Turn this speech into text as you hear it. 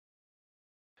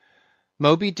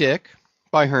Moby-Dick,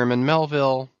 by Herman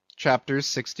Melville, chapters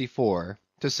 64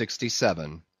 to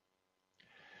 67.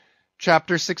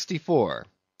 Chapter 64.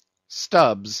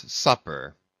 Stubb's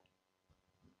Supper.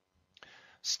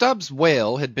 Stubb's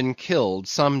whale had been killed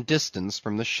some distance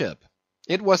from the ship.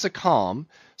 It was a calm,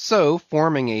 so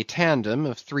forming a tandem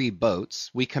of 3 boats,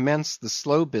 we commenced the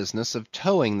slow business of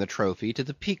towing the trophy to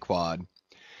the Pequod.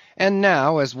 And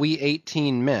now, as we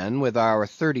 18 men, with our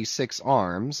 36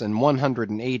 arms and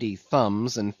 180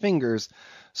 thumbs and fingers,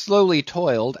 slowly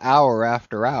toiled hour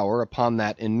after hour upon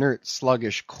that inert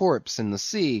sluggish corpse in the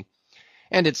sea,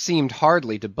 and it seemed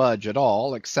hardly to budge at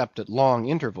all, except at long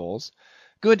intervals,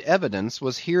 good evidence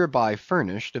was hereby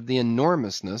furnished of the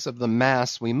enormousness of the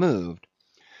mass we moved.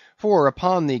 For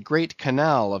upon the great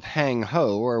canal of Hang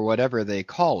Ho, or whatever they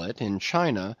call it, in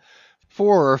China,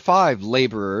 4 or 5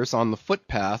 laborers on the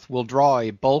footpath will draw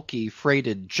a bulky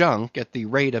freighted junk at the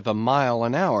rate of a mile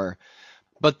an hour;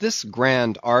 but this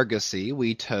grand argosy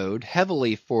we towed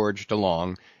heavily forged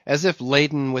along, as if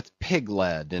laden with pig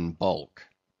lead in bulk.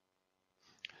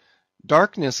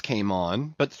 Darkness came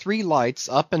on, but 3 lights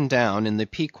up and down in the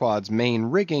Pequod's main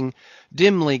rigging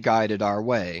dimly guided our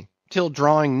way, till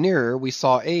drawing nearer we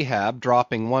saw Ahab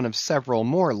dropping one of several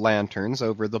more lanterns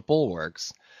over the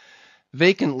bulwarks.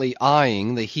 Vacantly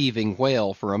eyeing the heaving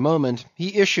whale for a moment,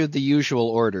 he issued the usual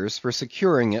orders for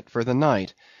securing it for the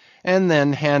night, and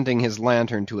then handing his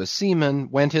lantern to a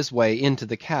seaman, went his way into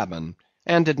the cabin,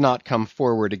 and did not come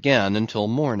forward again until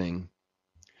morning.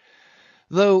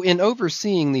 Though in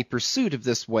overseeing the pursuit of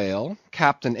this whale,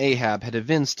 Captain Ahab had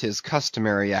evinced his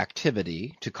customary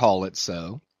activity, to call it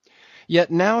so, yet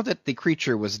now that the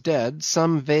creature was dead,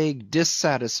 some vague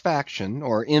dissatisfaction,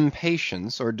 or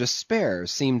impatience, or despair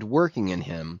seemed working in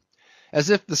him, as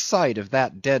if the sight of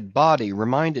that dead body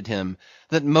reminded him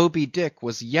that Moby-Dick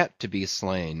was yet to be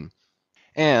slain;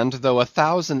 and though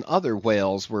 1,000 other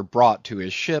whales were brought to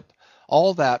his ship,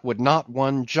 all that would not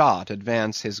one jot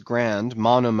advance his grand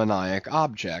monomaniac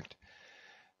object.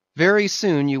 Very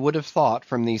soon you would have thought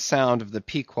from the sound of the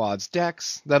Pequod's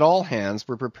decks that all hands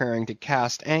were preparing to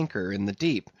cast anchor in the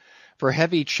deep, for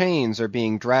heavy chains are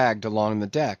being dragged along the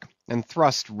deck, and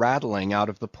thrust rattling out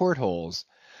of the portholes.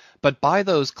 But by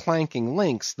those clanking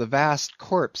links the vast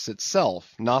corpse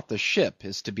itself, not the ship,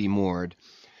 is to be moored,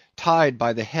 tied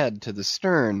by the head to the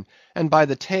stern, and by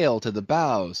the tail to the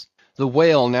bows. The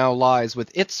whale now lies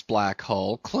with its black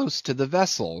hull close to the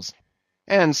vessel's,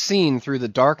 and seen through the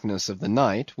darkness of the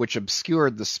night, which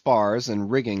obscured the spars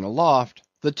and rigging aloft,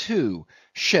 the two,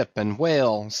 ship and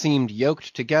whale, seemed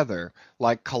yoked together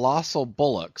like colossal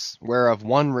bullocks, whereof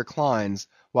one reclines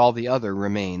while the other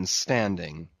remains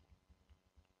standing.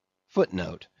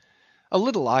 Footnote: a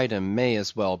little item may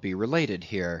as well be related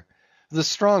here. The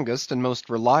strongest and most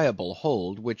reliable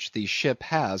hold which the ship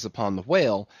has upon the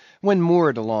whale, when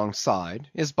moored alongside,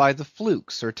 is by the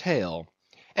flukes or tail;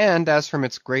 and as from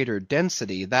its greater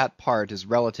density that part is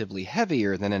relatively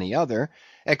heavier than any other,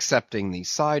 excepting the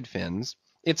side fins,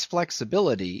 its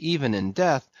flexibility, even in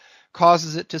death,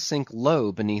 causes it to sink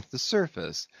low beneath the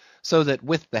surface, so that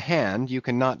with the hand you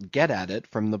cannot get at it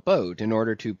from the boat in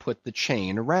order to put the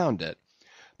chain around it.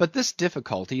 But this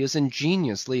difficulty is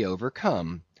ingeniously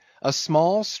overcome. A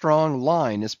small strong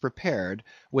line is prepared,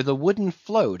 with a wooden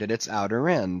float at its outer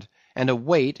end, and a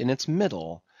weight in its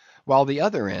middle, while the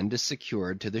other end is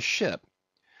secured to the ship.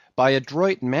 By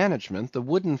adroit management the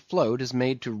wooden float is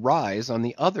made to rise on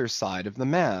the other side of the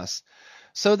mass,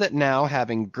 so that now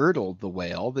having girdled the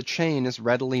whale, the chain is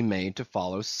readily made to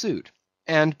follow suit,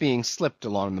 and being slipped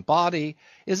along the body,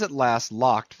 is at last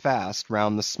locked fast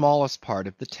round the smallest part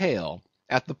of the tail,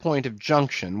 at the point of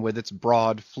junction with its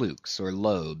broad flukes or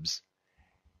lobes.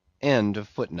 End of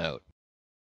footnote.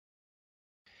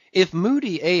 If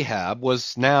moody Ahab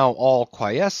was now all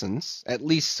quiescence, at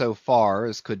least so far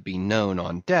as could be known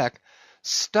on deck,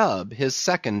 Stubb, his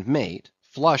second mate,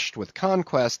 flushed with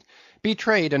conquest,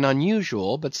 betrayed an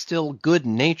unusual but still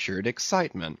good-natured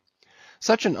excitement.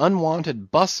 Such an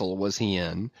unwonted bustle was he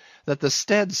in, that the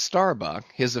Stead Starbuck,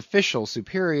 his official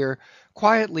superior,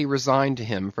 quietly resigned to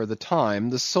him for the time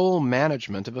the sole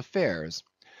management of affairs.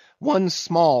 One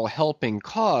small helping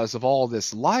cause of all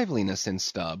this liveliness in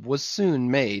Stubb was soon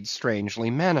made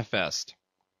strangely manifest.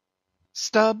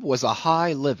 Stubb was a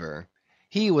high liver.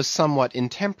 He was somewhat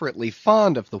intemperately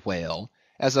fond of the whale,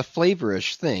 as a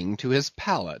flavorish thing to his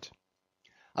palate.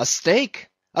 A steak,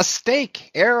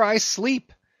 ere I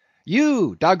sleep!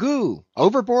 You, Daggoo,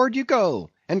 overboard you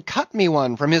go, and cut me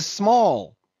one from his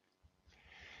small.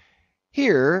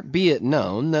 Here be it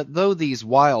known, that though these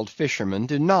wild fishermen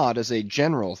do not as a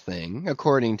general thing,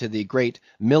 according to the great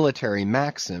military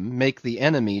maxim, make the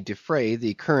enemy defray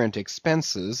the current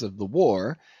expenses of the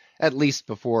war, at least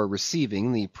before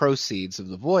receiving the proceeds of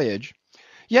the voyage,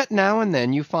 yet now and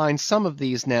then you find some of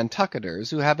these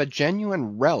Nantucketers who have a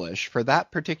genuine relish for that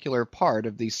particular part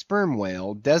of the sperm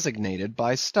whale designated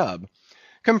by Stubb,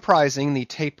 comprising the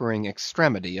tapering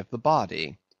extremity of the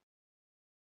body.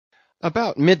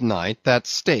 About midnight that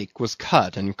steak was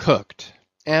cut and cooked,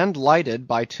 and lighted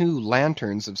by 2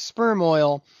 lanterns of sperm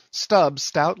oil, Stubb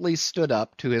stoutly stood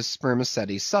up to his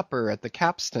spermaceti supper at the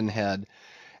capstan head,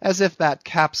 as if that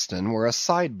capstan were a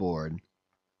sideboard.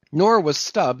 Nor was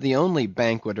Stubb the only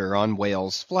banqueter on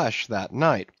whale's flesh that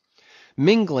night.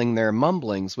 Mingling their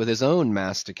mumblings with his own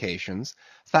mastications,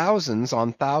 thousands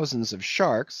on thousands of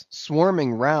sharks,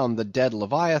 swarming round the dead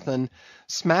Leviathan,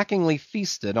 smackingly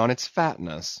feasted on its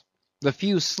fatness. The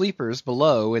few sleepers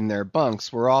below in their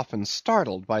bunks were often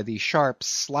startled by the sharp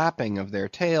slapping of their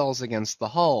tails against the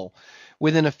hull,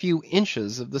 within a few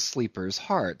inches of the sleepers'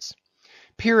 hearts.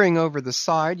 Peering over the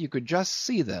side, you could just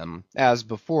see them, as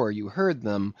before you heard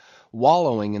them,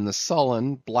 wallowing in the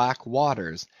sullen, black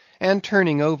waters, and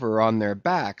turning over on their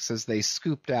backs as they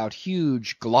scooped out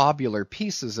huge globular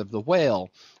pieces of the whale,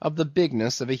 of the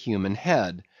bigness of a human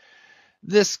head.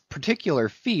 This particular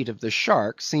feat of the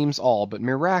shark seems all but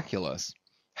miraculous.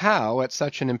 How, at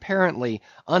such an apparently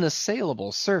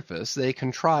unassailable surface, they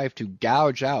contrive to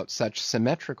gouge out such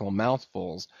symmetrical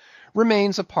mouthfuls,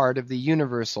 remains a part of the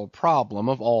universal problem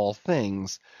of all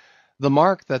things. The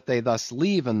mark that they thus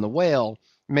leave in the whale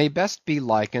may best be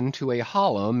likened to a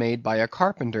hollow made by a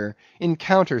carpenter in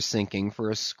countersinking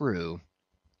for a screw.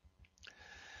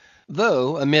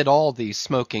 Though, amid all the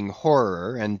smoking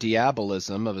horror and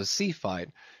diabolism of a sea fight,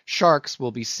 sharks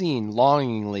will be seen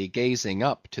longingly gazing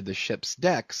up to the ship's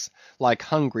decks, like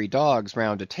hungry dogs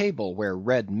round a table where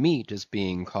red meat is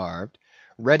being carved,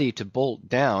 ready to bolt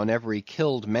down every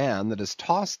killed man that is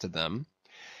tossed to them;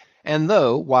 and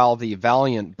though, while the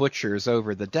valiant butchers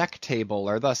over the deck table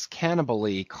are thus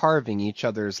cannibally carving each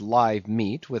other's live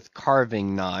meat with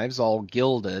carving knives all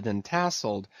gilded and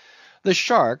tasseled, the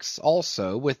sharks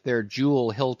also, with their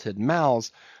jewel-hilted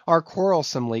mouths, are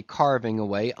quarrelsomely carving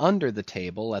away under the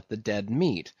table at the dead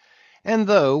meat; and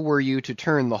though, were you to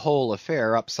turn the whole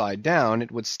affair upside down,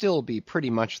 it would still be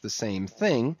pretty much the same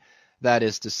thing, that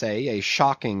is to say, a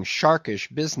shocking,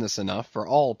 sharkish business enough for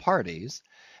all parties;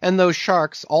 and though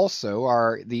sharks also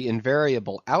are the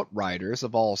invariable outriders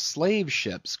of all slave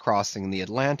ships crossing the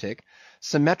Atlantic,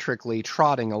 symmetrically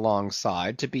trotting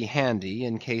alongside to be handy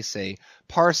in case a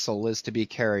parcel is to be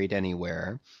carried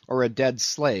anywhere, or a dead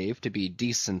slave to be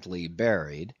decently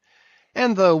buried;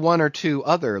 and though 1 or 2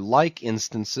 other like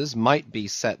instances might be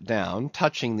set down,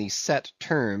 touching the set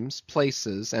terms,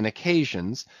 places, and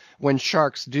occasions when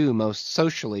sharks do most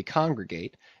socially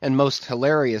congregate, and most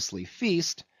hilariously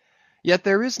feast, yet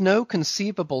there is no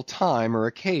conceivable time or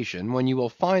occasion when you will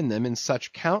find them in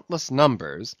such countless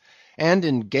numbers, and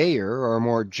in gayer or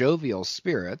more jovial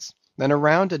spirits, than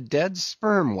around a dead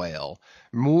sperm whale,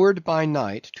 moored by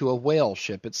night to a whale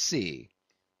ship at sea.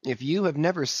 If you have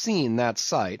never seen that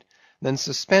sight, then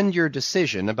suspend your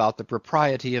decision about the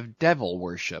propriety of devil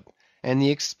worship, and the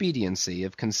expediency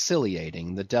of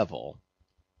conciliating the devil.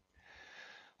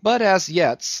 But as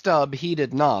yet Stubb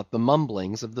heeded not the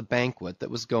mumblings of the banquet that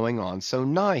was going on so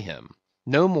nigh him,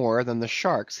 no more than the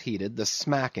sharks heeded the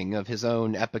smacking of his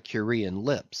own Epicurean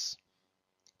lips.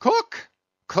 "Cook!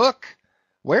 Cook!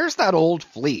 Where's that old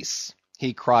fleece?"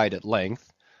 he cried at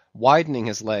length, widening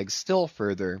his legs still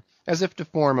further, as if to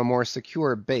form a more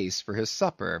secure base for his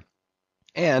supper,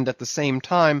 and at the same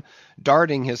time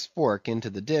darting his fork into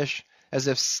the dish, as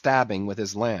if stabbing with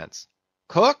his lance.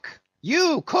 "Cook!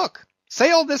 You, cook!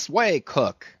 Sail this way,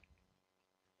 cook!"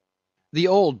 The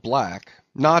old black,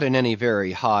 not in any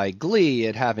very high glee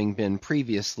at having been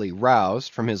previously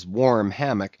roused from his warm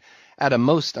hammock at a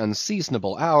most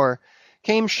unseasonable hour,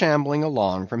 came shambling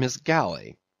along from his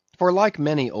galley; for like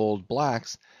many old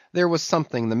blacks, there was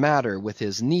something the matter with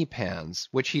his knee-pans,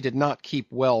 which he did not keep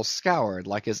well scoured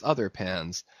like his other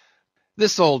pans.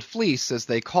 This old fleece, as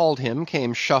they called him,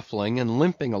 came shuffling and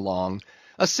limping along,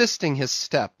 assisting his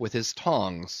step with his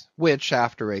tongs, which,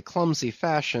 after a clumsy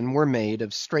fashion, were made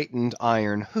of straightened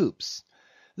iron hoops.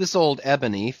 This old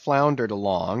Ebony floundered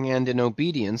along, and in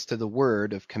obedience to the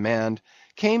word of command,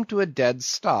 came to a dead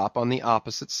stop on the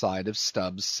opposite side of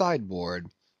Stubb's sideboard;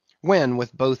 when,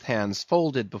 with both hands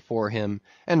folded before him,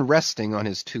 and resting on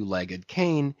his 2-legged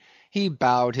cane, he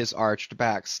bowed his arched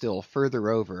back still further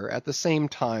over, at the same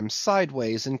time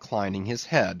sideways inclining his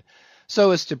head,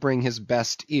 so as to bring his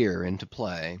best ear into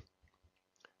play.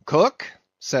 "Cook,"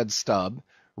 said Stubb,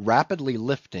 rapidly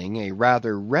lifting a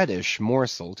rather reddish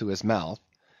morsel to his mouth,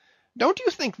 "don't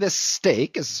you think this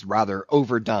steak is rather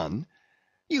overdone?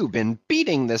 You've been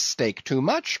beating this steak too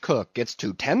much, cook; it's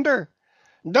too tender.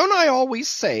 Don't I always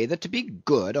say that to be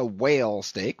good a whale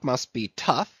steak must be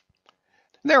tough?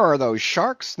 There are those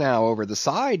sharks now over the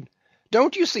side;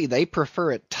 don't you see they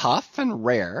prefer it tough and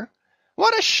rare?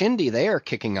 What a shindy they are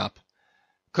kicking up!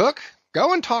 Cook,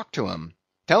 go and talk to 'em.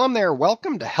 Tell 'em they are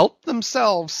welcome to help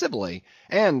themselves civilly,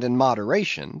 and in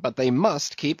moderation, but they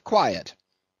must keep quiet.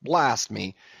 Blast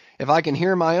me, if I can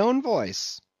hear my own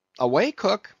voice. Away,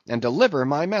 cook, and deliver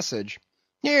my message.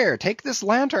 Here, take this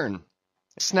lantern,"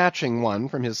 snatching one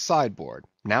from his sideboard.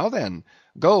 "Now then,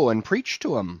 go and preach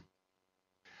to 'em."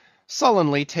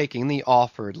 Sullenly taking the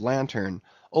offered lantern,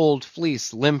 old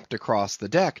Fleece limped across the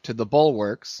deck to the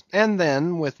bulwarks, and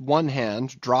then, with one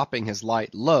hand dropping his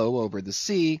light low over the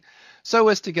sea, so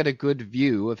as to get a good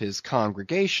view of his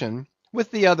congregation,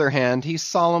 with the other hand he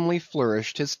solemnly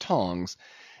flourished his tongs,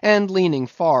 and leaning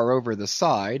far over the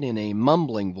side, in a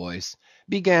mumbling voice,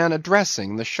 began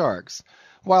addressing the sharks,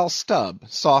 while Stubb,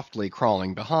 softly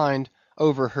crawling behind,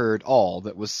 overheard all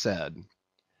that was said.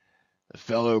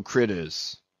 "Fellow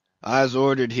critters, I's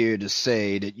ordered here to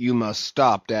say dat you must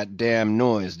stop dat damn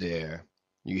noise there.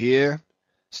 You hear?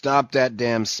 Stop dat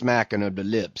damn smacking of de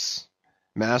lips.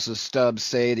 Massa Stubb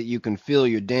say dat you can fill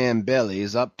your damn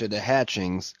bellies up to de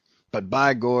hatchings, but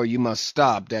by gor you must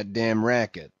stop dat damn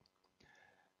racket."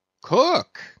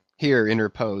 "Cook," here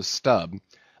interposed Stubb,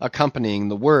 accompanying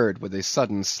the word with a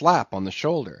sudden slap on the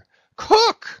shoulder.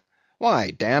 "Cook! Why,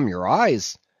 damn your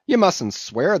eyes, you mustn't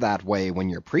swear that way when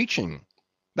you're preaching.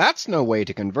 That's no way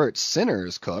to convert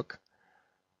sinners, cook."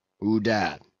 "Who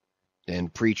dat? Then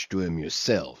preach to him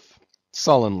yourself,"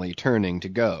 sullenly turning to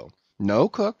go. "No,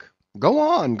 cook. Go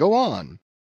on, go on."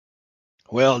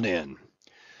 "Well den,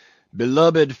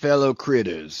 beloved fellow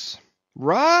critters."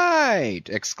 "Right!"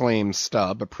 exclaimed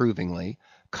Stubb approvingly.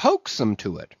 "Coax 'em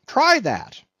to it. Try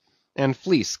that." And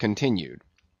Fleece continued.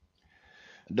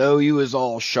 "Though you is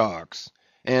all sharks,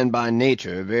 and by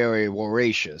natur very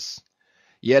woracious,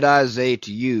 yet I say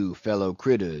to you, fellow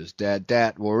critters,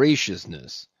 dat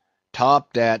woraciousness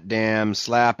top dat damn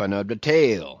slapping of de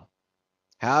tail.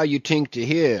 How you tink to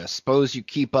hear, s'pose you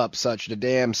keep up such de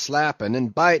damn slapping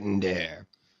and biting dere?"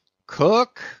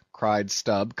 "Cook," cried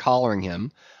Stubb, collaring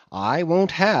him, "I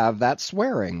won't have that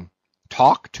swearing.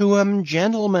 Talk to 'em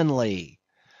gentlemanly."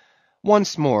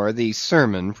 Once more the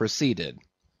sermon proceeded.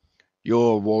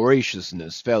 "Your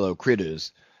woraciousness, fellow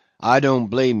critters, I don't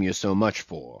blame you so much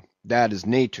for. Dat is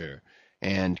natur,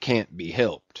 and can't be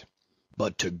helped.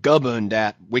 But to govern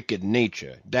dat wicked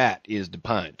natur, dat is de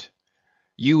pint.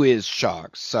 You is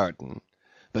sharks, sartain;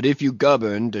 but if you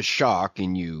govern de shark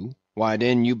in you, why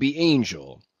den you be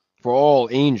angel; for all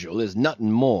angel is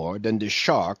nothing more dan de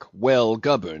shark well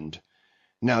governed.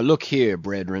 Now look here,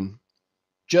 bred'ren.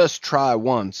 Just try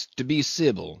once to be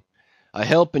civil, a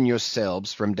helping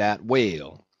yourselves from dat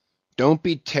whale. Don't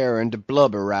be tearing de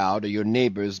blubber out of your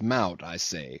neighbor's mout, I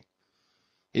say.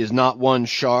 Is not one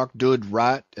shark dood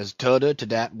right as t'udder to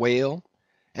dat whale?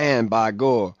 And, by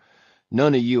gor,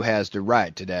 none of you has de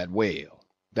right to dat whale.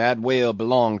 Dat whale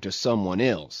belong to some one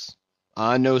else.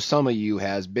 I know some of you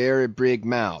has berry brig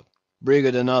mout, brigger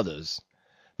than others.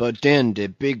 But den de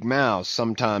big mouths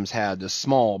sometimes have de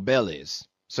small bellies,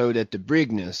 so dat de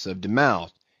brigness of de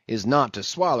mouth is not to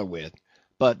swaller with,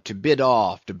 but to bit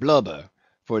off de blubber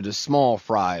for de small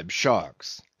fry ob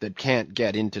sharks, that can't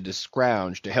get into de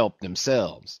scrouge to help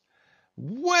themselves."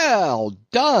 "Well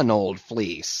done, old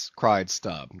Fleece," cried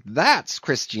Stubb. "That's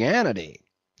Christianity.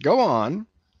 Go on."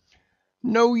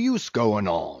 "No use going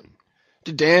on.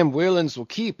 De damn willains will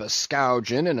keep a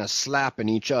scouging and a slapping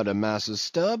each other, Massa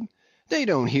Stubb. They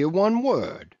don't hear one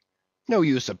word. No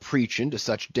use a preaching to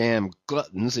such damn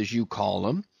gluttons as you call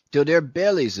 'em, till their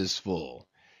bellies is full,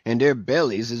 and their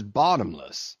bellies is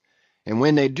bottomless. And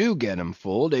when they do get 'em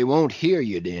full, they won't hear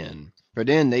you den, for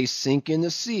den they sink in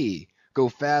the sea, go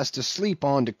fast asleep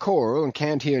on de coral, and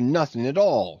can't hear nothing at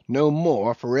all, no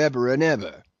more for ever and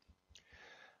ever."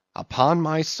 "Upon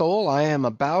my soul, I am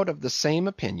about of the same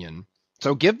opinion.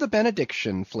 So give the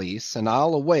benediction, Fleece, and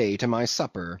I'll away to my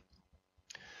supper."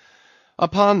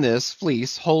 Upon this,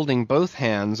 Fleece, holding both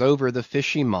hands over the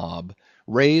fishy mob,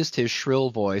 raised his shrill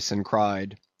voice and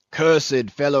cried, "Cursed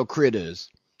fellow critters,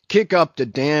 kick up de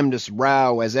damnedest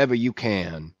row as ever you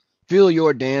can. Fill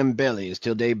your damn bellies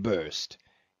till they burst,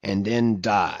 and then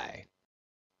die."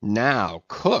 "Now,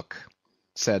 cook,"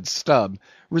 said Stubb,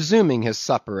 resuming his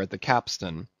supper at the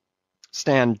capstan,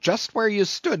 "stand just where you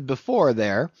stood before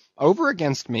there, over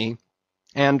against me,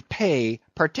 and pay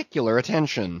particular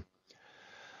attention.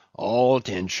 "All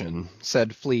attention,"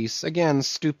 said Fleece, again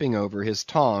stooping over his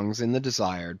tongs in the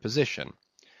desired position.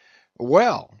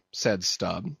 "Well," said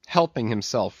Stubb, helping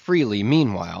himself freely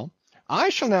meanwhile, "I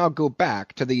shall now go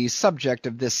back to the subject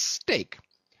of this steak.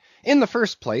 In the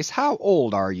first place, how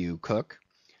old are you, cook?"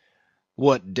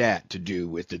 "What dat to do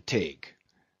with the take?"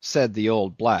 said the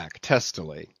old black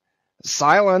testily.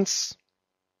 "Silence!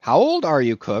 How old are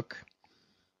you, cook?"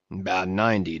 "'Bout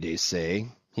 90, dey say,"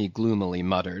 he gloomily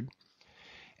muttered.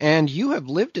 "And you have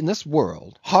lived in this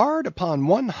world hard upon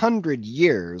 100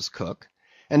 years, cook,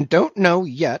 and don't know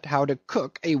yet how to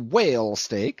cook a whale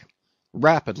steak?"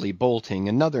 rapidly bolting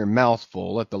another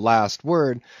mouthful at the last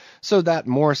word, so that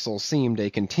morsel seemed a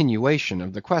continuation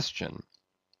of the question.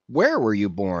 "Where were you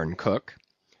born, cook?"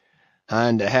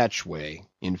 "Hind de hatchway,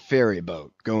 in ferry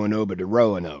boat, going ober de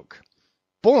Roanoke."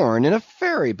 "Born in a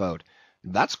ferry boat!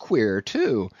 That's queer,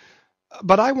 too.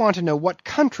 But I want to know what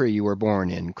country you were born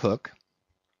in, cook."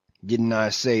 "Didn't I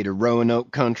say de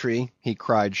Roanoke country?" he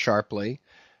cried sharply.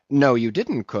 "No, you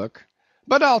didn't, cook.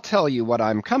 But I'll tell you what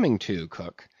I'm coming to,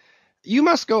 cook. You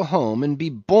must go home and be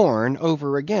born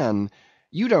over again.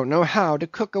 You don't know how to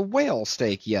cook a whale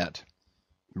steak yet."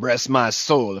 "Bress my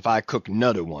soul if I cook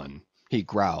nodder one," he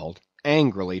growled,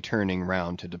 angrily turning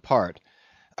round to depart.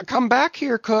 "Come back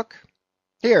here, cook.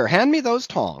 Here, hand me those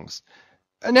tongs.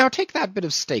 Now take that bit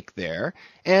of steak there,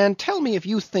 and tell me if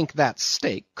you think that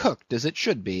steak cooked as it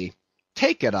should be.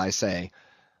 Take it, I say,"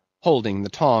 holding the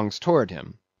tongs toward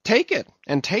him. "Take it,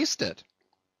 and taste it."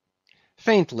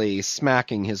 Faintly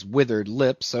smacking his withered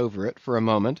lips over it for a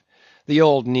moment, the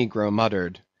old negro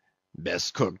muttered,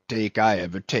 "Best cooked steak I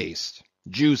ever taste.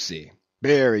 Juicy,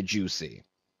 berry juicy."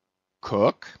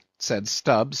 "Cook," said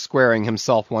Stubb, squaring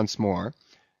himself once more,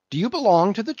 "do you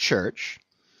belong to the church?"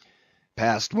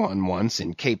 "Passed one once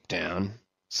in Cape Town,"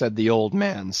 said the old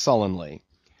man sullenly.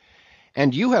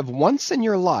 "And you have once in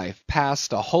your life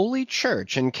passed a holy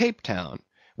church in Cape Town,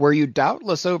 where you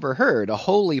doubtless overheard a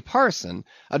holy parson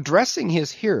addressing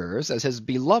his hearers as his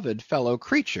beloved fellow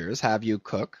creatures, have you,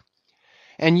 cook?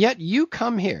 And yet you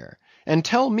come here and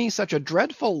tell me such a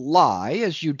dreadful lie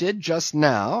as you did just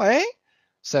now, eh?"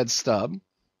 said Stubb.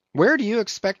 "Where do you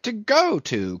expect to go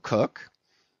to, cook?"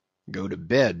 "Go to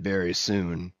bed very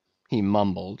soon," he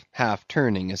mumbled, half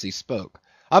turning as he spoke.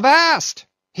 "Avast!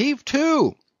 Heave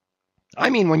to! I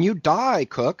mean when you die,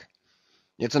 cook.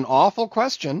 It's an awful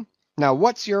question. Now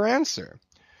what's your answer?"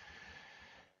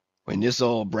 "When dis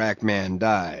old brack man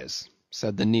dies,"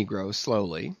 said the negro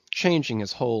slowly, changing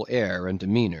his whole air and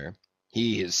demeanor,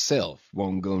 "he hisself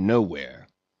won't go nowhere,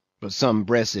 but some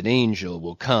bressed angel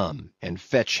will come and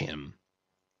fetch him."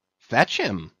 "Fetch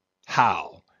him?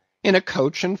 How? In a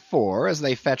coach and four, as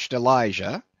they fetched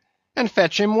Elijah? And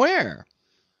fetch him where?"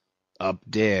 "Up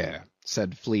dere,"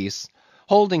 said Fleece,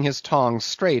 holding his tongs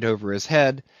straight over his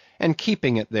head, and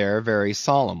keeping it there very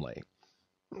solemnly.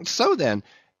 "So then,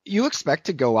 you expect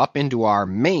to go up into our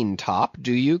main top,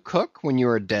 do you, cook, when you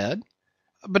are dead?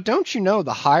 But don't you know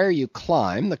the higher you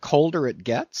climb, the colder it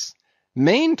gets?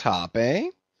 Main top, eh?"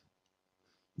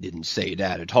 "Didn't say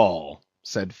dat at all,"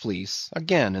 said Fleece,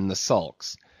 again in the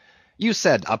sulks. "You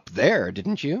said up there,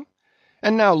 didn't you?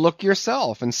 And now look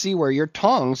yourself and see where your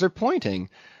tongs are pointing.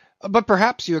 But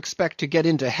perhaps you expect to get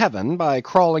into heaven by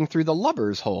crawling through the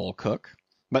lubber's hole, cook.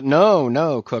 But no,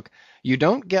 no, cook, you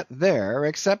don't get there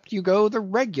except you go the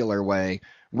regular way,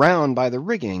 round by the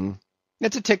rigging.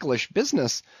 It's a ticklish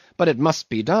business, but it must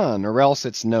be done, or else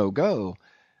it's no go.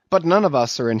 But none of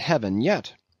us are in heaven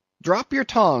yet. Drop your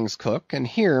tongs, cook, and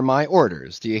hear my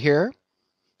orders, do you hear?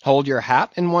 Hold your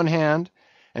hat in one hand,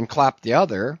 and clap the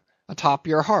other atop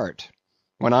your heart,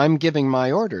 when I'm giving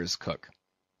my orders, cook.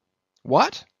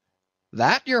 What?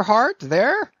 That your heart,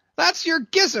 there? That's your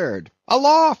gizzard!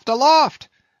 Aloft, aloft!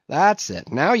 That's it,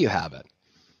 now you have it.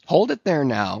 Hold it there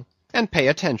now, and pay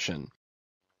attention."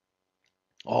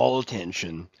 "All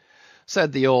attention,"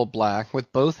 said the old black,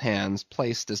 with both hands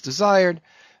placed as desired,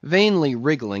 vainly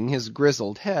wriggling his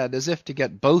grizzled head as if to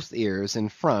get both ears in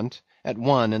front at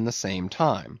one and the same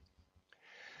time.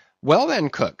 "Well then,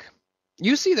 cook,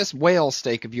 you see this whale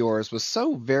steak of yours was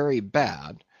so very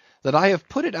bad that I have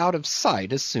put it out of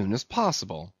sight as soon as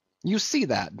possible. You see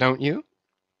that, don't you?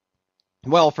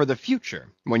 Well, for the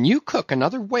future, when you cook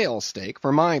another whale steak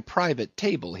for my private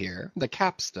table here, the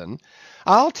capstan,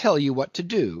 I'll tell you what to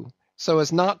do, so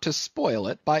as not to spoil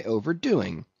it by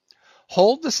overdoing.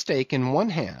 Hold the steak in one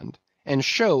hand, and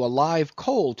show a live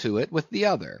coal to it with the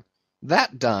other.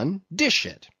 That done, dish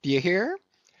it, do you hear?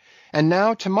 And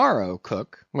now tomorrow,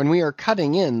 cook, when we are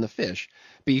cutting in the fish,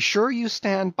 be sure you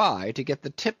stand by to get the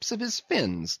tips of his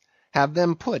fins, have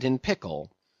them put in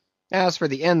pickle. As for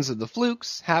the ends of the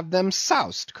flukes, have them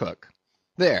soused, cook.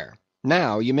 There,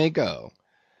 now you may go."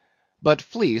 But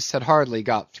Fleece had hardly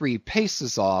got 3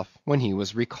 paces off when he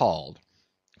was recalled.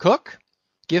 "Cook,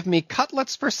 give me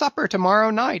cutlets for supper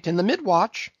to-morrow night in the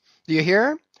mid-watch. Do you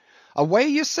hear? Away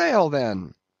you sail,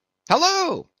 then.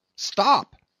 Hallo!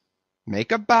 Stop!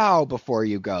 Make a bow before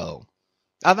you go.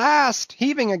 Avast!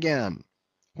 Heaving again!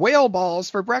 Whale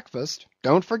balls for breakfast,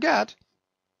 don't forget."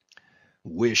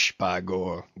 "Wish, by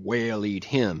gor, whale eat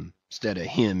him, 'stead of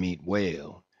him eat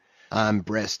whale. I'm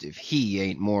brest if he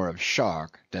ain't more of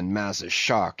shark than Massa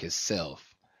Shark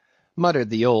hisself," muttered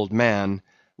the old man,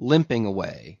 limping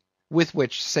away, with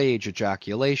which sage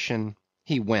ejaculation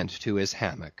he went to his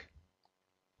hammock.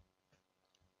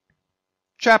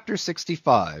 Chapter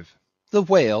 65. The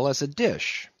Whale as a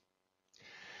Dish.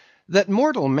 That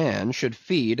mortal man should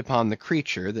feed upon the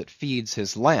creature that feeds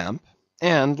his lamp,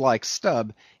 and, like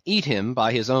Stubb, eat him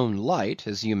by his own light,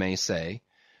 as you may say,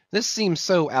 this seems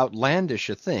so outlandish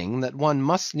a thing that one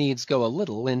must needs go a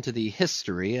little into the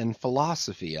history and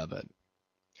philosophy of it.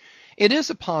 It is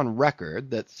upon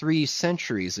record that 3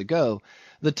 centuries ago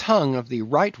the tongue of the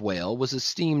right whale was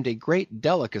esteemed a great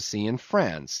delicacy in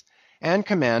France, and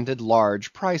commanded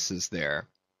large prices there.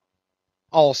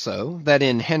 Also, that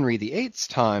in Henry VIII's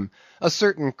time a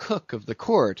certain cook of the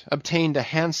court obtained a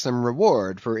handsome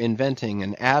reward for inventing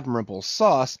an admirable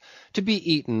sauce to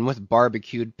be eaten with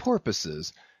barbecued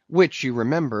porpoises, which, you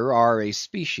remember, are a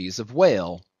species of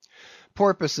whale.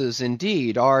 Porpoises,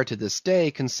 indeed, are to this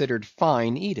day considered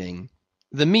fine eating.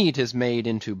 The meat is made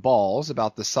into balls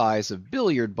about the size of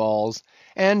billiard balls,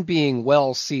 and being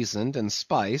well seasoned and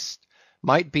spiced,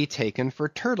 might be taken for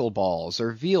turtle balls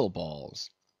or veal balls.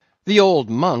 The old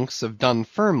monks of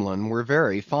Dunfermline were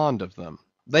very fond of them.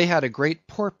 They had a great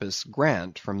porpoise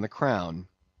grant from the crown.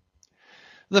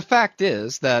 The fact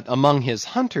is, that among his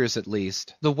hunters at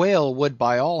least, the whale would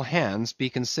by all hands be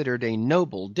considered a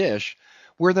noble dish,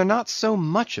 were there not so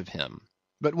much of him.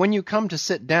 But when you come to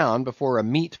sit down before a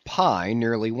meat pie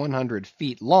nearly 100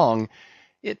 feet long,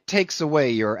 it takes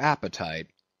away your appetite.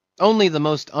 Only the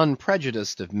most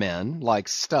unprejudiced of men, like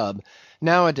Stubb,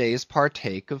 nowadays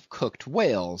partake of cooked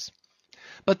whales.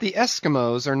 But the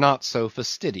Eskimos are not so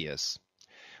fastidious.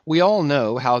 We all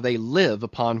know how they live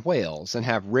upon whales, and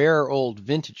have rare old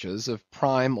vintages of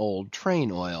prime old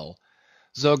train oil.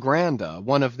 Zogranda,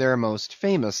 one of their most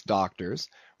famous doctors,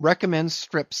 recommends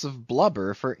strips of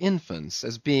blubber for infants,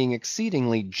 as being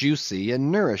exceedingly juicy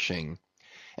and nourishing.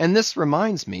 And this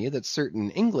reminds me that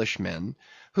certain Englishmen,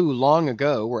 who long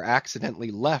ago were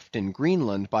accidentally left in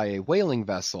Greenland by a whaling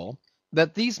vessel,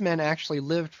 that these men actually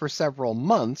lived for several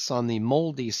months on the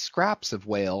mouldy scraps of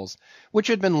whales, which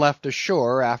had been left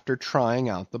ashore after trying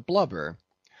out the blubber.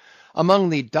 Among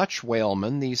the Dutch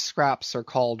whalemen these scraps are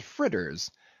called fritters,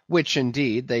 which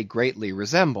indeed they greatly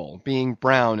resemble, being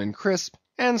brown and crisp,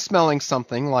 and smelling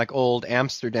something like old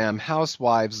Amsterdam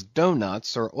housewives'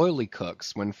 doughnuts or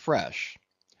olykoeks when fresh.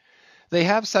 They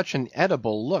have such an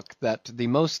edible look that the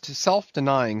most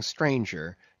self-denying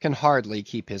stranger can hardly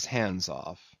keep his hands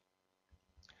off.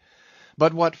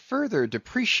 But what further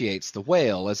depreciates the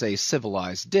whale as a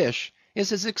civilized dish is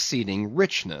his exceeding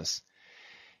richness.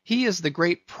 He is the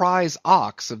great prize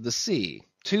ox of the sea,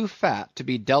 too fat to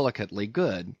be delicately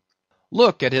good.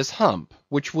 Look at his hump,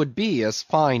 which would be as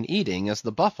fine eating as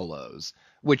the buffalo's,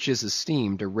 which is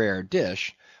esteemed a rare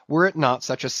dish, were it not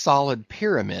such a solid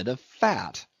pyramid of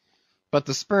fat. But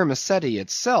the spermaceti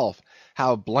itself,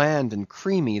 how bland and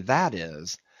creamy that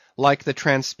is! Like the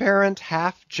transparent,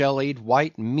 half-jellied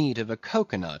white meat of a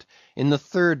cocoanut in the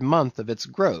 3rd month of its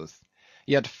growth,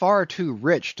 yet far too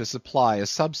rich to supply a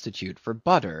substitute for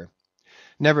butter.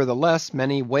 Nevertheless,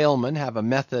 many whalemen have a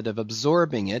method of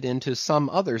absorbing it into some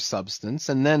other substance,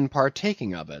 and then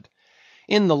partaking of it.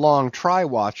 In the long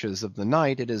try-watches of the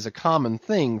night, it is a common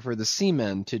thing for the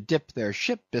seamen to dip their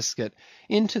ship biscuit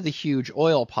into the huge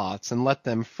oil pots, and let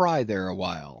them fry there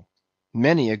awhile.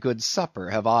 Many a good supper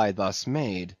have I thus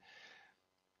made.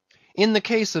 In the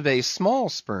case of a small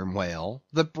sperm whale,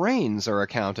 the brains are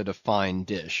accounted a fine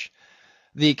dish.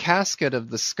 The casket of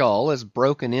the skull is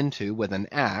broken into with an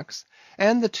axe,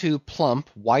 and the 2 plump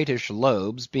whitish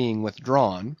lobes being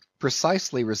withdrawn,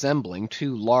 precisely resembling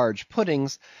 2 large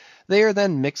puddings, they are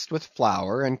then mixed with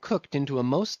flour and cooked into a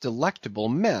most delectable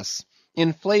mess,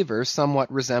 in flavor somewhat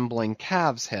resembling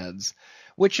calves' heads,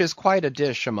 which is quite a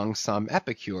dish among some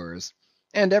epicures.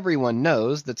 And every one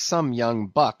knows that some young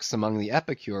bucks among the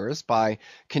epicures, by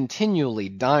continually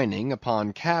dining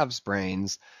upon calves'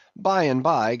 brains, by and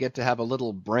by get to have a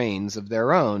little brains of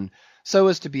their own, so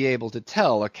as to be able to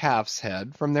tell a calf's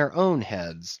head from their own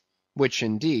heads, which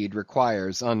indeed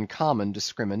requires uncommon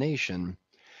discrimination.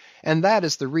 and that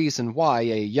is the reason why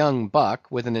a young buck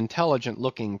with an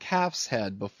intelligent-looking calf's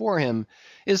head before him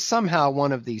is somehow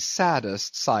one of the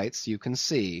saddest sights you can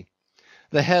see.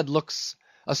 The head looks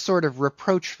a sort of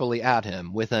reproachfully at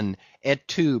him, with an et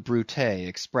tu, Brute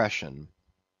expression.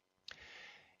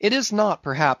 It is not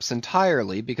perhaps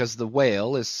entirely because the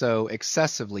whale is so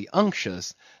excessively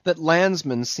unctuous that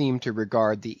landsmen seem to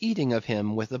regard the eating of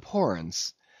him with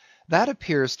abhorrence. That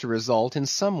appears to result in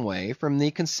some way from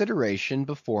the consideration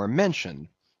before mentioned,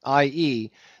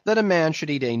 i.e., that a man should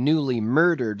eat a newly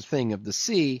murdered thing of the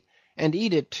sea, and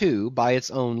eat it too by its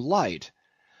own light.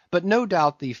 But no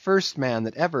doubt the first man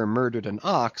that ever murdered an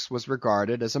ox was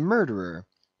regarded as a murderer.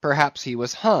 Perhaps he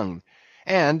was hung,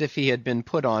 and if he had been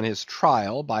put on his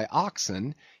trial by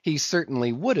oxen, he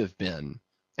certainly would have been,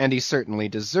 and he certainly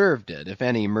deserved it, if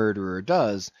any murderer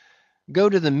does. Go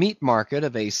to the meat market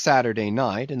of a Saturday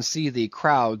night, and see the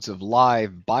crowds of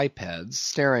live bipeds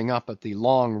staring up at the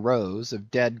long rows of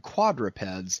dead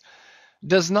quadrupeds.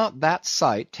 Does not that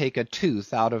sight take a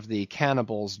tooth out of the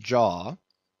cannibal's jaw?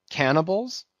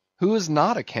 Cannibals? Who is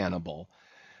not a cannibal?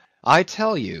 I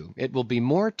tell you, it will be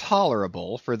more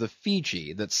tolerable for the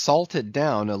Fiji that salted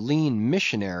down a lean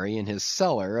missionary in his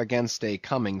cellar against a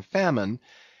coming famine.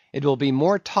 It will be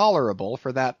more tolerable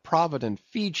for that provident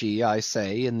Fiji, I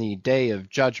say, in the day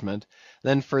of judgment,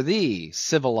 than for thee,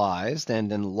 civilized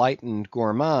and enlightened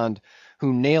gourmand,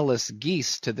 who nailest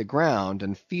geese to the ground,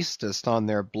 and feastest on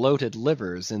their bloated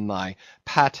livers in thy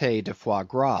pâté de foie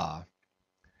gras.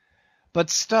 But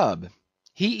Stubb,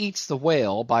 he eats the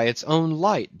whale by its own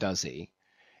light, does he?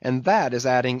 And that is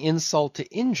adding insult to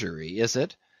injury, is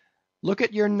it? Look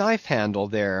at your knife handle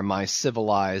there, my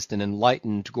civilized and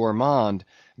enlightened gourmand,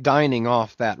 dining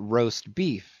off that roast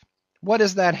beef. What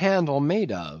is that handle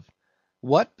made of?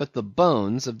 What but the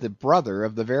bones of the brother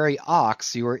of the very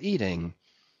ox you are eating?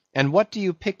 And what do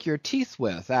you pick your teeth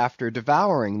with after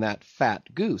devouring that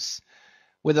fat goose?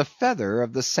 With a feather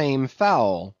of the same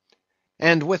fowl.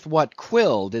 And with what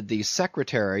quill did the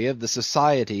secretary of the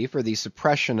Society for the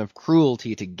Suppression of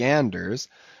Cruelty to Ganders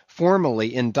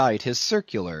formally indite his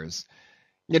circulars?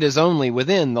 It is only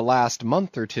within the last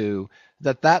month or two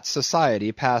that that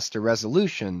society passed a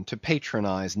resolution to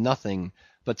patronize nothing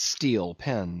but steel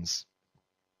pens.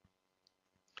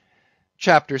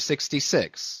 Chapter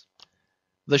 66.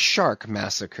 The Shark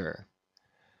Massacre.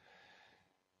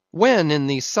 When in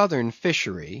the southern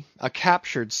fishery a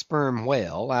captured sperm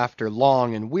whale, after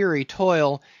long and weary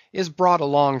toil, is brought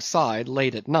alongside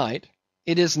late at night,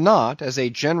 it is not, as a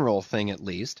general thing at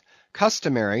least,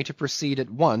 customary to proceed at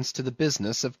once to the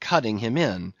business of cutting him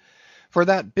in, for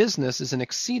that business is an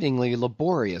exceedingly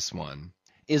laborious one,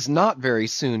 is not very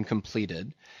soon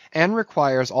completed, and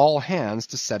requires all hands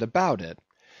to set about it.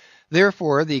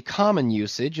 Therefore the common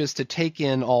usage is to take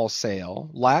in all sail,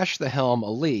 lash the helm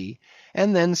a-lee,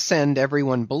 and then send every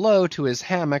one below to his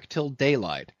hammock till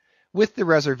daylight, with the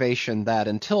reservation that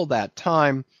until that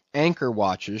time anchor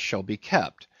watches shall be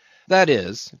kept. That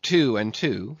is, 2 and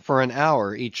 2, for an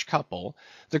hour each couple,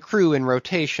 the crew in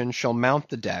rotation shall mount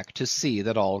the deck to see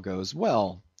that all goes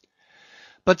well.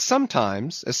 But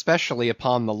sometimes, especially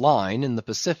upon the line in the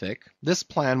Pacific, this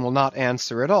plan will not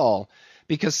answer at all,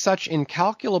 because such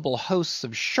incalculable hosts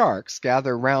of sharks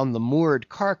gather round the moored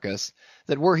carcass,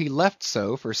 that were he left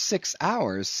so for 6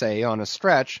 hours, say, on a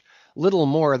stretch, little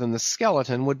more than the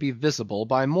skeleton would be visible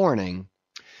by morning.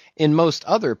 In most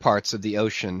other parts of the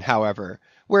ocean, however,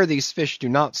 where these fish do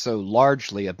not so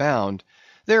largely abound,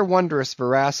 their wondrous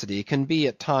voracity can be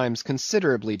at times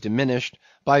considerably diminished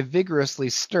by vigorously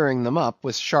stirring them up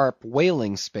with sharp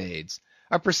whaling spades,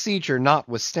 a procedure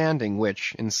notwithstanding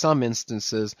which, in some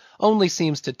instances, only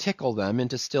seems to tickle them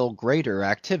into still greater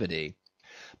activity.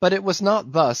 But it was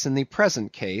not thus in the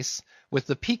present case with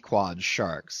the Pequod's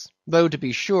sharks, though to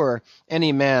be sure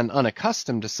any man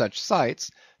unaccustomed to such sights,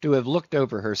 to have looked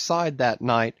over her side that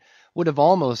night, would have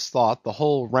almost thought the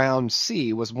whole round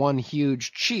sea was one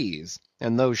huge cheese,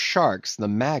 and those sharks the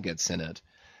maggots in it.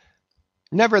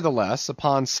 Nevertheless,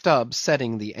 upon Stubb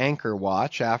setting the anchor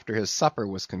watch after his supper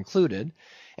was concluded,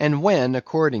 and when,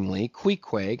 accordingly,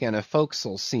 Queequeg and a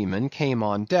forecastle seaman came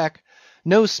on deck,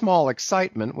 no small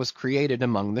excitement was created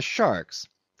among the sharks,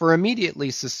 for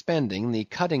immediately suspending the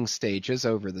cutting stages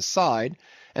over the side,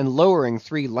 and lowering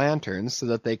 3 lanterns so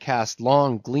that they cast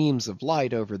long gleams of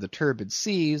light over the turbid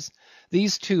seas,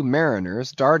 these 2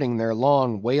 mariners, darting their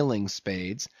long whaling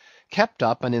spades, kept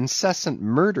up an incessant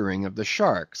murdering of the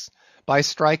sharks, by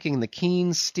striking the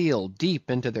keen steel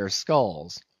deep into their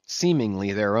skulls,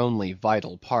 seemingly their only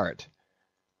vital part.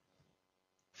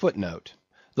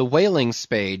 The whaling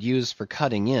spade used for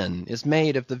cutting in is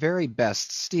made of the very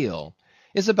best steel.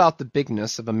 is about the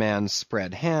bigness of a man's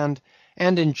spread hand,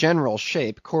 and in general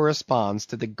shape corresponds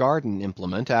to the garden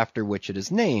implement after which it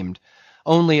is named,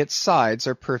 only its sides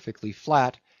are perfectly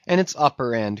flat, and its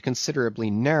upper end considerably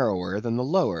narrower than the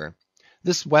lower.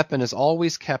 This weapon is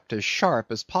always kept as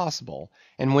sharp as possible,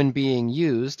 and when being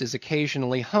used is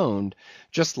occasionally honed,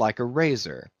 just like a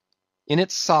razor. In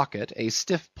its socket a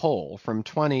stiff pole from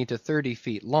 20 to 30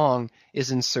 feet long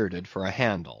is inserted for a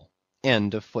handle.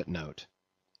 End of footnote.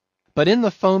 But in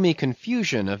the foamy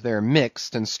confusion of their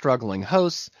mixed and struggling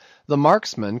hosts, the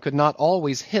marksmen could not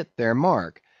always hit their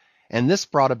mark, and this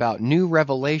brought about new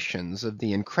revelations of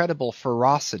the incredible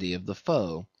ferocity of the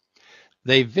foe.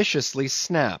 They viciously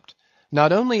snapped,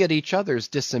 not only at each other's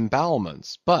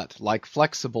disembowelments, but, like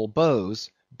flexible bows,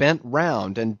 bent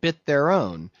round and bit their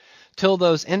own, till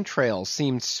those entrails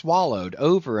seemed swallowed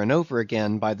over and over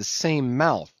again by the same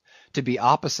mouth, to be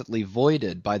oppositely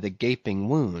voided by the gaping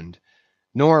wound.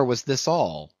 Nor was this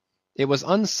all. It was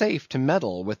unsafe to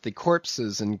meddle with the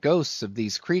corpses and ghosts of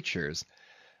these creatures.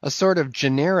 A sort of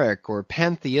generic or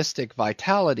pantheistic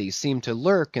vitality seemed to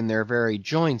lurk in their very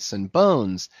joints and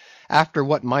bones, after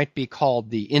what might be called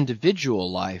the individual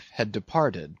life had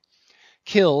departed.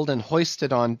 Killed and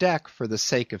hoisted on deck for the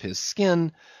sake of his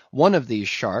skin, one of these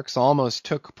sharks almost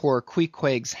took poor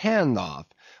Queequeg's hand off,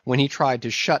 when he tried to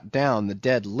shut down the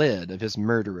dead lid of his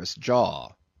murderous jaw.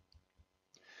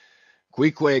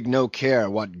 "Queequeg no care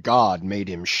what god made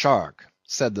him shark,"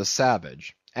 said the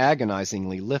savage,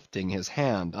 agonizingly lifting his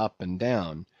hand up and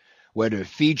down, "whether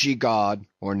Fiji god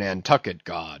or Nantucket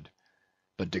god.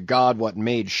 But the god what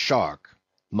made shark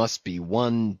must be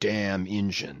one damn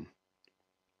Injun."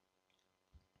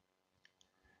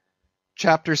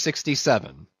 Chapter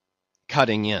 67.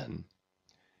 Cutting In.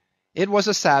 It was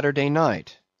a Saturday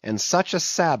night, and such a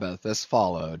Sabbath as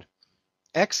followed.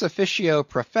 Ex officio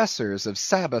professors of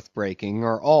Sabbath breaking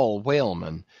are all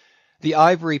whalemen. The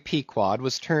ivory Pequod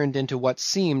was turned into what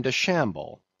seemed a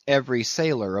shamble, every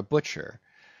sailor a butcher.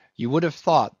 You would have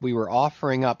thought we were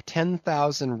offering up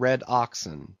 10,000 red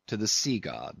oxen to the sea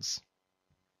gods.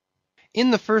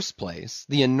 In the first place,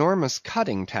 the enormous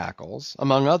cutting tackles,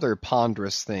 among other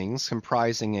ponderous things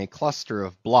comprising a cluster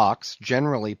of blocks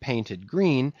generally painted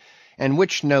green, and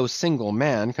which no single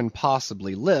man can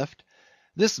possibly lift,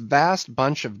 this vast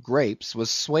bunch of grapes was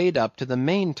swayed up to the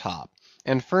main-top,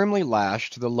 and firmly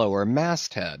lashed to the lower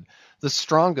mast-head, the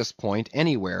strongest point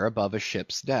anywhere above a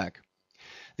ship's deck.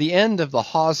 The end of the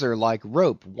hawser-like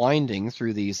rope winding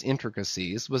through these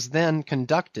intricacies was then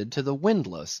conducted to the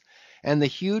windlass, and the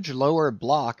huge lower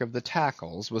block of the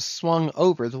tackles was swung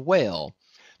over the whale.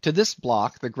 To this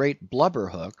block the great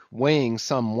blubber-hook, weighing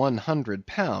some 100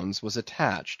 pounds, was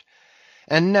attached.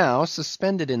 And now,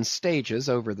 suspended in stages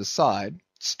over the side,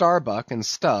 Starbuck and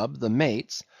Stubb, the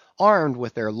mates, armed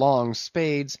with their long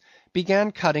spades,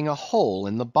 began cutting a hole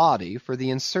in the body for the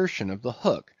insertion of the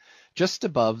hook, just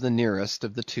above the nearest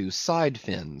of the two side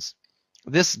fins.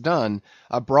 This done,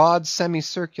 a broad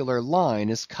semicircular line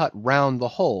is cut round the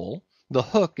hole, the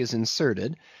hook is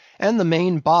inserted, and the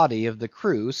main body of the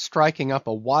crew, striking up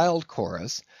a wild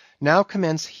chorus, now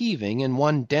commence heaving in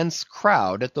one dense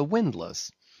crowd at the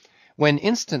windlass, when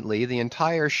instantly the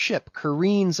entire ship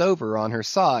careens over on her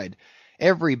side,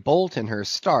 every bolt in her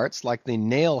starts like the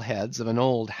nail-heads of an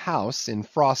old house in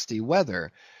frosty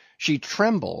weather. She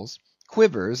trembles,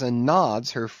 quivers, and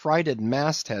nods her frighted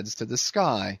mastheads to the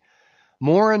sky.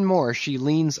 More and more she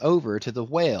leans over to the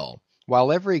whale,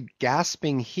 while every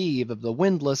gasping heave of the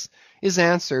windlass is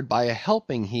answered by a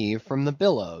helping heave from the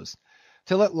billows,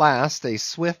 till at last a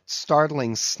swift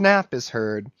startling snap is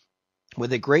heard.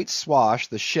 With a great swash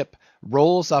the ship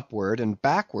rolls upward and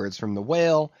backwards from the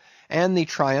whale, and the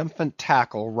triumphant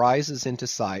tackle rises into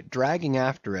sight, dragging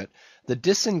after it the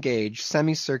disengaged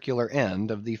semicircular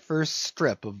end of the first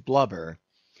strip of blubber.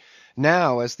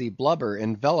 Now, as the blubber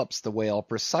envelops the whale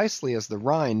precisely as the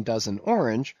rind does an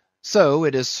orange, so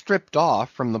it is stripped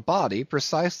off from the body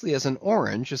precisely as an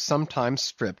orange is sometimes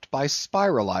stripped by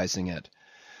spiralizing it.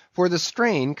 For the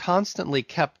strain constantly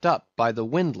kept up by the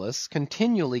windlass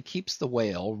continually keeps the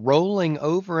whale rolling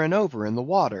over and over in the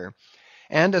water,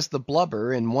 and as the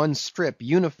blubber in one strip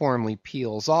uniformly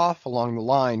peels off along the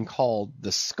line called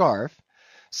the scarf,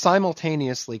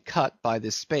 simultaneously cut by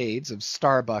the spades of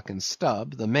Starbuck and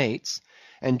Stubb, the mates,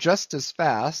 and just as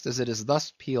fast as it is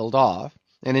thus peeled off,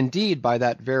 and indeed by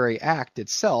that very act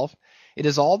itself, it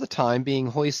is all the time being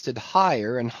hoisted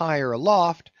higher and higher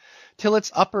aloft, till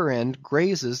its upper end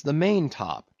grazes the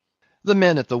main-top. The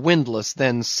men at the windlass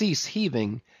then cease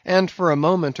heaving, and for a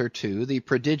moment or two the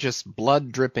prodigious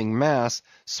blood-dripping mass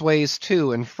sways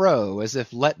to and fro as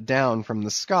if let down from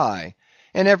the sky,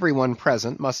 and every one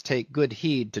present must take good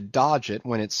heed to dodge it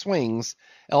when it swings,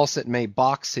 else it may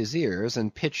box his ears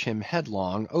and pitch him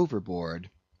headlong overboard.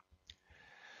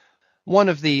 One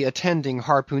of the attending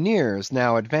harpooneers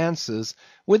now advances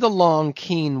with a long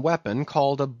keen weapon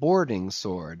called a boarding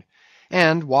sword,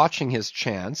 and watching his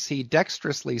chance, he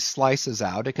dexterously slices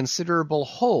out a considerable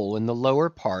hole in the lower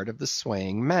part of the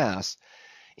swaying mass.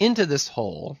 Into this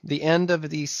hole the end of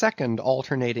the second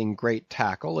alternating great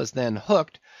tackle is then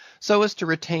hooked, so as to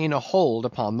retain a hold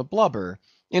upon the blubber,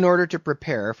 in order to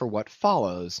prepare for what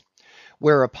follows;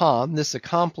 whereupon this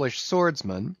accomplished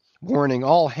swordsman, warning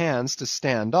all hands to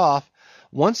stand off,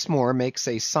 once more makes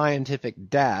a scientific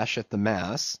dash at the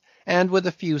mass, and with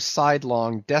a few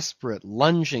sidelong, desperate,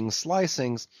 lunging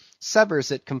slicings,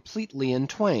 severs it completely in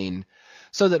twain,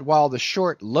 so that while the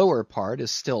short lower part is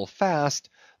still fast,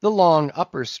 the long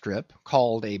upper strip,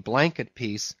 called a blanket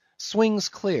piece, swings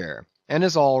clear, and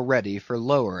is all ready for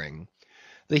lowering.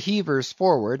 The heavers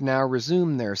forward now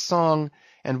resume their song,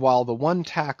 and while the one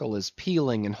tackle is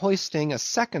peeling and hoisting a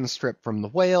second strip from the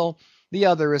whale, the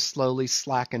other is slowly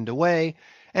slackened away,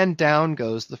 and down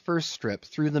goes the first strip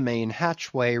through the main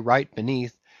hatchway right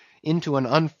beneath, into an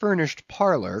unfurnished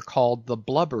parlor called the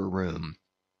blubber room.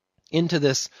 Into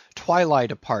this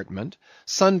twilight apartment,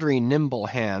 sundry nimble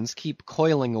hands keep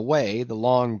coiling away the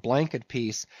long blanket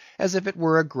piece as if it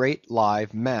were a great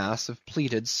live mass of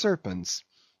pleated serpents.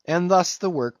 And thus the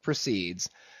work proceeds,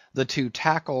 the two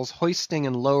tackles hoisting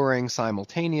and lowering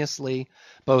simultaneously,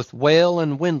 both whale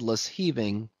and windlass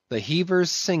heaving, the heavers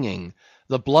singing,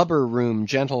 the blubber room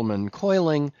gentlemen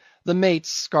coiling, the mates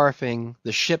scarfing,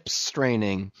 the ships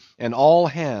straining, and all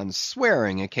hands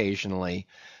swearing occasionally,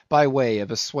 by way of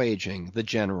assuaging the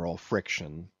general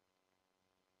friction.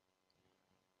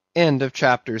 End of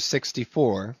chapter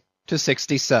 64 to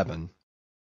 67.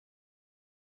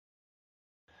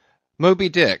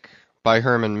 Moby-Dick by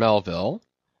Herman Melville,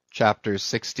 chapters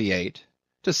 68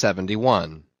 to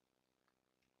 71.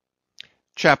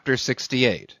 Chapter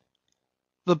 68.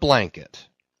 The Blanket.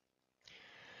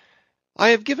 I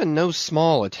have given no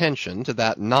small attention to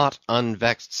that not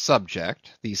unvexed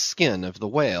subject, the skin of the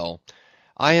whale.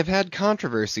 I have had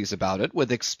controversies about it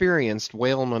with experienced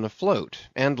whalemen afloat,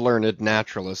 and learned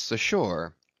naturalists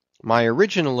ashore. My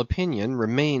original opinion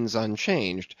remains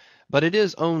unchanged, but it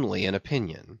is only an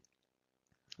opinion.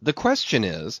 The question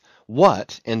is,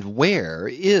 what and where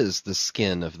is the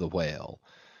skin of the whale?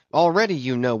 Already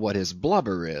you know what his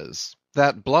blubber is.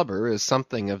 That blubber is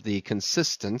something of the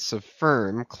consistence of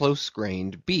firm,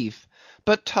 close-grained beef,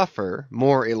 but tougher,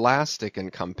 more elastic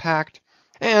and compact,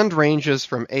 and ranges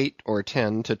from 8 or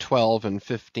 10 to 12 and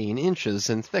 15 inches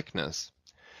in thickness.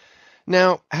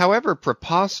 Now, however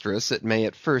preposterous it may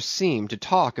at first seem to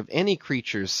talk of any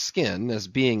creature's skin as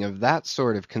being of that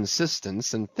sort of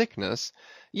consistence and thickness,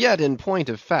 yet in point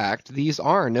of fact these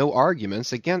are no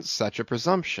arguments against such a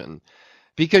presumption,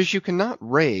 because you cannot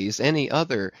raise any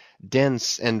other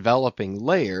dense enveloping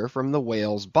layer from the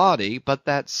whale's body but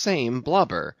that same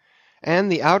blubber,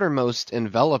 and the outermost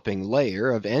enveloping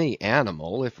layer of any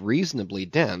animal, if reasonably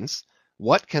dense,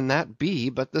 what can that be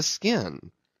but the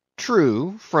skin?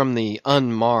 True, from the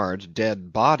unmarred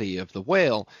dead body of the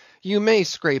whale, you may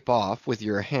scrape off with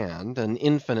your hand an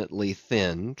infinitely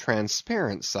thin,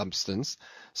 transparent substance,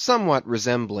 somewhat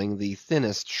resembling the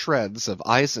thinnest shreds of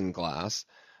isinglass,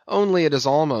 only it is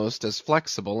almost as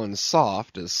flexible and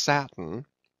soft as satin.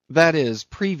 That is,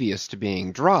 previous to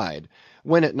being dried,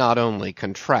 when it not only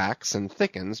contracts and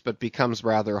thickens, but becomes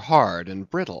rather hard and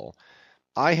brittle.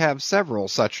 I have several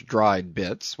such dried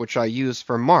bits, which I use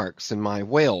for marks in my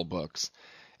whale books.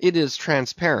 It is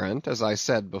transparent, as I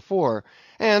said before,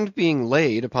 and being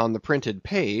laid upon the printed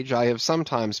page, I have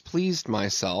sometimes pleased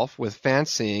myself with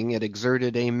fancying it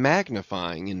exerted a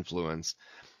magnifying influence.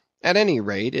 At any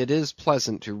rate, it is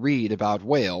pleasant to read about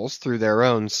whales through their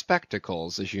own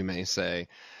spectacles, as you may say.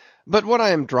 But what I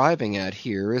am driving at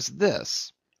here is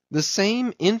this. The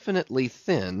same infinitely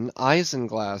thin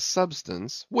isinglass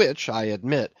substance, which, I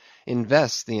admit,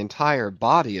 invests the entire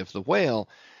body of the whale,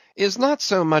 is not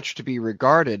so much to be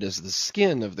regarded as the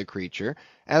skin of the creature,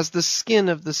 as the skin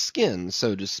of the skin,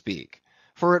 so to speak.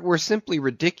 For it were simply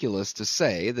ridiculous to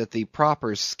say that the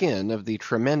proper skin of the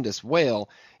tremendous whale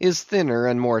is thinner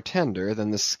and more tender than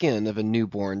the skin of a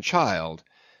newborn child.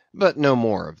 But no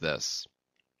more of this.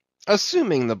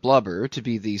 Assuming the blubber to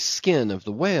be the skin of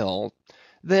the whale,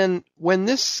 then when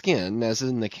this skin, as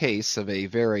in the case of a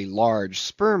very large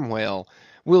sperm whale,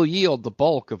 will yield the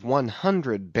bulk of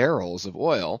 100 barrels of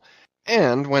oil,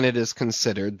 and when it is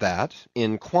considered that,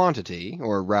 in quantity,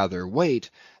 or rather weight,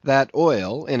 that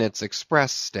oil in its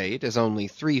express state is only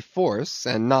 3/4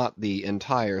 and not the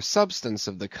entire substance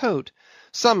of the coat,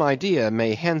 Some idea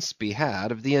may hence be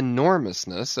had of the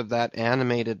enormousness of that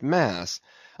animated mass,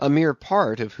 a mere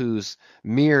part of whose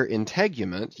mere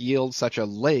integument yields such a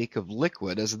lake of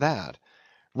liquid as that.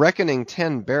 Reckoning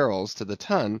 10 barrels to the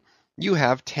ton, you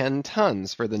have 10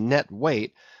 tons for the net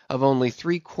weight of only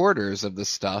 3/4 of the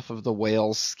stuff of the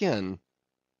whale's skin.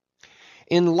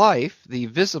 In life, the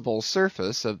visible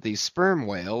surface of the sperm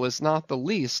whale is not the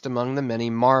least among the many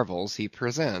marvels he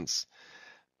presents.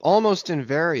 Almost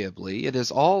invariably it is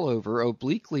all over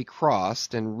obliquely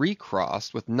crossed and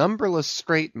recrossed with numberless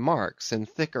straight marks in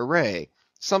thick array,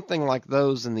 something like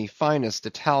those in the finest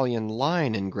Italian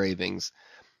line engravings.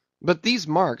 But these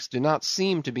marks do not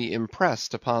seem to be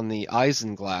impressed upon the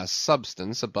isinglass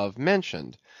substance above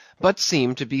mentioned, but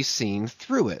seem to be seen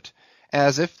through it,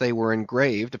 as if they were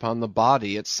engraved upon the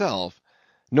body itself.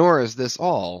 Nor is this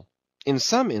all. In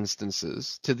some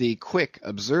instances, to the quick,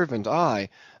 observant eye,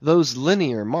 those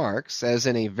linear marks, as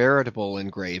in a veritable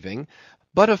engraving,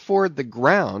 but afford the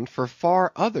ground for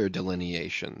far other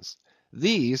delineations.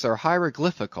 These are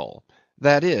hieroglyphical;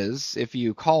 that is, if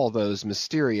you call those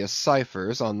mysterious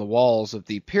ciphers on the walls of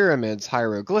the pyramids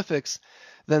hieroglyphics,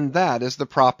 then that is the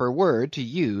proper word to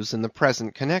use in the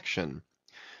present connection.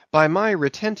 By my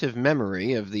retentive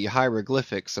memory of the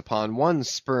hieroglyphics upon one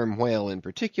sperm whale in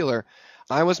particular,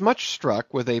 I was much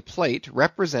struck with a plate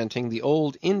representing the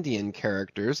old Indian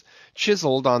characters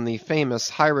chiseled on the famous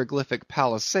hieroglyphic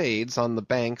palisades on the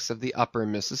banks of the upper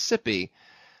Mississippi.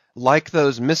 Like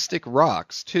those mystic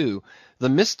rocks, too, the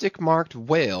mystic-marked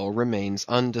whale remains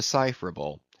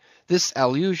undecipherable. This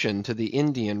allusion to the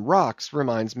Indian rocks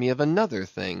reminds me of another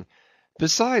thing.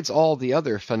 Besides all the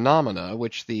other phenomena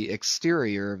which the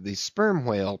exterior of the sperm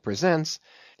whale presents,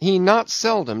 he not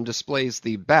seldom displays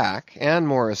the back, and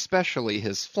more especially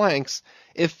his flanks,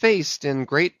 effaced in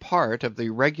great part of the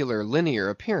regular linear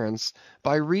appearance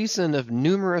by reason of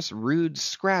numerous rude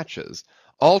scratches,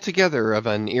 altogether of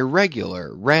an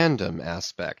irregular, random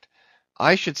aspect.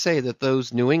 I should say that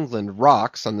those New England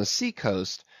rocks on the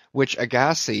sea-coast, which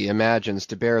Agassiz imagines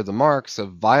to bear the marks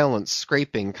of violent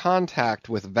scraping contact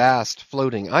with vast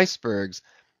floating icebergs,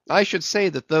 I should say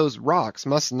that those rocks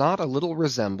must not a little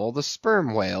resemble the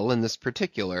sperm whale in this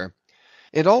particular.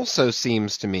 It also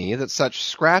seems to me that such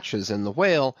scratches in the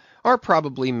whale are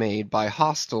probably made by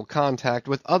hostile contact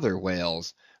with other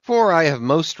whales, for I have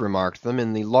most remarked them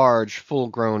in the large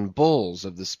full-grown bulls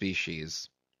of the species.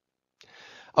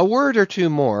 A word or two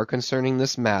more concerning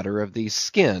this matter of the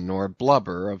skin or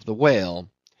blubber of the whale.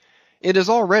 It has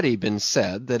already been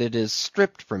said that it is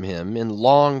stripped from him in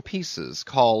long pieces,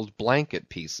 called blanket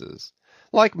pieces.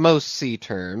 Like most sea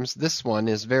terms, this one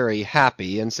is very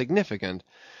happy and significant,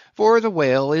 for the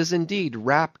whale is indeed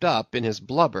wrapped up in his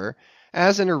blubber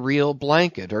as in a real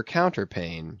blanket or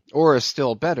counterpane, or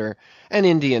still better, an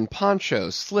Indian poncho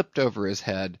slipped over his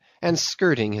head and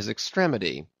skirting his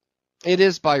extremity. It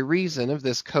is by reason of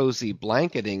this cosy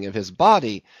blanketing of his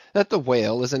body that the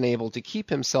whale is enabled to keep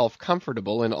himself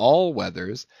comfortable in all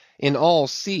weathers, in all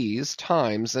seas,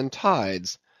 times, and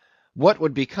tides. What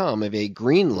would become of a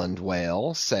Greenland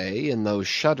whale, say, in those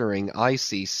shuddering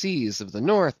icy seas of the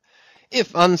north,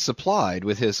 if unsupplied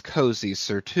with his cosy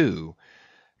surtout?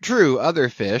 True, other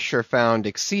fish are found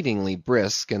exceedingly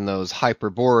brisk in those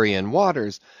Hyperborean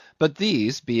waters, but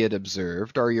these, be it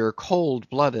observed, are your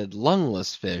cold-blooded,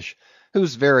 lungless fish,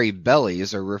 whose very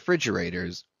bellies are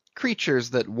refrigerators,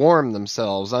 creatures that warm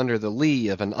themselves under the lee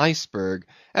of an iceberg,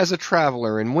 as a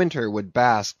traveller in winter would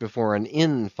bask before an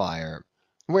inn fire;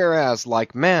 whereas,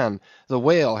 like man, the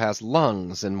whale has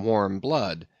lungs and warm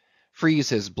blood. Freeze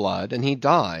his blood, and he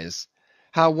dies.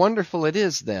 How wonderful it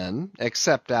is, then,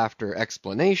 except after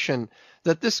explanation,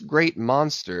 that this great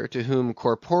monster, to whom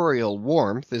corporeal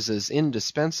warmth is as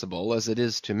indispensable as it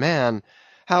is to man,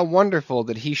 how wonderful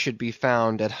that he should be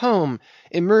found at home,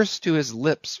 immersed to his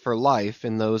lips for life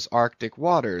in those Arctic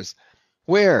waters,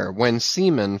 where, when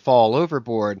seamen fall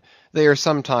overboard, they are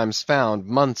sometimes found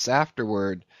months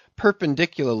afterward,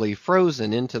 perpendicularly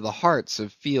frozen into the hearts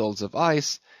of fields of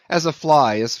ice, as a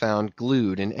fly is found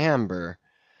glued in amber.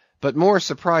 But more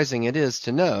surprising it is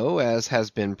to know, as has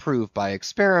been proved by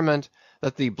experiment,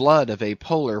 that the blood of a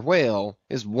polar whale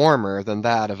is warmer than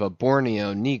that of a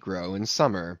Borneo negro in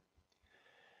summer.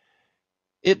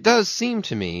 It does seem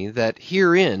to me that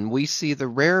herein we see the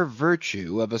rare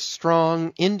virtue of a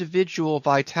strong individual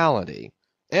vitality,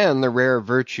 and the rare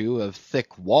virtue of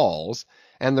thick walls,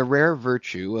 and the rare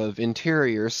virtue of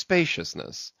interior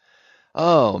spaciousness.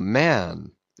 Oh,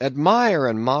 man! Admire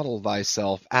and model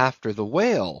thyself after the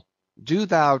whale. Do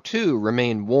thou, too,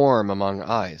 remain warm among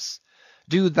ice.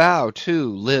 Do thou,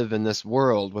 too, live in this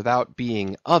world without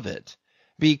being of it.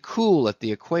 Be cool at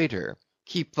the equator.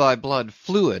 keep thy blood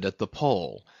fluid at the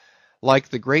pole. Like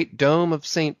the great dome of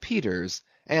St. Peter's,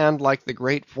 and like the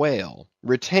great whale,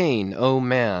 retain, O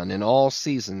man, in all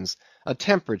seasons, a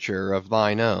temperature of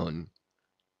thine own.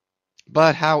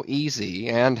 But how easy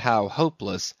and how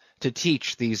hopeless to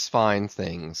teach these fine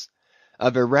things!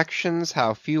 Of erections,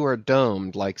 how few are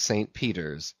domed like St.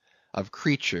 Peter's; of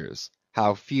creatures,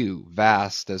 how few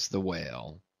vast as the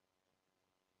whale.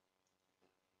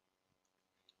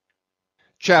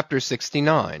 Chapter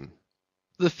 69.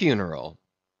 The Funeral.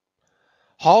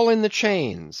 Haul in the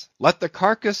chains! Let the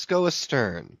carcass go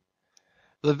astern!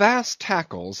 The vast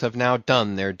tackles have now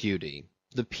done their duty.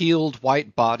 The peeled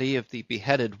white body of the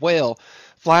beheaded whale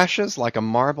flashes like a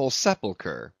marble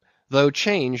sepulchre. Though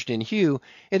changed in hue,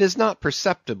 it has not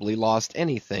perceptibly lost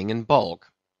anything in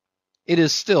bulk. It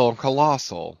is still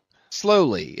colossal.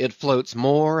 Slowly it floats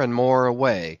more and more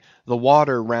away, the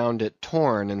water round it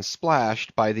torn and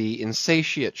splashed by the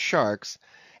insatiate sharks,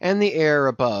 and the air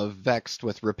above vexed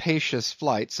with rapacious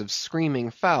flights of screaming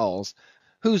fowls,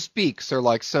 whose beaks are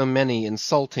like so many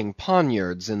insulting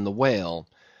poniards in the whale.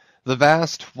 The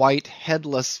vast white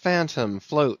headless phantom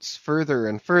floats further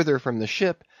and further from the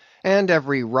ship, and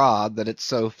every rod that it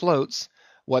so floats,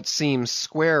 what seem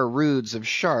square roods of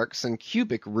sharks and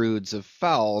cubic roods of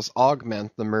fowls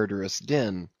augment the murderous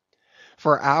din.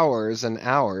 For hours and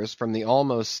hours from the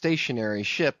almost stationary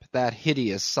ship that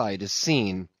hideous sight is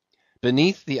seen.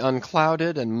 Beneath the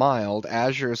unclouded and mild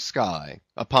azure sky,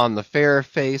 upon the fair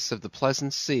face of the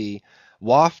pleasant sea,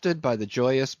 wafted by the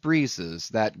joyous breezes,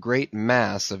 that great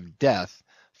mass of death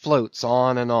floats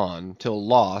on, till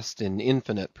lost in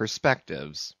infinite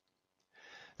perspectives.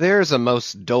 There's a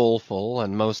most doleful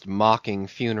and most mocking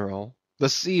funeral. The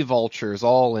sea vultures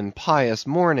all in pious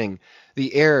mourning,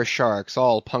 the air sharks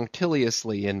all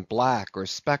punctiliously in black or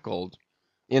speckled.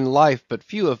 In life but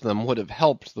few of them would have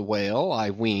helped the whale, I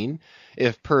ween,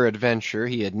 if peradventure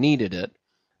he had needed it.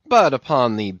 But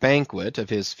upon the banquet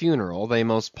of his funeral they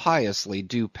most piously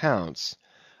do pounce.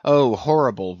 O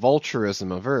horrible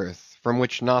vulturism of earth, from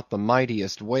which not the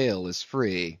mightiest whale is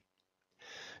free!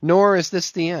 Nor is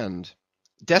this the end.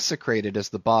 Desecrated as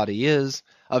the body is,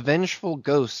 a vengeful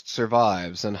ghost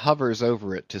survives and hovers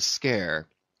over it to scare.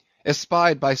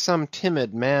 Espied by some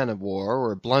timid man-of-war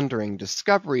or blundering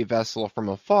discovery vessel from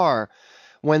afar,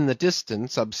 when the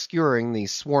distance obscuring the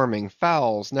swarming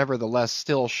fowls nevertheless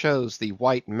still shows the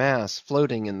white mass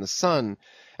floating in the sun,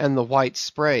 and the white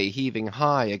spray heaving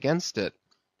high against it,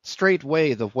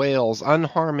 straightway the whale's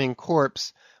unharming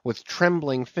corpse with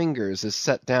trembling fingers is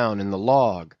set down in the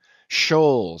log.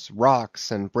 Shoals,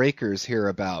 rocks, and breakers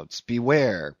hereabouts,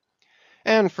 beware!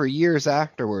 And for years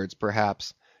afterwards,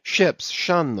 perhaps, ships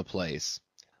shun the place,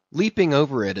 leaping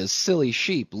over it as silly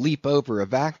sheep leap over a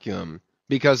vacuum,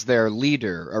 because their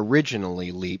leader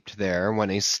originally leaped there when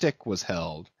a stick was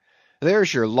held.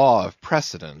 There's your law of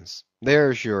precedence.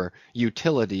 There's your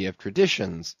utility of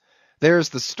traditions. There's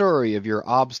the story of your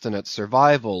obstinate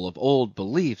survival of old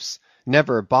beliefs,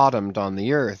 never bottomed on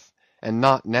the earth, and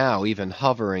not now even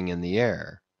hovering in the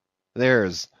air.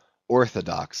 There's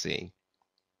orthodoxy.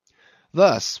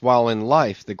 Thus, while in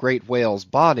life the great whale's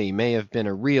body may have been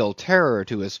a real terror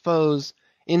to his foes,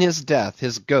 in his death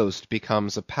his ghost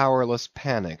becomes a powerless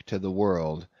panic to the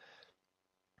world.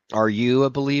 Are you a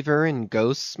believer in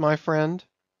ghosts, my friend?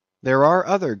 There are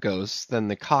other ghosts than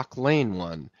the Cock Lane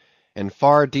one, and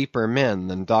far deeper men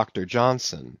than Dr.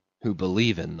 Johnson, who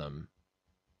believe in them.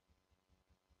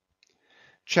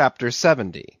 Chapter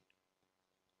 70.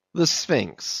 The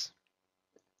Sphinx.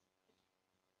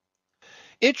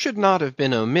 It should not have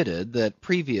been omitted that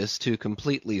previous to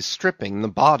completely stripping the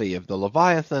body of the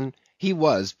Leviathan, he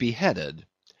was beheaded.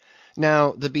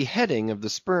 Now, the beheading of the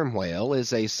sperm whale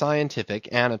is a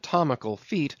scientific anatomical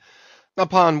feat,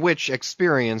 upon which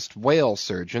experienced whale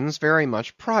surgeons very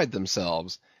much pride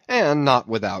themselves, and not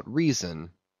without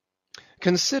reason.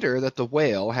 Consider that the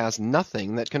whale has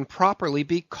nothing that can properly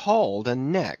be called a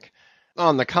neck.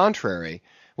 On the contrary,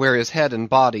 where his head and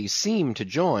body seem to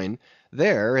join,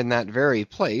 there in that very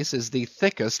place is the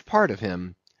thickest part of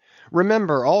him.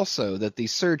 Remember also that the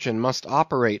surgeon must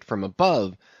operate from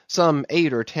above, some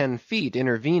 8 or 10 feet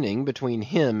intervening between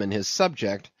him and his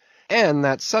subject, and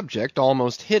that subject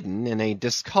almost hidden in a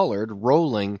discolored,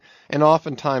 rolling, and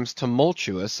oftentimes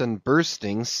tumultuous and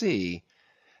bursting sea.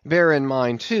 Bear in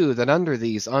mind, too, that under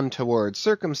these untoward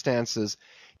circumstances,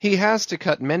 he has to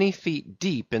cut many feet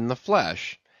deep in the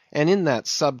flesh, and in that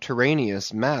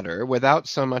subterraneous matter, without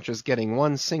so much as getting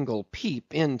one single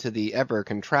peep into the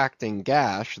ever-contracting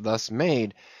gash thus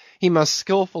made, he must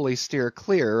skillfully steer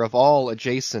clear of all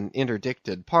adjacent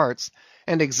interdicted parts,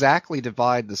 and exactly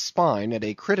divide the spine at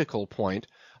a critical point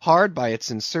hard by its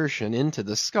insertion into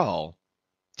the skull.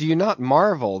 Do you not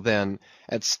marvel, then,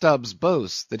 at Stubb's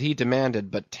boast that he demanded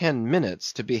but 10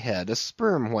 minutes to behead a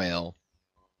sperm whale?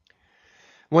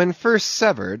 When first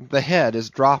severed, the head is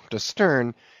dropped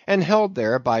astern, and held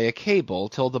there by a cable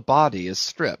till the body is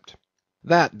stripped.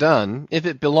 That done, if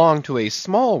it belong to a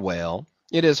small whale,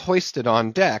 it is hoisted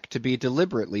on deck to be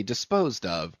deliberately disposed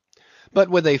of. But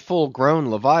with a full-grown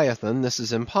leviathan this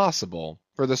is impossible,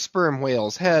 for the sperm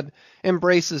whale's head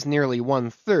embraces nearly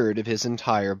 1/3 of his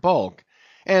entire bulk,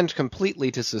 and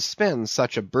completely to suspend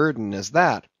such a burden as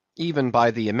that, even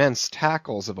by the immense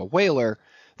tackles of a whaler,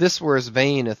 this were as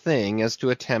vain a thing as to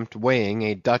attempt weighing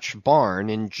a Dutch barn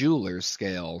in jeweller's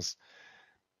scales.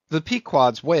 The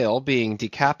Pequod's whale being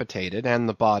decapitated and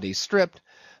the body stripped,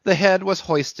 the head was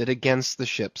hoisted against the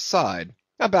ship's side,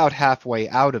 about half-way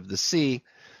out of the sea,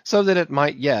 so that it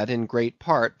might yet in great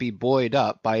part be buoyed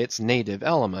up by its native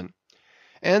element.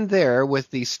 And there, with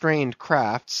the strained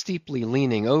craft steeply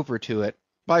leaning over to it,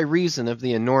 by reason of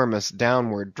the enormous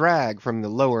downward drag from the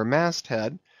lower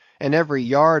masthead, and every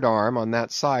yard-arm on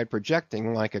that side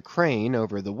projecting like a crane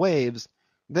over the waves,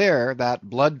 there that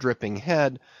blood-dripping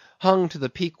head hung to the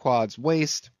Pequod's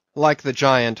waist, like the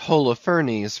giant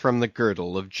Holofernes from the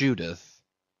girdle of Judith.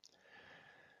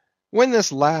 When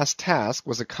this last task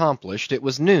was accomplished, it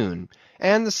was noon,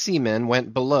 and the seamen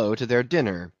went below to their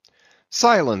dinner.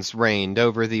 Silence reigned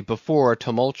over the before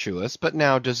tumultuous but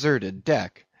now deserted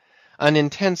deck. An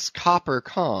intense copper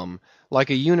calm, like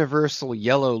a universal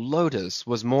yellow lotus,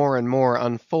 was more and more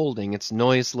unfolding its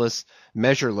noiseless,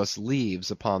 measureless leaves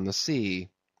upon the sea.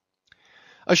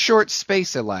 A short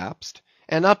space elapsed,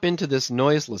 and up into this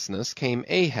noiselessness came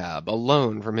Ahab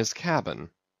alone from his cabin.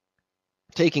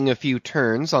 Taking a few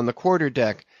turns on the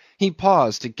quarter-deck, he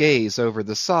paused to gaze over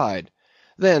the side.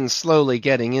 Then, slowly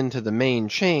getting into the main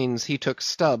chains, he took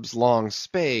Stubb's long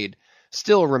spade,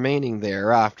 still remaining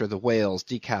there after the whale's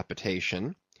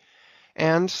decapitation,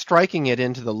 and, striking it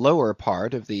into the lower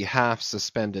part of the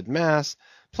half-suspended mass,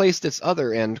 placed its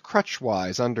other end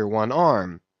crutchwise under one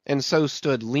arm, and so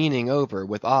stood leaning over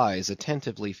with eyes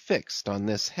attentively fixed on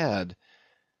this head.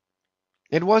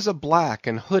 It was a black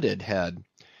and hooded head,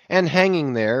 and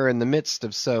hanging there in the midst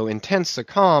of so intense a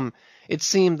calm, it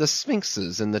seemed the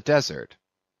sphinxes in the desert.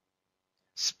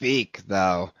 "Speak,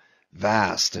 thou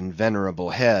vast and venerable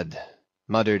head,"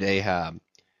 muttered Ahab,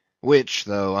 "which,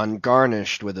 though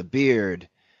ungarnished with a beard,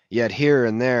 yet here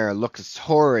and there lookest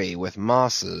hoary with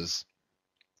mosses.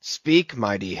 Speak,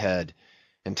 mighty head,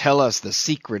 and tell us the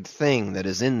secret thing that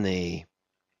is in thee.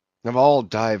 Of all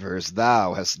divers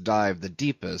thou hast dived the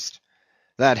deepest.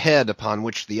 That head upon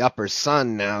which the upper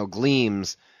sun now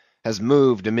gleams has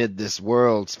moved amid this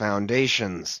world's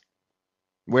foundations,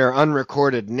 where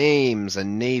unrecorded names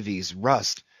and navies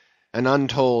rust, and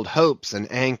untold hopes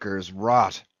and anchors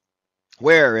rot,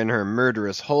 where in her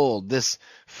murderous hold this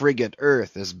frigate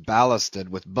earth is ballasted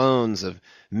with bones of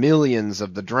millions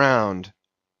of the drowned.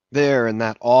 There in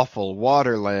that awful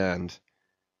waterland,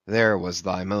 there was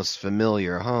thy most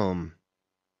familiar home.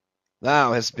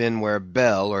 Thou hast been where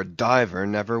bell or diver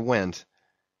never went,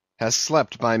 hast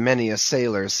slept by many a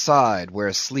sailor's side,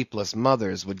 where sleepless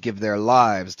mothers would give their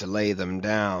lives to lay them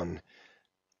down.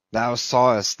 Thou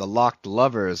sawest the locked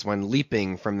lovers when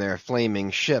leaping from their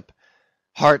flaming ship,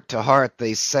 heart to heart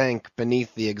they sank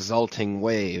beneath the exulting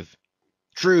wave,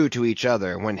 true to each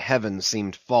other when heaven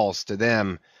seemed false to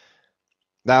them.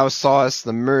 Thou sawest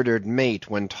the murdered mate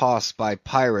when tossed by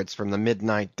pirates from the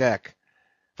midnight deck.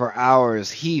 For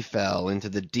hours he fell into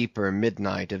the deeper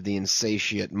midnight of the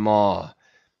insatiate maw,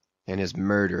 and his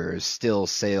murderers still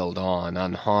sailed on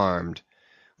unharmed,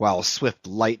 while swift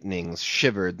lightnings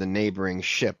shivered the neighboring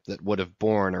ship that would have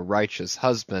borne a righteous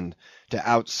husband to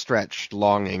outstretched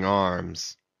longing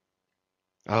arms.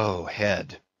 O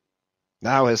head,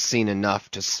 thou hast seen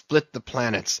enough to split the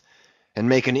planets and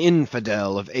make an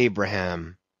infidel of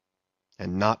Abraham,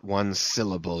 and not one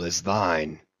syllable is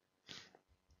thine.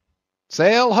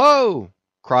 "Sail ho!"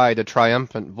 cried a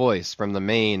triumphant voice from the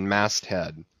main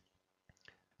masthead.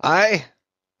 "Aye?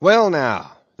 Well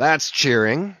now, that's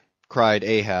cheering," cried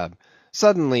Ahab,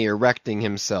 suddenly erecting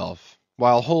himself,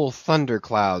 while whole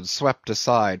thunderclouds swept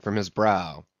aside from his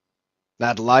brow.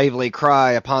 "That lively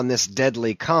cry upon this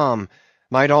deadly calm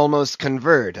might almost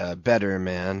convert a better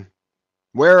man.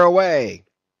 Where away?"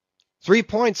 "3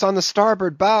 points on the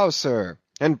starboard bow, sir,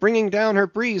 and bringing down her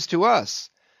breeze to us."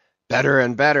 "Better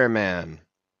and better, man.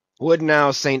 Would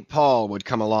now St. Paul would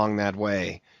come along that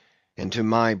way, and to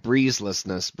my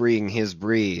breezelessness bring his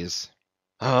breeze.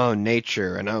 O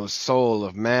nature, and O soul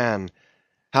of man,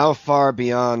 how far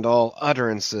beyond all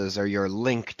utterances are your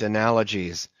linked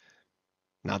analogies!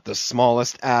 Not the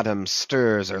smallest atom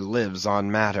stirs or lives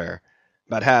on matter,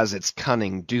 but has its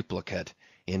cunning duplicate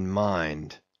in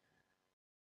mind.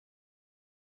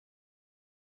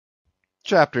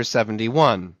 Chapter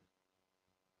 71.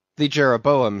 The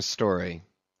Jeroboam Story.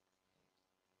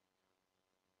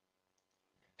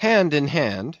 Hand in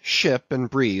hand, ship and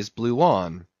breeze blew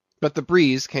on, but the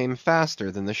breeze came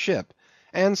faster than the ship,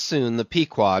 and soon the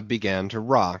Pequod began to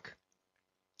rock.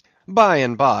 By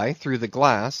and by, through the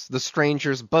glass, the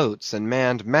stranger's boats and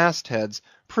manned mastheads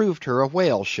proved her a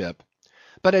whale ship.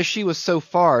 But as she was so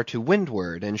far to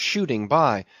windward and shooting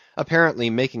by, apparently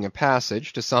making a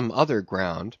passage to some other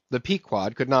ground, the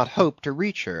Pequod could not hope to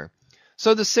reach her.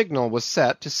 So the signal was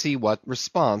set to see what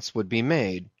response would be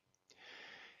made.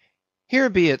 Here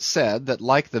be it said that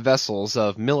like the vessels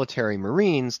of military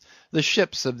marines, the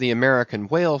ships of the American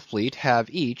whale fleet have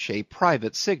each a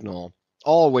private signal,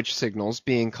 all which signals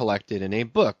being collected in a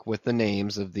book with the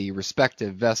names of the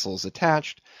respective vessels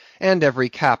attached, and every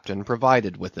captain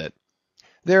provided with it.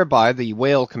 Thereby the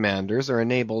whale commanders are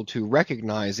enabled to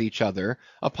recognize each other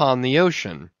upon the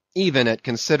ocean, even at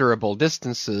considerable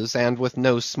distances and with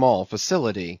no small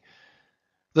facility.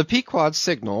 The Pequod's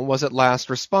signal was at last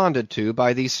responded to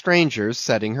by the stranger's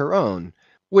setting her own,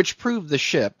 which proved the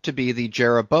ship to be the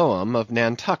Jeroboam of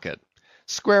Nantucket.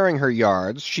 Squaring her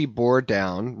yards, she bore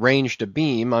down, ranged a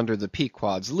beam under the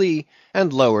Pequod's lee,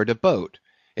 and lowered a boat.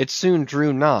 It soon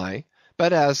drew nigh,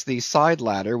 but as the side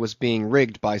ladder was being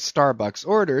rigged by Starbuck's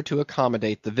order to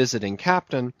accommodate the visiting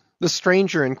captain, the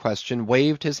stranger in question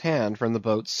waved his hand from the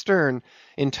boat's stern,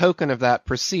 in token of that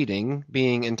proceeding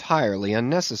being entirely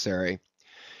unnecessary.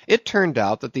 It turned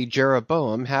out that the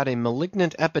Jeroboam had a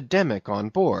malignant epidemic on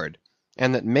board,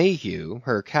 and that Mayhew,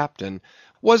 her captain,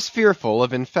 was fearful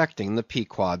of infecting the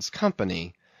Pequod's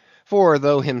company. For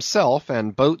though himself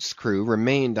and boat's crew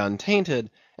remained untainted,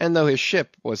 and though his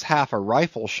ship was half a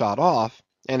rifle shot off,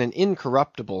 and an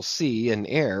incorruptible sea and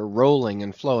air rolling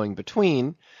and flowing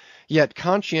between, yet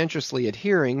conscientiously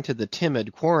adhering to the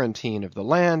timid quarantine of the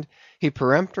land, he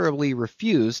peremptorily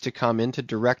refused to come into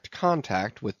direct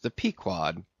contact with the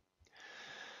Pequod.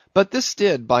 But this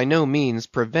did by no means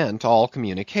prevent all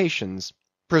communications.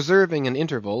 Preserving an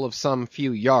interval of some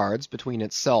few yards between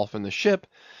itself and the ship,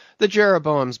 the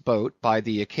Jeroboam's boat, by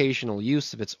the occasional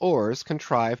use of its oars,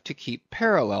 contrived to keep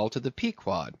parallel to the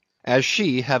Pequod, as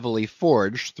she heavily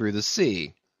forged through the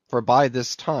sea, for by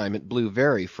this time it blew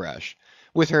very fresh,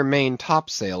 with her main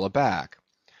topsail aback.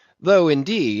 Though,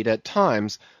 indeed, at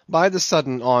times, by the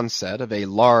sudden onset of a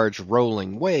large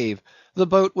rolling wave, the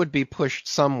boat would be pushed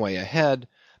some way ahead,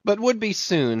 but would be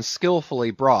soon skilfully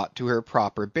brought to her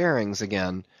proper bearings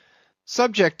again.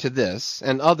 Subject to this,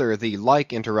 and other the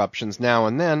like interruptions now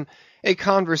and then, a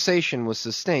conversation was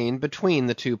sustained between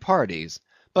the two parties,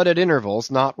 but at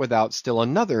intervals not without still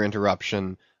another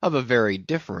interruption of a very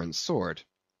different sort.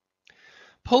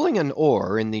 Pulling an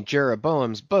oar in the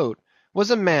Jeroboam's boat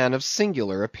was a man of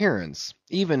singular appearance,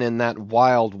 even in that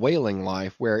wild whaling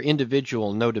life where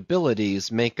individual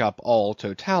notabilities make up all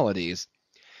totalities.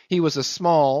 He was a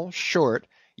small, short,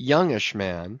 youngish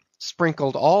man,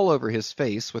 sprinkled all over his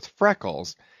face with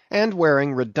freckles, and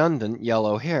wearing redundant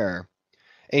yellow hair.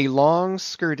 A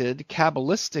long-skirted,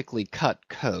 cabalistically cut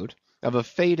coat, of a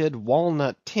faded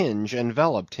walnut tinge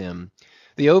enveloped him,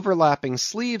 the overlapping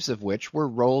sleeves of which were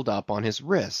rolled up on his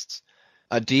wrists.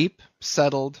 A deep,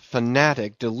 settled,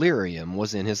 fanatic delirium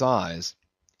was in his eyes.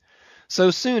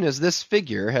 So soon as this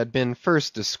figure had been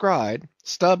first descried,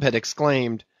 Stubb had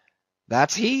exclaimed,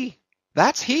 "That's he!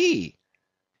 That's he!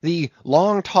 The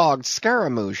long-togged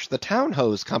scaramouche the Town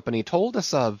Hose Company told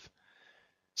us of."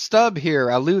 Stubb here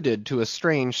alluded to a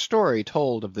strange story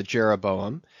told of the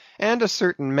Jeroboam, and a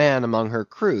certain man among her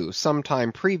crew, some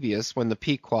time previous when the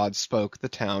Pequod spoke the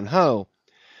Town Ho.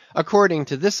 According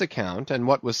to this account, and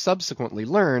what was subsequently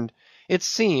learned, it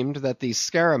seemed that the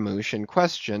scaramouche in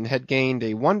question had gained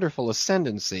a wonderful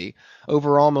ascendancy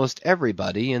over almost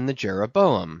everybody in the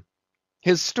Jeroboam.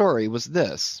 His story was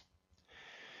this.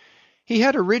 He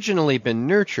had originally been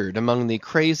nurtured among the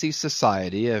crazy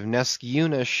society of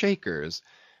Nesciuna Shakers,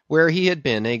 where he had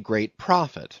been a great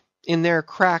prophet, in their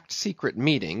cracked secret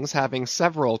meetings having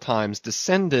several times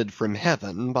descended from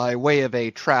heaven by way of a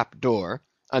trap door,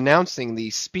 announcing the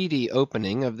speedy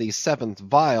opening of the 7th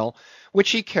vial,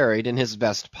 which he carried in his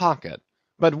vest pocket,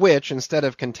 but which, instead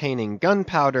of containing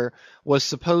gunpowder, was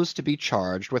supposed to be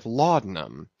charged with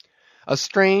laudanum. A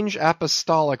strange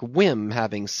apostolic whim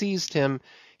having seized him,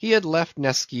 he had left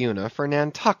Nesciuna for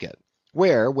Nantucket,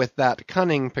 where, with that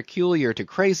cunning peculiar to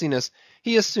craziness,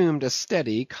 he assumed a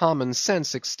steady,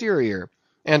 common-sense exterior,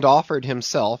 and offered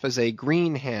himself as a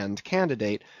green-hand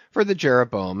candidate for the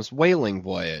Jeroboam's whaling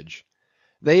voyage.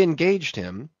 They engaged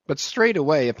him, but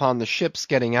straightway upon the ship's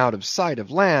getting out of sight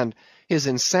of land, his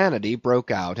insanity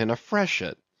broke out in a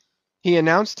freshet. He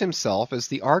announced himself as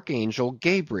the Archangel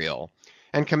Gabriel,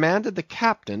 and commanded the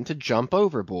captain to jump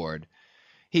overboard.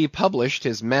 He published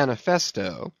his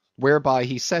manifesto, whereby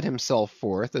he set himself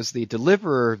forth as the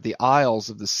deliverer of the isles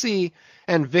of the sea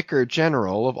and vicar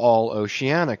general of all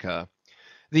Oceanica.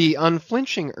 The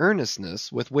unflinching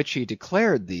earnestness with which he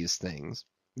declared these things,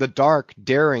 the dark,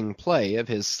 daring play of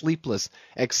his sleepless,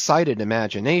 excited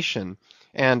imagination,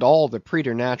 and all the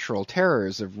preternatural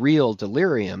terrors of real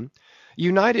delirium,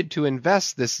 united to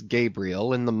invest this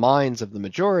Gabriel in the minds of the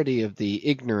majority of the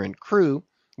ignorant crew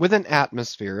with an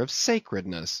atmosphere of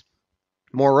sacredness.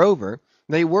 Moreover,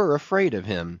 they were afraid of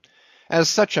him. As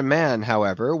such a man,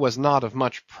 however, was not of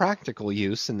much practical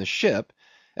use in the ship,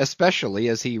 especially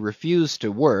as he refused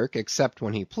to work except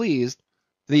when he pleased,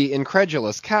 the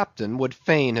incredulous captain would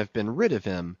fain have been rid of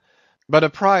him, but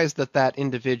apprised that that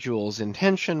individual's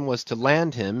intention was to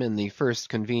land him in the first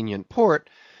convenient port,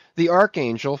 the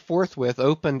Archangel forthwith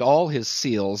opened all his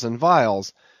seals and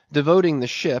vials, devoting the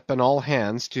ship and all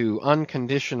hands to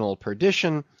unconditional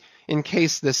perdition, in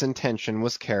case this intention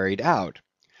was carried out.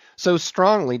 So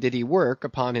strongly did he work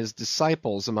upon his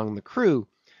disciples among the crew,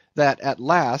 that at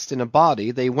last in a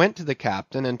body they went to the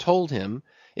captain and told him,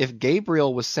 if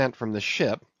Gabriel was sent from the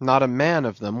ship, not a man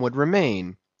of them would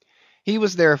remain. He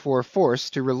was therefore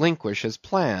forced to relinquish his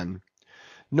plan.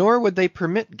 Nor would they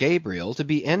permit Gabriel to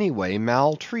be any way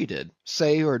maltreated,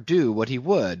 say or do what he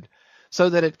would, so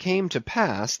that it came to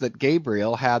pass that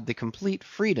Gabriel had the complete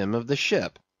freedom of the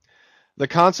ship. The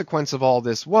consequence of all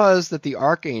this was, that the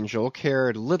Archangel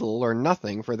cared little or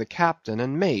nothing for the captain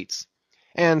and mates,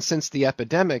 and since the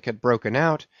epidemic had broken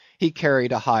out, he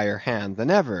carried a higher hand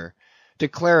than ever,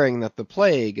 declaring that the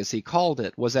plague, as he called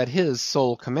it, was at his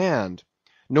sole command,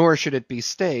 nor should it be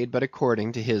stayed but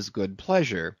according to his good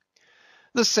pleasure.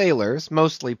 The sailors,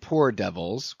 mostly poor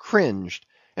devils, cringed,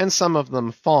 and some of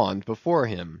them fawned before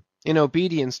him, in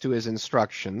obedience to his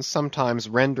instructions, sometimes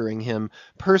rendering him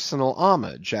personal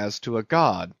homage as to a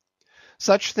god.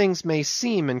 Such things may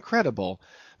seem incredible,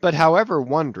 but however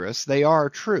wondrous, they are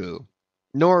true.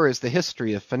 Nor is the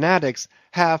history of fanatics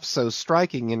half so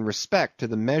striking in respect to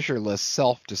the measureless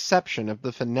self-deception of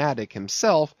the fanatic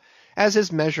himself, as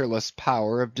his measureless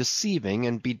power of deceiving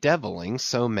and bedeviling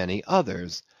so many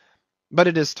others. But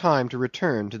it is time to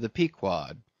return to the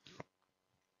Pequod.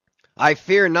 "I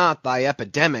fear not thy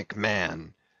epidemic,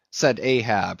 man," said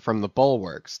Ahab from the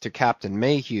bulwarks to Captain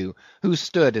Mayhew, who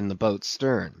stood in the boat's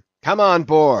stern. "Come on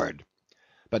board."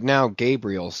 But now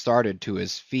Gabriel started to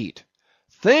his feet.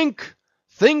 "Think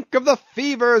of the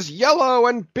fevers yellow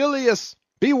and bilious.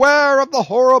 Beware of the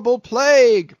horrible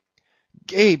plague."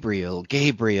 "Gabriel,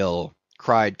 Gabriel,"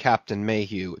 cried Captain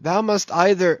Mayhew, "thou must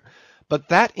either—" But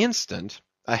that instant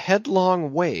a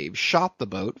headlong wave shot the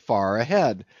boat far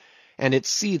ahead, and its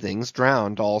seethings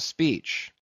drowned all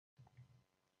speech.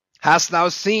 "Hast thou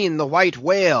seen the white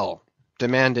whale?"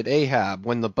 demanded Ahab,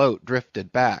 when the boat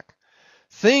drifted back.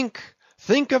 Think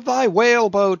of thy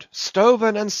whale-boat,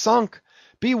 stoven and sunk.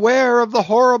 Beware of the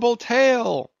horrible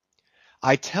tale."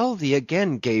 "I tell thee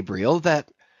again, Gabriel,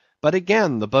 that—" But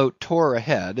again the boat tore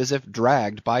ahead as if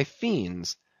dragged by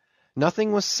fiends.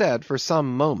 Nothing was said for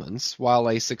some moments, while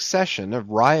a succession of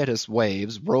riotous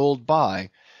waves rolled by,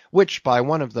 which by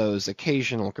one of those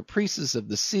occasional caprices of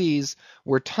the seas,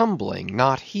 were tumbling,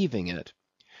 not heaving it.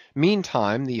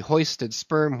 Meantime the hoisted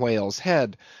sperm whale's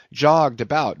head jogged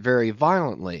about very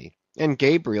violently, and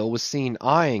Gabriel was seen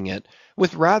eyeing it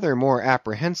with rather more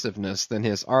apprehensiveness than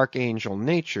his archangel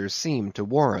nature seemed to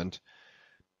warrant.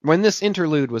 When this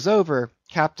interlude was over,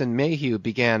 Captain Mayhew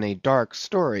began a dark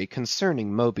story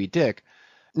concerning Moby-Dick,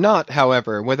 not,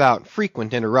 however, without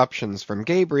frequent interruptions from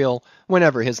Gabriel,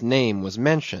 whenever his name was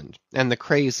mentioned, and the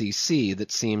crazy sea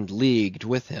that seemed leagued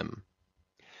with him.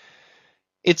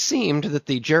 It seemed that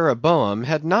the Jeroboam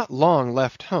had not long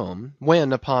left home,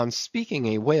 when, upon speaking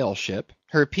a whale ship,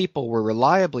 her people were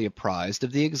reliably apprised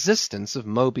of the existence of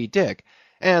Moby-Dick,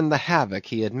 and the havoc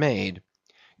he had made.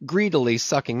 Greedily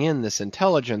sucking in this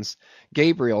intelligence,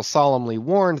 Gabriel solemnly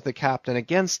warned the captain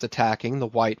against attacking the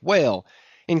white whale,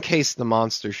 in case the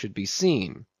monster should be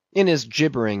seen, in his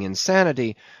gibbering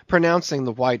insanity, pronouncing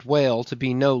the white whale to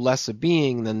be no less a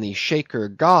being than the Shaker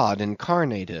God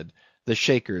incarnated, the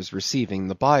Shakers receiving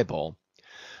the Bible.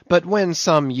 But when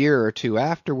some year or two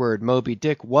afterward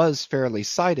Moby-Dick was fairly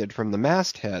sighted from the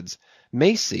mastheads,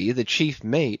 Macey, the chief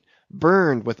mate,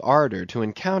 burned with ardor to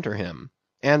encounter him,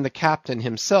 and the captain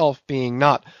himself being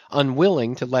not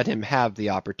unwilling to let him have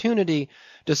the opportunity,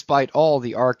 despite all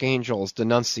the archangel's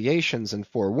denunciations and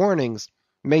forewarnings,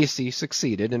 Macey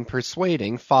succeeded in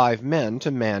persuading 5 men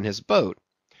to man his boat.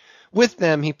 With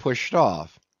them he pushed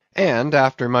off, and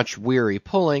after much weary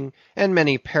pulling, and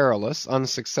many perilous,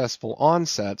 unsuccessful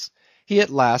onsets, he at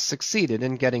last succeeded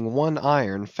in getting one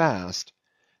iron fast.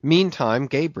 Meantime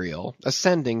Gabriel,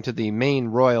 ascending to the main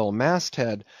royal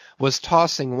masthead, was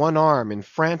tossing one arm in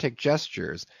frantic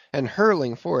gestures, and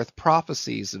hurling forth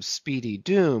prophecies of speedy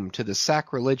doom to the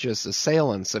sacrilegious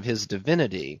assailants of his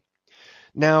divinity.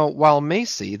 Now, while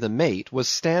Macey, the mate, was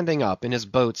standing up in his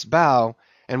boat's bow,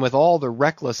 and with all the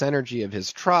reckless energy of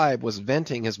his tribe was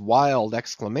venting his wild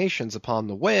exclamations upon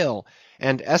the whale,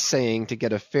 and essaying to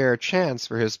get a fair chance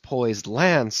for his poised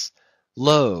lance,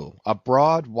 lo! a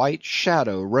broad white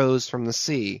shadow rose from the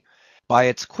sea, by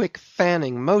its quick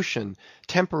fanning motion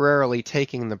temporarily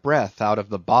taking the breath out of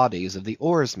the bodies of the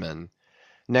oarsmen.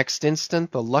 Next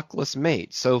instant the luckless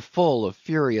mate, so full of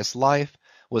furious life,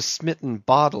 was smitten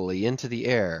bodily into the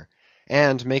air,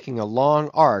 and making a long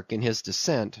arc in his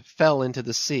descent, fell into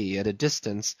the sea at a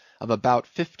distance of about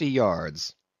 50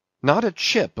 yards. Not a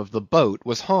chip of the boat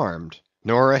was harmed,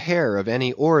 nor a hair of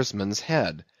any oarsman's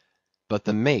head, but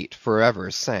the mate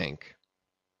forever sank.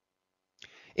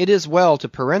 It is well to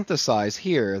parenthesize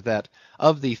here that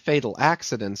of the fatal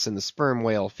accidents in the sperm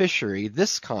whale fishery,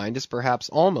 this kind is perhaps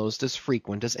almost as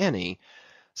frequent as any.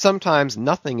 Sometimes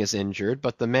nothing is injured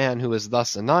but the man who is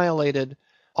thus annihilated.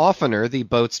 Oftener the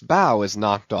boat's bow is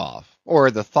knocked off,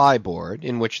 or the thigh-board,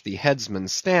 in which the headsman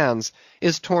stands,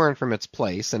 is torn from its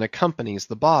place and accompanies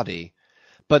the body.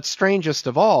 But strangest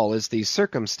of all is the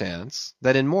circumstance,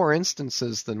 that in more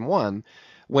instances than one,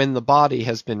 when the body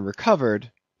has been recovered,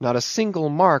 not a single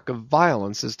mark of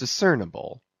violence is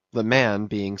discernible, the man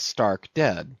being stark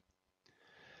dead.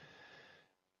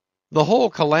 The whole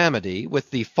calamity,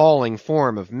 with the falling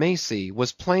form of Macey,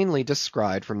 was plainly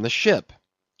descried from the ship.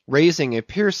 Raising a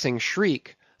piercing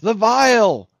shriek, "The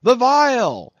vial! The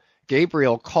vial!"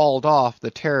 Gabriel called off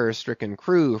the terror-stricken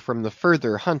crew from the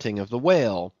further hunting of the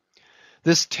whale.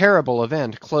 This terrible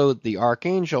event clothed the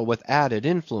archangel with added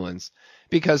influence,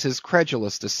 because his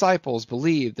credulous disciples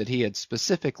believed that he had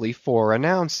specifically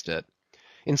foreannounced it,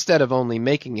 instead of only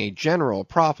making a general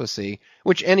prophecy,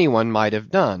 which any one might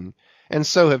have done, and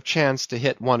so have chanced to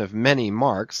hit one of many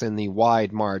marks in the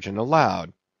wide margin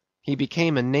allowed. He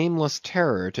became a nameless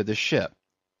terror to the ship.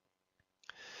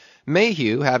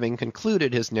 Mayhew having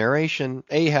concluded his narration,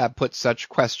 Ahab put such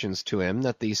questions to him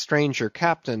that the stranger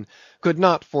captain could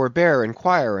not forbear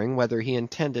inquiring whether he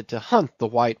intended to hunt the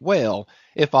white whale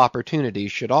if opportunity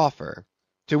should offer.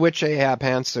 To which Ahab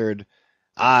answered,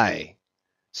 "Aye."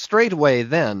 Straightway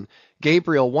then,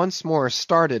 Gabriel once more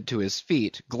started to his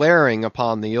feet, glaring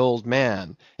upon the old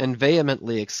man, and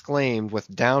vehemently exclaimed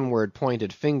with downward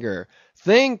pointed finger,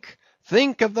 "Think,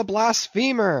 think of the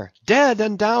blasphemer, dead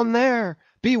and down there!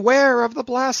 Beware of the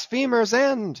blasphemer's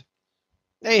end!"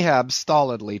 Ahab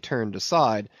stolidly turned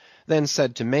aside, then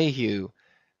said to Mayhew,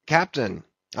 "Captain,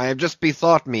 I have just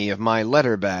bethought me of my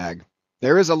letter bag.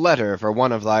 There is a letter for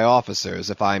one of thy officers,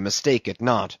 if I mistake it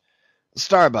not.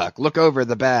 Starbuck, look over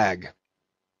the bag."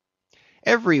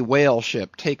 Every whale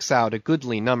ship takes out a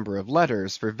goodly number of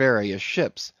letters for various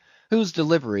ships, whose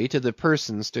delivery to the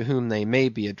persons to whom they may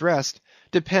be addressed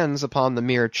depends upon the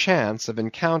mere chance of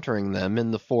encountering them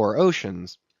in the 4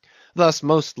 oceans. Thus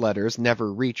most letters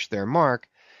never reach their mark,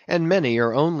 and many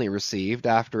are only received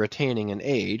after attaining an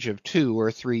age of 2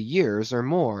 or 3 years or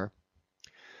more.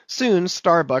 Soon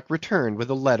Starbuck returned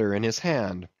with a letter in his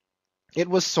hand. It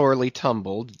was sorely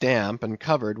tumbled, damp, and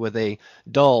covered with a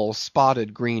dull,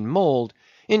 spotted green mould,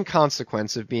 in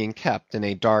consequence of being kept in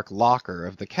a dark locker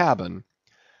of the cabin.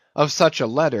 Of such a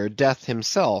letter Death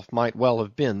himself might well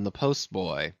have been the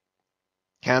postboy.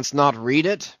 "Canst not read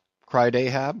it?" cried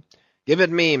Ahab. "Give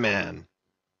it me, man."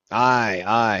 "Aye,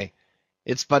 aye,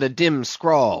 it's but a dim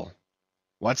scrawl.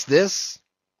 What's this?"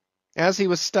 As he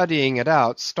was studying it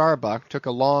out, Starbuck took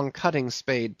a long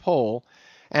cutting-spade pole,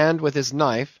 and with his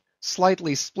knife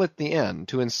slightly split the end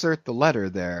to insert the letter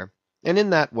there, and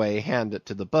in that way hand it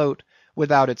to the boat,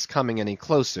 without its coming any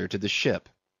closer to the ship.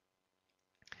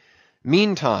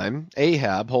 Meantime,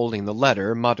 Ahab, holding the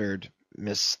letter, muttered,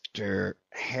 "Mr.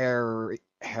 Harry's,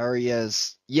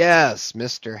 yes,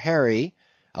 Mr. Harry,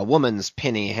 a woman's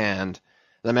pinny hand,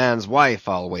 the man's wife,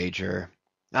 I'll wager.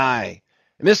 Aye,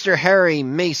 Mr. Harry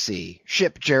Macey,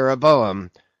 ship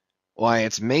Jeroboam. Why,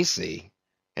 it's Macey,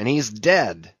 and he's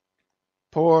dead."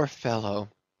 "Poor fellow,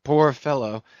 poor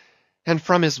fellow, and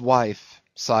from his wife,"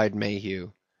 sighed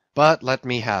Mayhew. "But let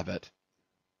me have it."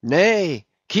 "Nay,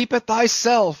 keep it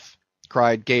thyself,"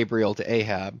 cried Gabriel to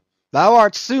Ahab. "Thou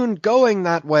art soon going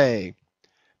that way."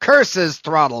 "Curses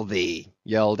throttle thee!"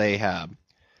 yelled Ahab.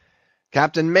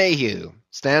 "Captain Mayhew,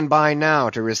 Stand by now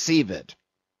to receive it."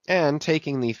 And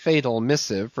taking the fatal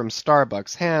missive from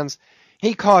Starbuck's hands,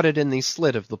 he caught it in the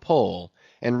slit of the pole,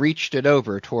 and reached it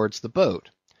over towards the boat.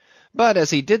 But as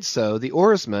he did so, the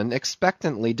oarsman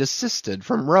expectantly desisted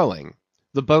from rowing.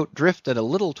 The boat drifted a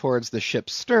little towards the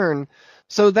ship's stern,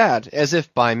 so that, as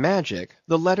if by magic,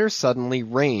 the letter suddenly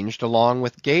ranged along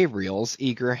with Gabriel's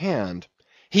eager hand.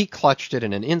 He clutched it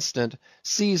in an instant,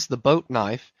 seized the boat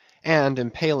knife, and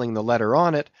impaling the letter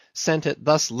on it, sent it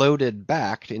thus loaded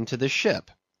back into the ship.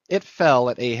 It fell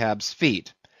at Ahab's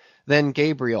feet. Then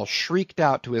Gabriel shrieked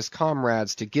out to his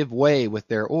comrades to give way with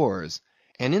their oars,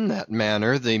 and in that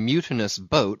manner the mutinous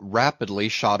boat rapidly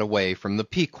shot away from the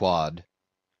Pequod.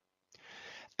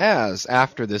 As,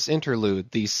 after this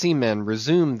interlude, the seamen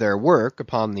resumed their work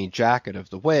upon the jacket of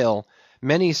the whale,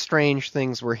 many strange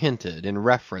things were hinted in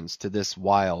reference to this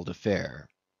wild affair.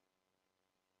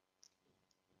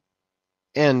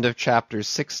 End of chapters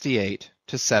 68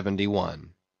 to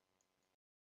 71.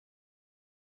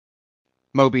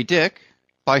 Moby-Dick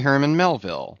by Herman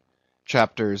Melville,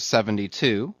 chapters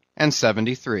 72 and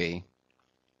 73.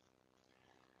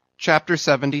 Chapter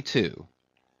 72.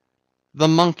 The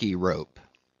Monkey Rope.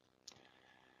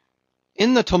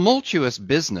 In the tumultuous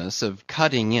business of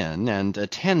cutting in and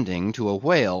attending to a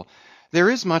whale, there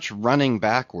is much running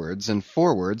backwards and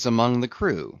forwards among the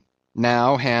crew.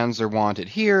 Now hands are wanted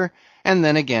here, and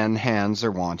then again hands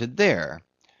are wanted there.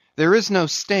 There is no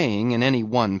staying in any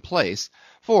one place,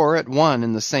 for at one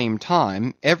and the same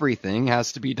time everything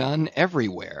has to be done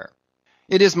everywhere.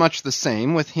 It is much the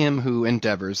same with him who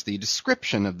endeavors the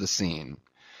description of the scene.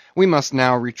 We must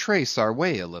now retrace our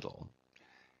way a little.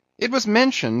 It was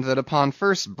mentioned that upon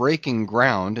first breaking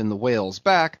ground in the whale's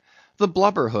back, the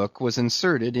blubber hook was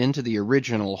inserted into the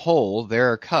original hole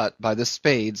there cut by the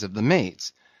spades of the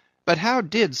mates. But how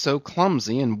did so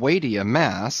clumsy and weighty a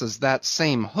mass as that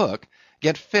same hook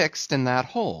get fixed in that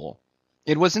hole?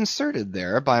 It was inserted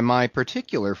there by my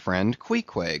particular friend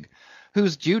Queequeg,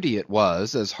 whose duty it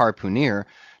was, as harpooneer,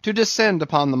 to descend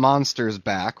upon the monster's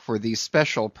back for the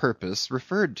special purpose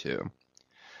referred to.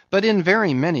 But in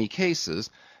very many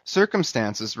cases,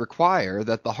 circumstances require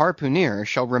that the harpooneer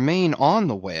shall remain on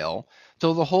the whale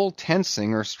till the whole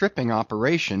tensing or stripping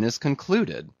operation is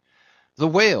concluded. The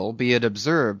whale, be it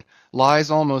observed, lies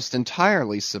almost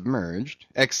entirely submerged,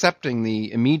 excepting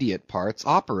the immediate parts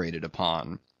operated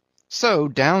upon. So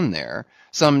down there,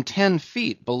 some 10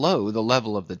 feet below the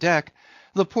level of the deck,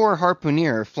 the poor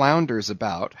harpooneer flounders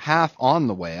about, half on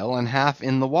the whale and half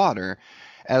in the water,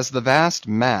 as the vast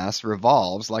mass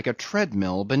revolves like a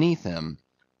treadmill beneath him.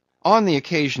 On the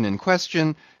occasion in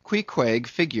question, Queequeg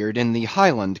figured in the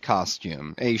Highland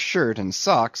costume, a shirt and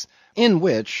socks, in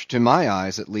which, to my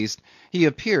eyes at least, he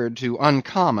appeared to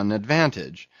uncommon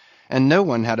advantage, and no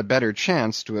one had a better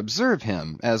chance to observe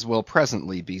him, as will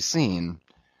presently be seen.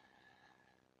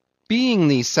 Being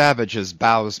the savage's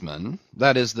bowsman,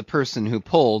 that is, the person who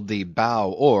pulled the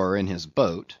bow oar in his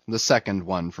boat, the second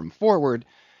one from forward,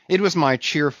 it was my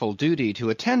cheerful duty to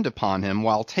attend upon him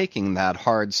while taking that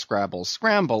hard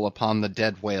scramble upon the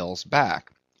dead whale's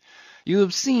back. You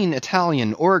have seen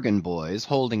Italian organ boys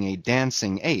holding a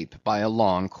dancing ape by a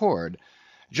long cord.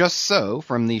 Just so,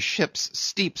 from the ship's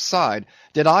steep side,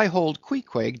 did I hold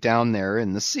Queequeg down there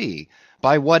in the sea,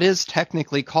 by what is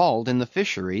technically called in the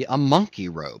fishery a monkey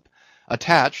rope,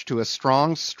 attached to a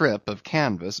strong strip of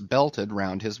canvas belted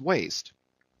round his waist.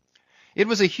 It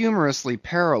was a humorously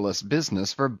perilous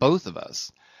business for both of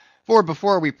us. For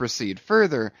before we proceed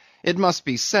further, it must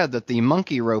be said that the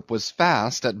monkey rope was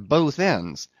fast at both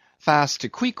ends, fast to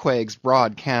Queequeg's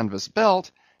broad canvas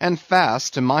belt, and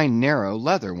fast to my narrow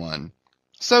leather one.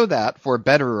 So that, for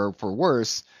better or for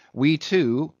worse, we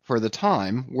two, for the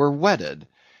time, were wedded,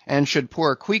 and should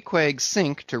poor Queequeg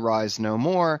sink to rise no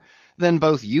more, then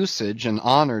both usage and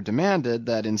honor demanded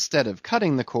that instead of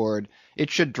cutting the cord, it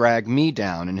should drag me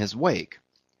down in his wake.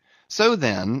 So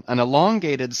then, an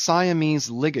elongated Siamese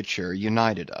ligature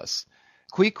united us.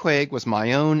 Queequeg was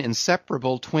my own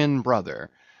inseparable twin brother,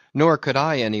 nor could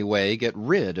I any way get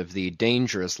rid of the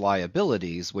dangerous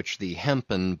liabilities which the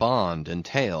hempen bond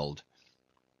entailed.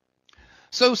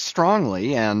 So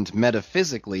strongly and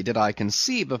metaphysically did I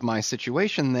conceive of my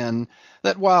situation then,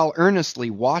 that while earnestly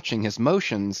watching his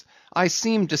motions, I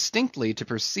seemed distinctly to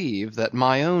perceive that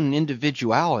my own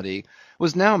individuality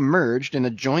was now merged in a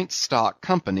joint stock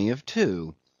company of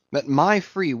two, that my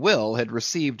free will had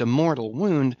received a mortal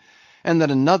wound, and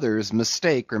that another's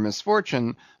mistake or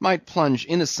misfortune might plunge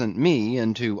innocent me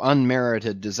into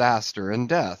unmerited disaster and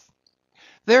death.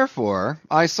 Therefore,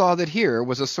 I saw that here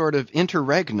was a sort of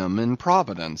interregnum in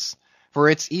Providence, for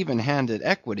its even-handed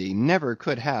equity never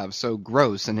could have so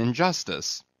gross an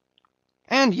injustice.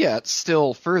 And yet,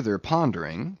 still further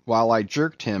pondering, while I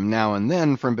jerked him now and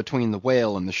then from between the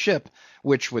whale and the ship,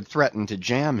 which would threaten to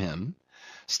jam him,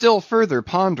 still further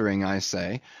pondering, I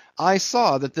say, I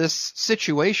saw that this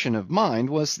situation of mind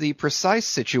was the precise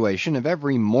situation of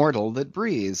every mortal that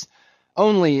breathes.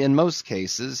 Only in most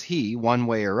cases, he, one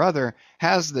way or other,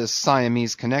 has this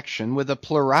Siamese connection with a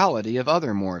plurality of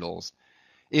other mortals.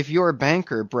 If your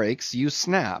banker breaks, you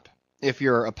snap. If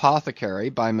your apothecary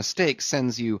by mistake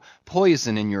sends you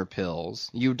poison in your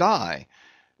pills, you die.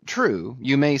 True,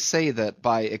 you may say that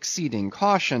by exceeding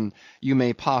caution, you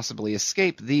may possibly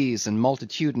escape these and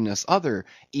multitudinous other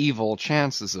evil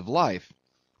chances of life.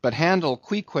 But handle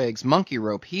Queequeg's monkey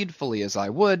rope heedfully as I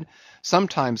would,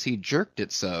 sometimes he jerked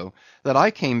it so, that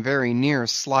I came very near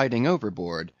sliding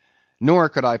overboard. Nor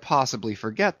could I possibly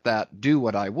forget that, do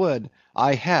what I would,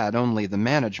 I had only the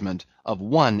management of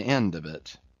one end of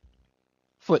it.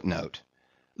 Footnote: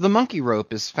 the monkey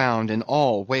rope is found in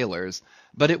all whalers,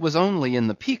 but it was only in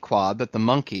the Pequod that the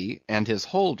monkey and his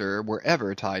holder were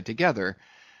ever tied together.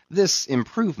 This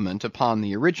improvement upon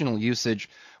the original usage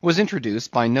was introduced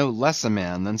by no less a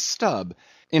man than Stubb,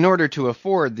 in order to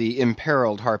afford the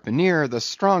imperiled harpooner the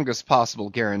strongest possible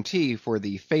guarantee for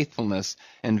the faithfulness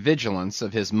and vigilance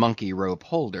of his monkey rope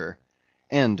holder.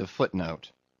 End of footnote.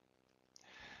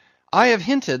 I have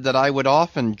hinted that I would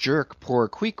often jerk poor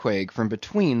Queequeg from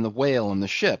between the whale and the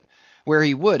ship, where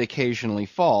he would occasionally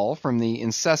fall from the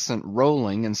incessant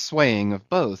rolling and swaying of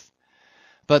both.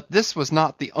 But this was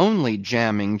not the only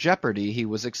jamming jeopardy he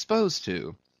was exposed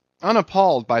to.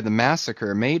 Unappalled by the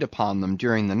massacre made upon them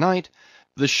during the night,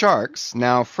 the sharks,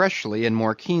 now freshly and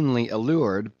more keenly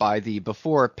allured by the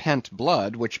before pent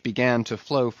blood which began to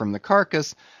flow from the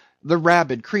carcass, the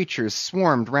rabid creatures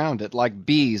swarmed round it like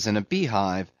bees in a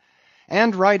beehive.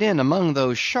 And right in among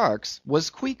those sharks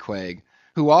was Queequeg,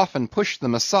 who often pushed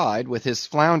them aside with his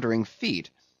floundering feet,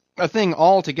 a thing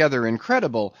altogether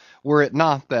incredible, were it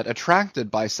not that attracted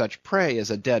by such prey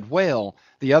as a dead whale,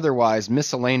 the otherwise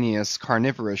miscellaneous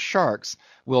carnivorous sharks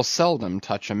will seldom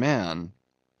touch a man.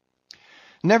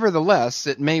 Nevertheless,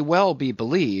 it may well be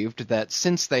believed that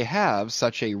since they have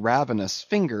such a ravenous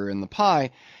finger in the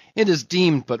pie, it is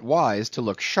deemed but wise to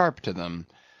look sharp to them.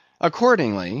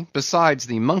 Accordingly, besides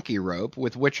the monkey rope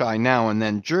with which I now and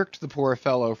then jerked the poor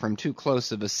fellow from too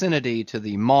close a vicinity to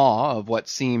the maw of what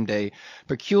seemed a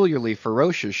peculiarly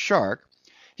ferocious shark,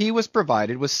 he was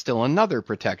provided with still another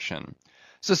protection.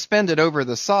 Suspended over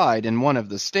the side in one of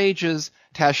the stages,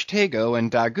 Tashtego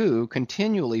and Daggoo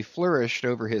continually flourished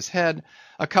over his head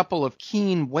a couple of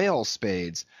keen whale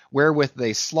spades, wherewith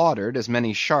they slaughtered as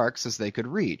many sharks as they could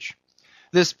reach.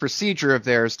 This procedure of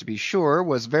theirs, to be sure,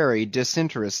 was very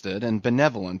disinterested and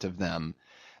benevolent of them.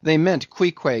 They meant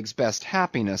Queequeg's best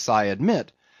happiness, I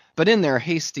admit, but in their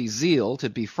hasty zeal to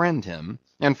befriend him,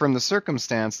 and from the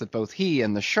circumstance that both he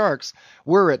and the sharks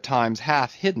were at times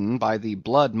half hidden by the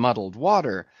blood-muddled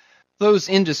water, those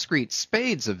indiscreet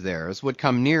spades of theirs would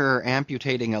come nearer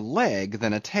amputating a leg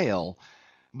than a tail.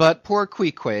 But poor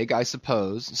Queequeg, I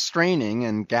suppose, straining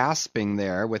and gasping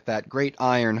there with that great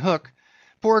iron hook,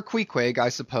 poor Queequeg, I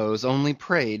suppose, only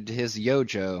prayed to his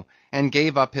Yojo, and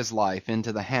gave up his life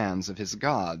into the hands of his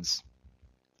gods.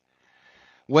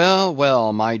 Well,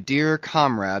 well, my dear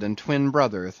comrade and twin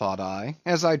brother, thought I,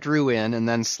 as I drew in and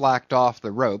then slacked off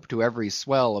the rope to every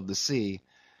swell of the sea,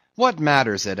 what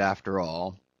matters it after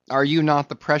all? Are you not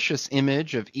the precious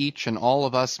image of each and all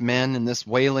of us men in this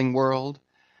whaling world?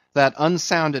 That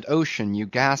unsounded ocean you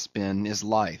gasp in is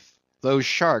life, those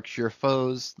sharks your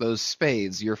foes, those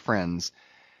spades your friends.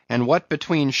 And what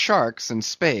between sharks and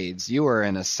spades, you are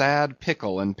in a sad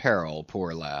pickle and peril,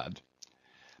 poor lad.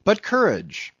 But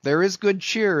courage, there is good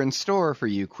cheer in store for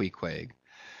you, Queequeg.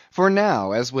 For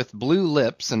now, as with blue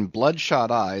lips and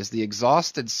bloodshot eyes the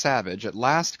exhausted savage at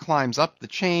last climbs up the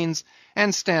chains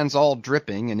and stands all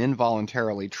dripping and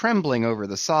involuntarily trembling over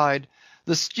the side,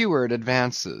 the steward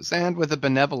advances, and with a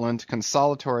benevolent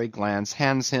consolatory glance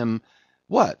hands him,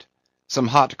 what? Some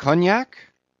hot cognac?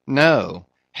 No.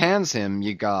 Hands him,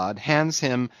 ye God, hands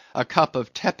him a cup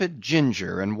of tepid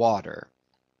ginger and water.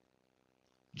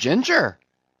 Ginger?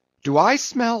 Do I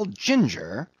smell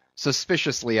ginger?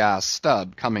 Suspiciously asked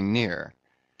Stubb, coming near.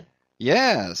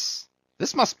 Yes,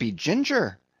 this must be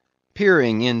ginger,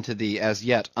 peering into the as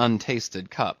yet untasted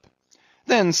cup.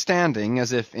 Then standing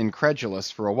as if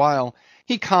incredulous for a while,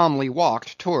 he calmly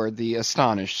walked toward the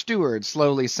astonished steward,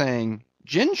 slowly saying,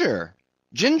 Ginger,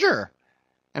 ginger.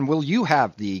 And will you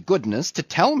have the goodness to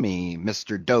tell me,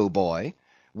 Mr. Doughboy,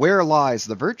 where lies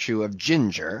the virtue of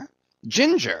ginger?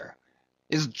 Ginger!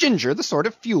 Is ginger the sort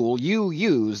of fuel you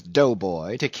use,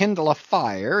 Doughboy, to kindle a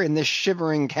fire in this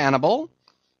shivering cannibal?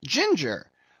 Ginger!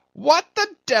 What the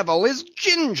devil is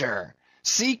ginger?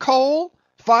 Sea coal?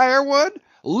 Firewood?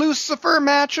 Lucifer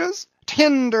matches?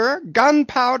 Tinder?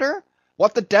 Gunpowder?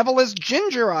 What the devil is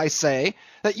ginger, I say,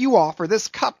 that you offer this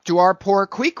cup to our poor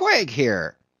Queequeg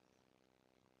here?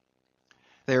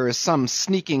 There is some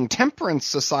sneaking temperance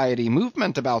society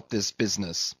movement about this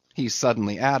business, he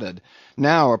suddenly added,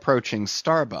 now approaching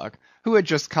Starbuck, who had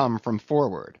just come from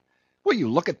forward. Will you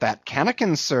look at that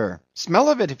cannikin, sir? Smell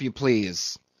of it, if you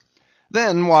please.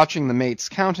 Then, watching the mate's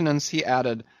countenance, he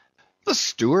added, the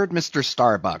steward, Mr.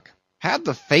 Starbuck, had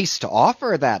the face to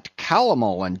offer that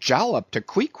calomel and jalap to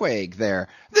Queequeg there,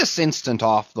 this instant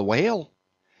off the whale.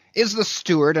 Is the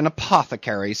steward an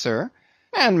apothecary, sir?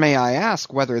 And may I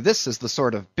ask whether this is the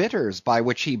sort of bitters by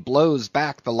which he blows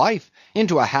back the life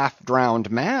into a half-drowned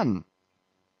man?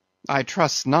 I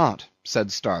trust not,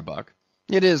 said Starbuck.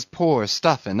 It is poor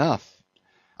stuff enough.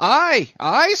 Aye,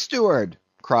 aye, steward,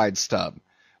 cried Stubb.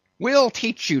 We'll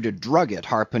teach you to drug it,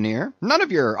 harpooneer. None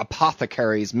of your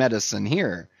apothecary's medicine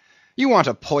here. You want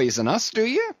to poison us, do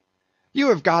you? You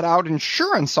have got out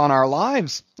insurance on our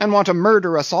lives, and want to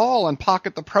murder us all and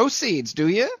pocket the proceeds, do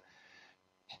you?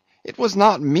 It was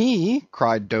not me,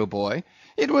 cried Doughboy.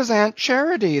 It was Aunt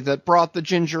Charity that brought the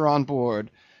ginger on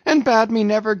board, and bade me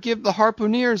never give the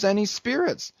harpooneers any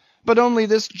spirits, but only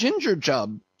this ginger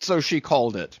jub, so she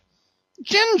called it.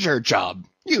 Ginger jub,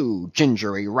 you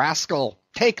gingery rascal,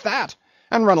 take that,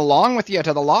 and run along with ye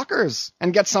to the lockers,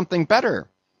 and get something better.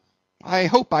 I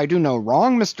hope I do no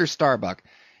wrong, Mr. Starbuck.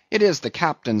 It is the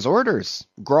captain's orders,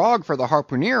 grog for the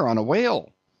harpooneer on a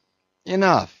whale.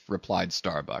 Enough, replied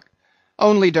Starbuck.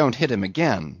 Only don't hit him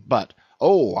again, but,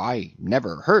 oh, I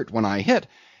never hurt when I hit,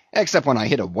 except when I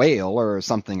hit a whale or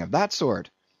something of that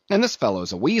sort. And this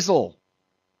fellow's a weasel.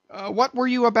 What were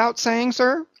you about saying,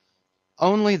 sir?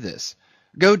 Only this.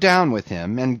 Go down with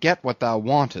him, and get what thou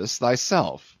wantest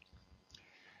thyself.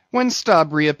 When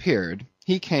Stubb reappeared,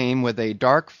 he came with a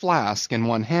dark flask in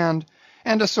one hand,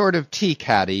 and a sort of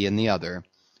tea-caddy in the other.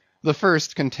 The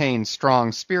first contained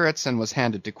strong spirits, and was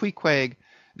handed to Queequeg.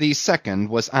 The second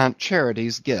was Aunt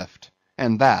Charity's gift,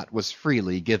 and that was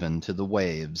freely given to the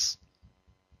waves.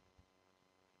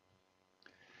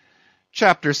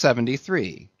 Chapter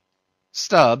 73.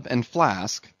 Stubb and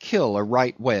Flask kill a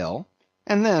right whale,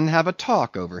 and then have a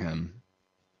talk over him.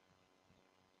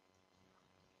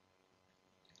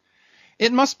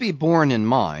 It must be borne in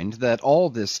mind that all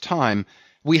this time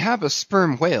we have a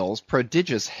sperm whale's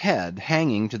prodigious head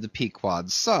hanging to the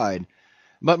Pequod's side,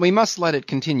 but we must let it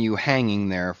continue hanging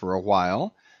there for a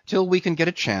while, till we can get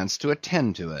a chance to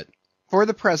attend to it. For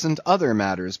the present other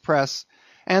matters press,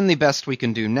 and the best we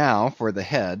can do now for the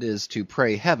head is to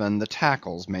pray heaven the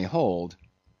tackles may hold.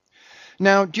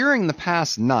 Now, during the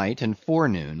past night and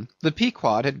forenoon, the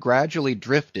Pequod had gradually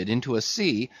drifted into a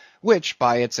sea which,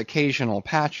 by its occasional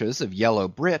patches of yellow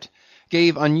brit,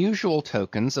 gave unusual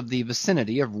tokens of the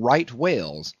vicinity of right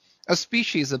whales, a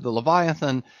species of the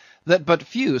Leviathan that but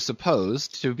few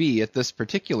supposed to be at this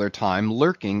particular time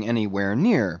lurking anywhere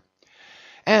near.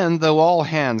 And though all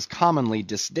hands commonly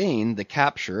disdained the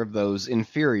capture of those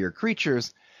inferior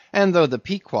creatures, and though the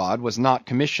Pequod was not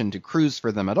commissioned to cruise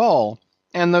for them at all,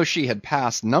 and though she had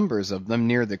passed numbers of them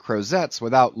near the Crozettes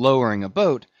without lowering a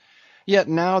boat, yet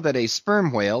now that a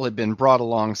sperm whale had been brought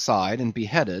alongside and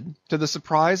beheaded, to the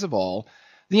surprise of all,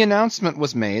 the announcement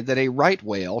was made that a right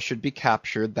whale should be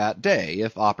captured that day,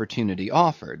 if opportunity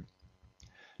offered.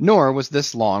 Nor was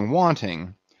this long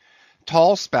wanting.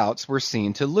 Tall spouts were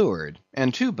seen to leeward,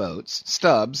 and two boats,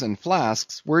 Stubb's and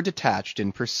Flask's, were detached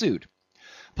in pursuit.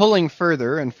 Pulling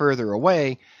further and further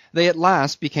away, they at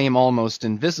last became almost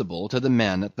invisible to the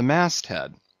men at the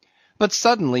masthead. But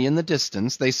suddenly in the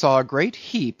distance they saw a great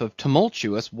heap of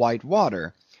tumultuous white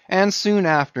water, and soon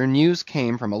after news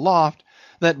came from aloft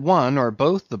that one or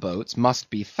both the boats must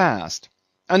be fast.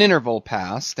 An interval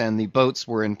passed, and the boats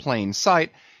were in plain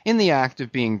sight, in the act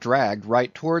of being dragged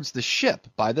right towards the ship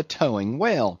by the towing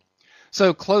whale.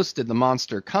 So close did the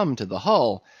monster come to the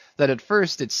hull, that at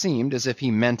first it seemed as if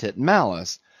he meant it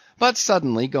malice, but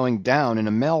suddenly going down in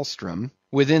a maelstrom,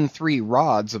 within 3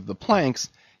 rods of the planks,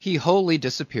 he wholly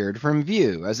disappeared from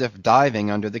view, as if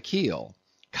diving under the keel.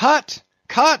 "Cut!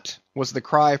 Cut!" was the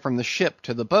cry from the ship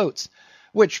to the boats,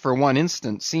 which for one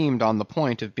instant seemed on the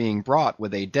point of being brought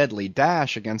with a deadly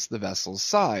dash against the vessel's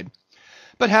side.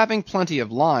 But having plenty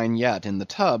of line yet in the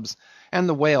tubs, and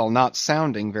the whale not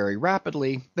sounding very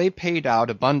rapidly, they paid out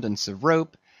abundance of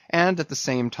rope, and at the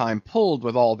same time pulled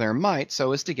with all their might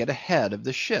so as to get ahead of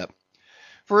the ship.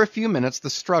 For a few minutes the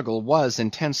struggle was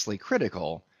intensely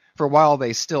critical, for while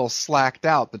they still slacked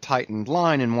out the tightened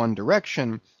line in one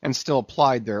direction, and still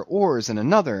plied their oars in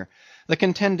another, the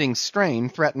contending strain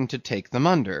threatened to take them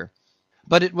under.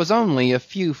 But it was only a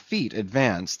few feet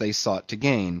advance they sought to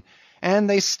gain, and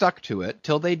they stuck to it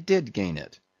till they did gain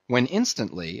it, when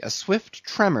instantly a swift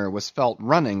tremor was felt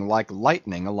running like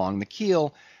lightning along the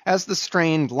keel, as the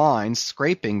strained line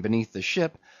scraping beneath the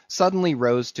ship suddenly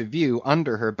rose to view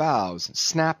under her bows,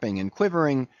 snapping and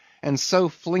quivering, and so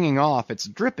flinging off its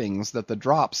drippings that the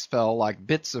drops fell like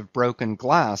bits of broken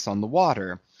glass on the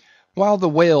water, while the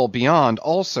whale beyond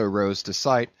also rose to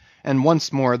sight, and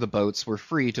once more the boats were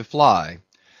free to fly.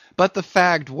 But the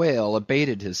fagged whale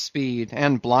abated his speed,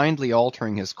 and blindly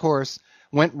altering his course,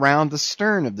 went round the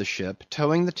stern of the ship,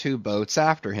 towing the two boats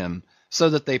after him, so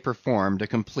that they performed a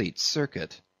complete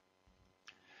circuit.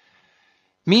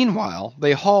 Meanwhile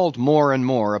they hauled more and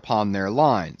more upon their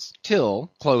lines,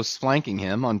 till, close flanking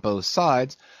him on both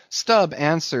sides, Stubb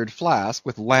answered Flask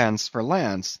with lance for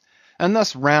lance, and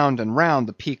thus round and round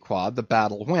the Pequod the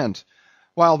battle went,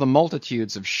 while the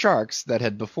multitudes of sharks that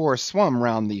had before swum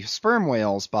round the sperm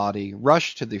whale's body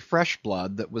rushed to the fresh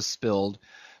blood that was spilled,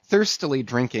 thirstily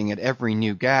drinking at every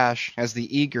new gash, as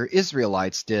the eager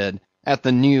Israelites did at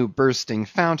the new bursting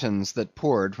fountains that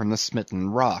poured from the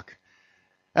smitten rock.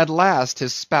 At last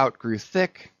his spout grew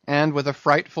thick, and with a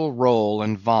frightful roll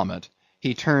and vomit,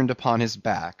 he turned upon his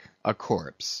back a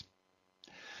corpse.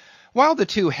 While the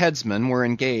two headsmen were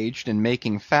engaged in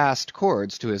making fast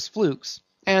cords to his flukes,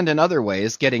 and in other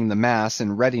ways getting the mass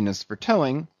in readiness for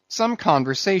towing, some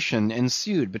conversation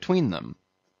ensued between them.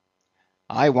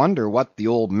 "I wonder what the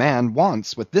old man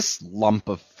wants with this lump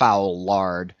of foul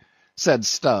lard," said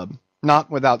Stubb, not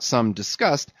without some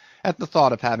disgust at the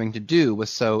thought of having to do with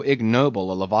so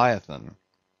ignoble a leviathan.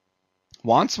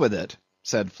 "Wants with it,"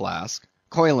 said Flask,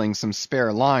 coiling some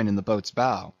spare line in the boat's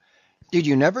bow. "Did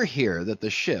you never hear that the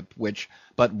ship, which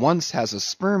but once has a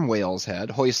sperm whale's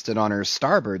head hoisted on her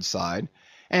starboard side,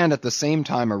 and at the same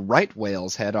time a right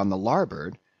whale's head on the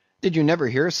larboard, did you never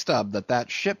hear, Stubb, that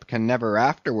that ship can never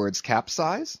afterwards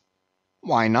capsize?"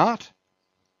 "Why not?"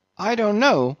 "I don't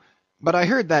know, but I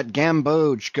heard that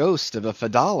gamboge ghost of a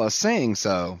Fedallah saying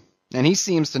so, and he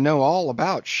seems to know all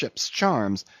about ship's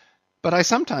charms, but I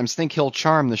sometimes think he'll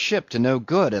charm the ship to no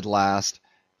good at last.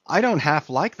 I don't half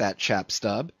like that chap,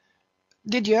 Stubb.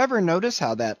 Did you ever notice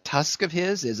how that tusk of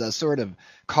his is a sort of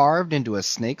carved into a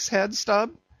snake's head,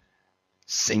 Stubb?"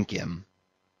 "Sink him!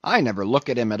 I never look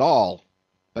at him at all.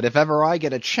 But if ever I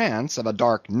get a chance of a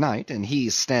dark night, and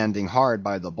he's standing hard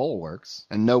by the bulwarks,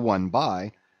 and no one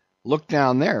by, look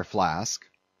down there, Flask,"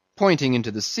 pointing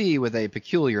into the sea with a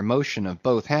peculiar motion of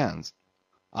both hands.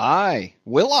 "Aye,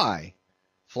 will I?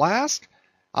 Flask,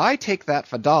 I take that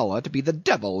Fedallah to be the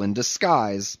devil in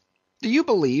disguise. Do you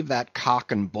believe that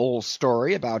cock and bull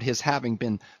story about his having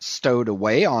been stowed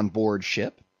away on board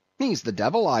ship? He's the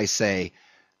devil, I say.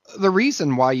 The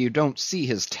reason why you don't see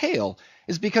his tail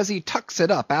is because he tucks it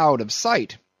up out of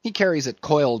sight. He carries it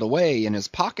coiled away in his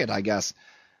pocket, I guess.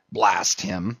 Blast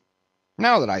him!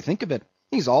 Now that I think of it,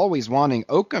 he's always wanting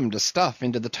oakum to stuff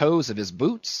into the toes of his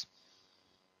boots."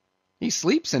 "He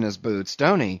sleeps in his boots,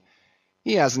 don't he?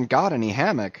 He hasn't got any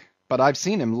hammock, but I've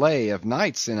seen him lay of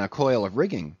nights in a coil of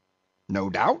rigging." "No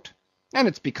doubt, and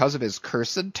it's because of his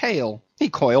cursed tail. He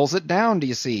coils it down, do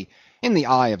you see, in the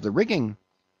eye of the rigging."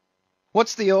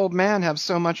 "What's the old man have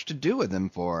so much to do with him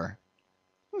for?"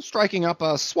 "Striking up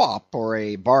a swap or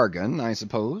a bargain, I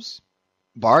suppose."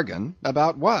 "Bargain?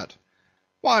 About what?"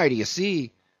 "Why, do you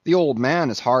see, the old man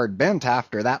is hard bent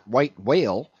after that white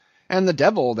whale, and the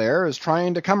devil there is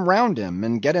trying to come round him,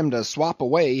 and get him to swap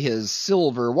away his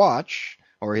silver watch,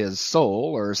 or his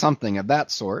soul, or something of that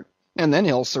sort, and then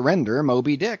he'll surrender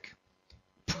Moby-Dick."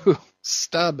 "Pooh,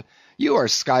 Stubb, you are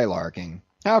skylarking.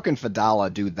 How can Fedallah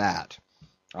do that?"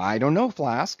 "I don't know,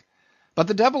 Flask, but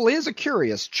the devil is a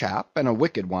curious chap, and a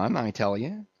wicked one, I tell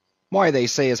ye. Why, they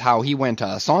say as how he went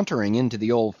sauntering into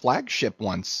the old flagship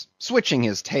once, switching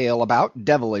his tail about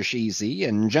devilish easy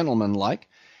and gentlemanlike,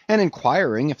 and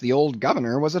inquiring if the old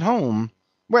governor was at home.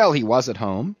 Well, he was at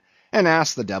home, and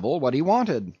asked the devil what he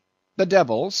wanted. The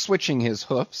devil, switching his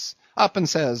hoofs, up and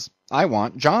says, 'I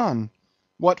want John.'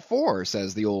 'What for?'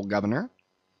 says the old governor.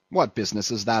 'What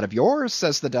business is that of yours?'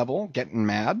 says the devil, getting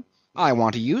mad. 'I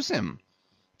want to use him.'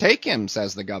 'Take him,'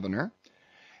 says the governor.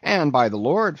 And by the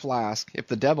Lord, Flask, if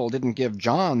the devil didn't give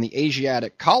John the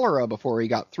Asiatic cholera before he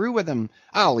got through with him,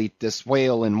 I'll eat this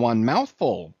whale in one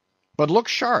mouthful. But look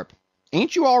sharp.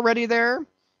 Ain't you all ready there?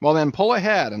 Well then, pull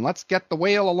ahead, and let's get the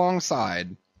whale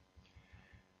alongside."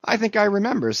 "I think I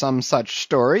remember some such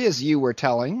story as you were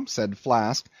telling," said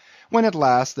Flask, when at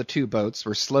last the two boats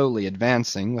were slowly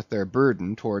advancing with their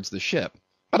burden towards the ship,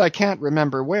 "but I can't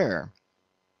remember where."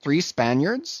 "3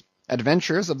 Spaniards?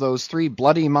 Adventures of those 3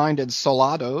 bloody-minded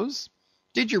soldados?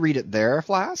 Did you read it there,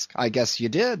 Flask? I guess you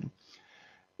did.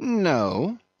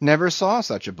 No, never saw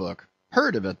such a book.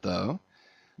 Heard of it, though.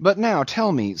 But now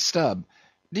tell me, Stubb,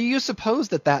 do you suppose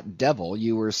that that devil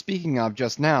you were speaking of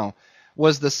just now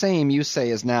was the same you say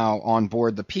is now on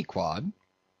board the Pequod?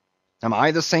 Am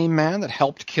I the same man that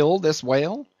helped kill this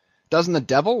whale? Doesn't the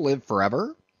devil live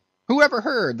forever? Who ever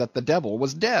heard that the devil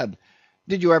was dead?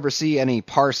 Did you ever see any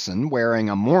parson wearing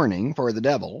a mourning for the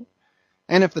devil?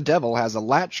 And if the devil has a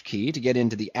latchkey to get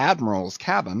into the admiral's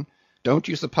cabin, don't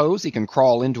you suppose he can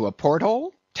crawl into a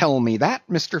porthole? Tell me that,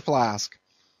 Mr. Flask.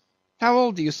 How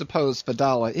old do you suppose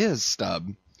Fedallah is,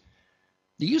 Stubb?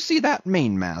 Do you see that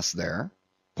mainmast there?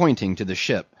 Pointing to the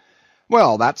ship.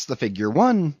 Well, that's the figure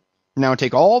 1. Now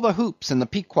take all the hoops in the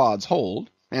Pequod's hold,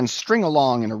 and string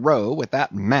along in a row with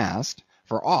that mast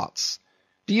for oughts.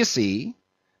 Do you see?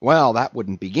 Well, that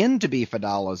wouldn't begin to be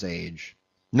Fedallah's age.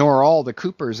 Nor all the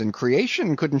coopers in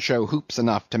creation couldn't show hoops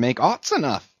enough to make oughts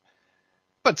enough.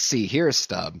 But see here,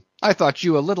 Stubb, I thought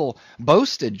you a little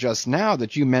boasted just now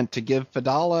that you meant to give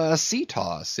Fedallah a sea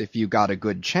toss if you got a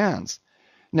good chance.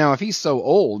 Now if he's so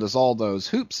old as all those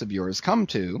hoops of yours come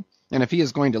to, and if he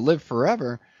is going to live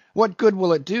forever, what good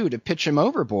will it do to pitch him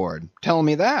overboard? Tell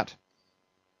me that.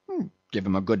 Give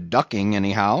him a good ducking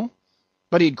anyhow.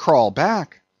 But he'd crawl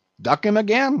back. Duck him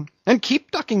again, and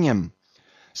keep ducking him.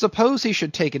 Suppose he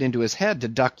should take it into his head to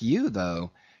duck you,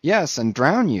 though. Yes, and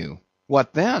drown you.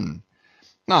 What then?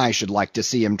 I should like to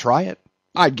see him try it.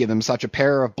 I'd give him such a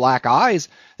pair of black eyes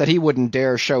that he wouldn't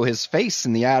dare show his face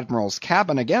in the admiral's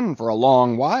cabin again for a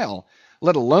long while,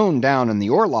 let alone down in the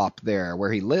orlop there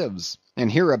where he lives,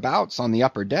 and hereabouts on the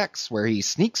upper decks where he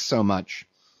sneaks so much.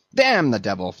 Damn the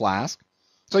devil, Flask.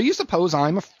 So you suppose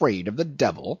I'm afraid of the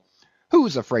devil?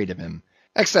 Who's afraid of him?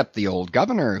 Except the old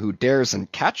governor, who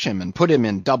daresn't catch him and put him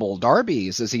in double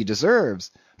darbies as he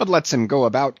deserves, but lets him go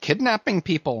about kidnapping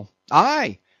people.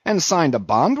 Aye, and signed a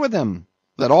bond with him,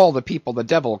 that all the people the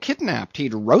devil kidnapped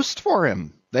he'd roast for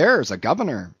him. There's a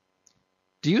governor.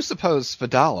 Do you suppose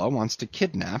Fedallah wants to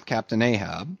kidnap Captain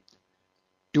Ahab?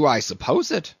 Do I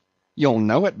suppose it? You'll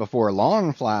know it before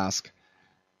long, Flask.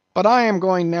 But I am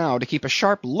going now to keep a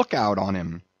sharp lookout on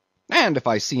him. And if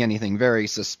I see anything very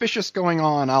suspicious going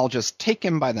on, I'll just take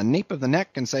him by the nape of the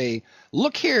neck and say,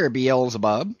 look here,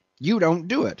 Beelzebub, you don't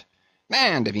do it.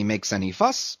 And if he makes any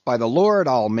fuss, by the Lord,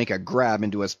 I'll make a grab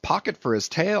into his pocket for his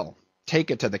tail,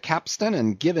 take it to the capstan,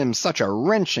 and give him such a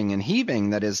wrenching and heaving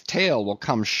that his tail will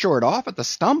come short off at the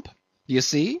stump. Do you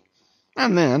see?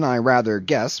 And then I rather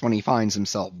guess when he finds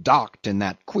himself docked in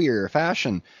that queer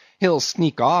fashion, he'll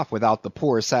sneak off without the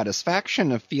poor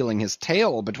satisfaction of feeling his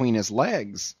tail between his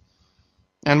legs.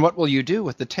 And what will you do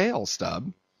with the tail,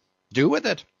 Stubb? Do with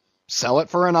it? Sell it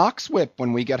for an ox whip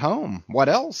when we get home. What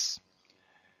else?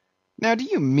 Now do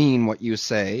you mean what you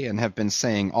say and have been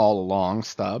saying all along,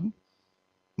 Stubb?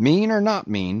 Mean or not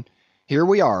mean, here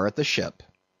we are at the ship.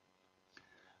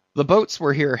 The boats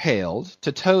were here hailed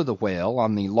to tow the whale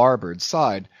on the larboard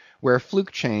side, where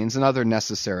fluke chains and other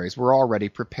necessaries were already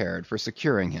prepared for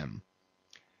securing him.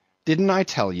 Didn't I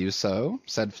tell you so?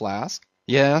 Said Flask.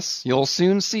 Yes, you'll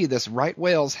soon see this right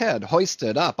whale's head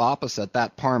hoisted up opposite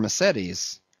that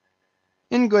Parmacetes.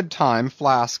 In good time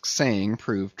Flask's saying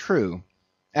proved true.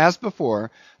 As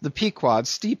before, the Pequod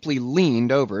steeply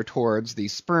leaned over towards the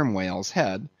sperm whale's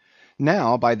head.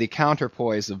 Now, by the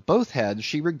counterpoise of both heads,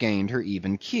 she regained her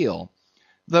even keel,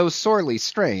 though sorely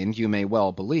strained, you may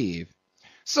well believe.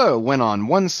 So, when on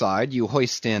one side you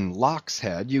hoist in Locke's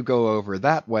head, you go over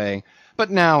that way, but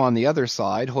now on the other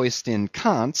side hoist in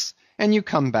Kant's, and you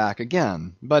come back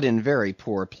again, but in very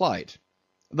poor plight.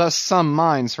 Thus some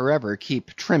minds forever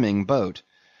keep trimming boat.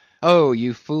 Oh,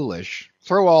 you foolish!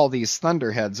 Throw all these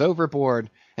thunderheads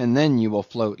overboard, and then you will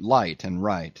float light and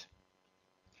right.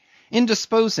 In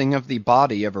disposing of the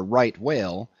body of a right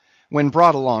whale, when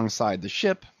brought alongside the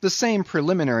ship, the same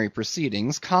preliminary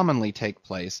proceedings commonly take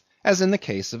place as in the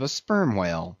case of a sperm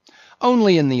whale.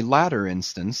 Only in the latter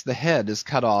instance the head is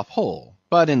cut off whole,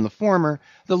 but in the former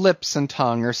the lips and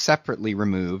tongue are separately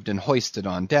removed and hoisted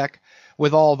on deck,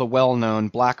 with all the well-known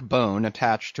black bone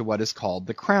attached to what is called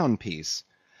the crown piece.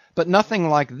 But nothing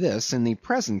like this in the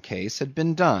present case had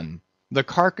been done. The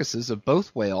carcasses of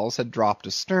both whales had dropped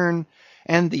astern,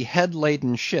 and the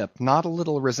head-laden ship not a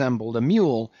little resembled a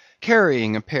mule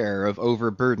carrying a pair of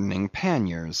overburdening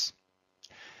panniers.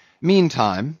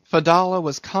 Meantime, Fedallah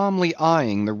was calmly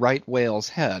eyeing the right whale's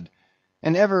head,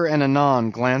 and ever and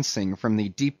anon glancing from the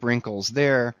deep wrinkles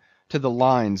there to the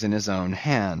lines in his own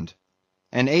hand.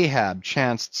 And Ahab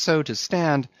chanced so to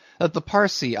stand that the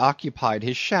Parsee occupied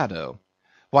his shadow,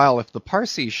 while if the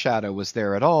Parsee's shadow was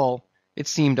there at all, it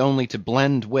seemed only to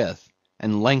blend with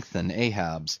and lengthen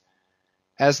Ahab's.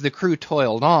 As the crew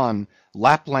toiled on,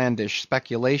 Laplandish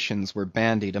speculations were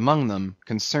bandied among them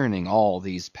concerning all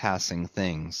these passing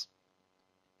things.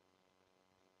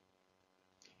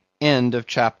 End of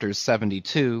chapters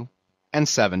 72 and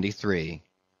 73.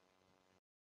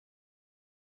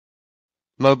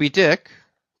 Moby-Dick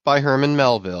by Herman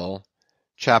Melville,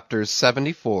 chapters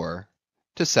 74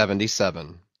 to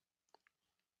 77.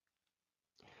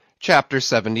 Chapter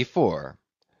 74.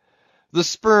 The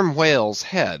Sperm Whale's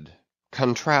Head,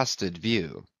 Contrasted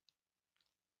View.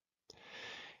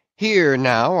 Here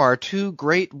now are two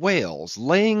great whales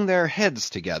laying their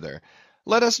heads together.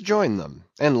 Let us join them,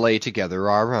 and lay together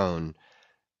our own.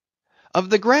 Of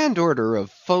the grand order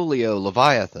of folio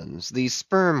leviathans, the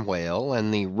sperm whale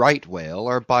and the right whale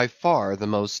are by far the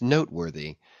most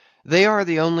noteworthy. They are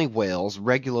the only whales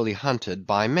regularly hunted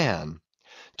by man.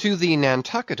 To the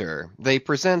Nantucketer they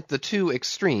present the two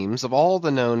extremes of all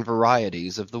the known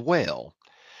varieties of the whale.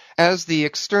 As the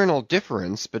external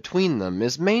difference between them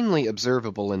is mainly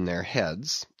observable in their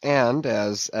heads, and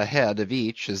as a head of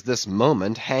each is this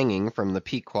moment hanging from the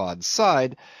Pequod's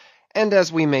side, and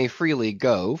as we may freely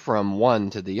go from one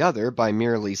to the other by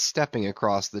merely stepping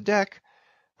across the deck,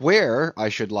 where, I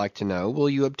should like to know, will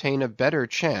you obtain a better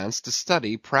chance to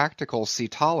study practical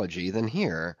cetology than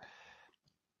here?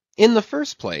 In the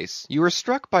first place, you are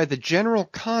struck by the general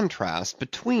contrast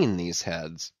between these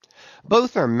heads.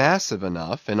 Both are massive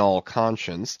enough in all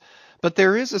conscience, but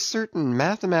there is a certain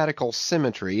mathematical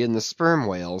symmetry in the sperm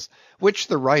whales which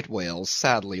the right whale's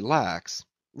sadly lacks.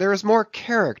 There is more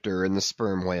character in the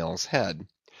sperm whale's head.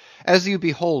 As you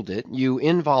behold it, you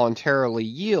involuntarily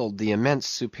yield the immense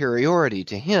superiority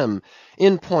to him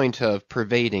in point of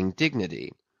pervading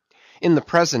dignity. In the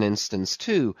present instance,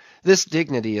 too, this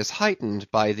dignity is heightened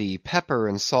by the pepper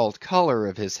and salt color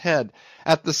of his head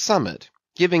at the summit,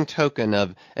 giving token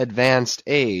of advanced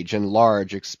age and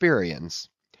large experience.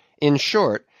 In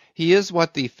short, he is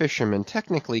what the fishermen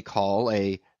technically call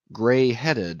a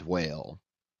gray-headed whale.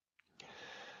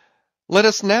 Let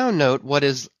us now note what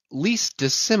is least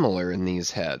dissimilar in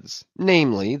these heads,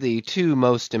 namely the two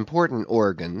most important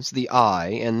organs, the eye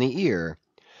and the ear.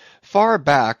 Far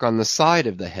back on the side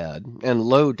of the head, and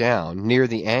low down near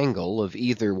the angle of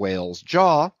either whale's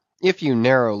jaw, if you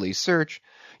narrowly search,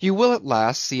 you will at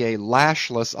last see a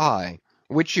lashless eye,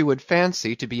 which you would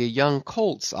fancy to be a young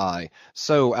colt's eye,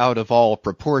 so out of all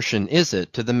proportion is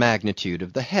it to the magnitude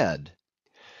of the head.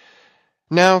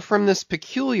 Now from this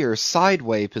peculiar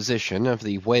sideway position of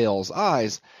the whale's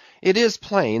eyes, it is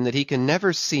plain that he can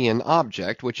never see an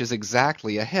object which is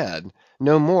exactly ahead,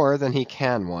 no more than he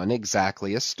can one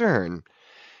exactly astern.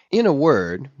 In a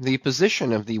word, the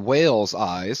position of the whale's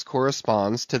eyes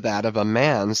corresponds to that of a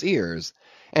man's ears,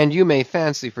 and you may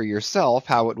fancy for yourself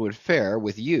how it would fare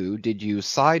with you did you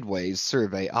sideways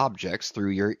survey objects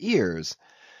through your ears.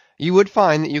 You would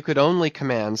find that you could only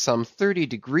command some 30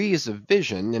 degrees of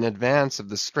vision in advance of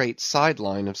the straight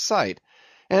sideline of sight,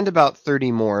 and about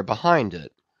 30 more behind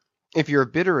it. If your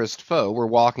bitterest foe were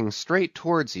walking straight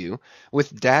towards you,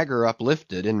 with dagger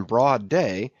uplifted in broad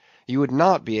day, you would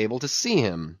not be able to see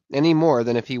him, any more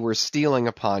than if he were stealing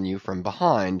upon you from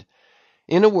behind.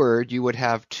 In a word, you would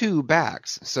have two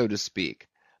backs, so to speak,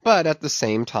 but at the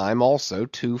same time also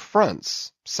two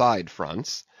fronts, side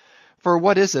fronts. For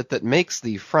what is it that makes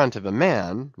the front of a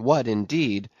man, what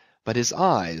indeed, but his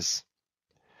eyes?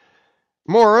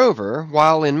 Moreover,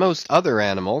 while in most other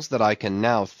animals that I can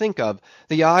now think of,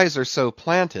 the eyes are so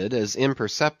planted as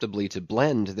imperceptibly to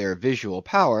blend their visual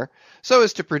power, so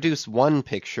as to produce one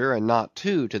picture and not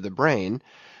two to the brain,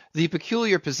 the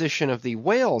peculiar position of the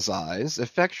whale's eyes,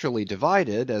 effectually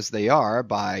divided as they are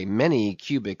by many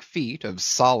cubic feet of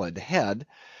solid head,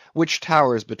 which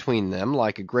towers between them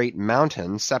like a great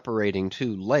mountain separating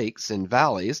two lakes in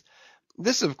valleys,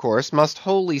 this of course must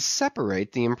wholly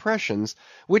separate the impressions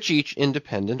which each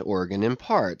independent organ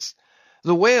imparts.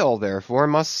 The whale, therefore,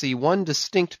 must see one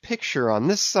distinct picture on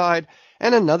this side,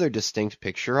 and another distinct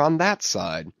picture on that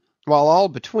side, while all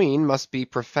between must be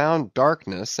profound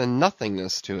darkness and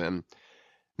nothingness to him.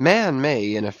 Man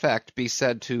may, in effect, be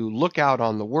said to look out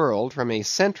on the world from a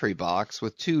sentry box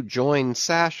with two joined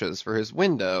sashes for his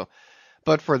window,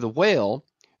 but for the whale,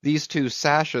 these two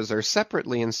sashes are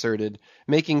separately inserted,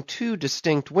 making two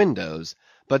distinct windows,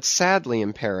 but sadly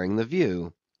impairing the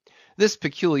view. This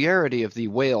peculiarity of the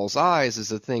whale's eyes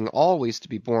is a thing always to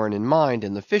be borne in mind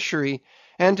in the fishery,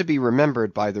 and to be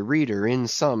remembered by the reader in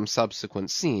some subsequent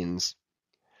scenes.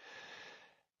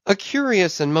 A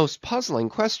curious and most puzzling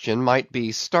question might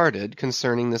be started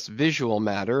concerning this visual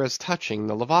matter as touching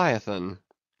the Leviathan.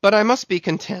 But I must be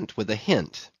content with a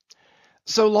hint.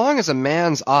 So long as a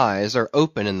man's eyes are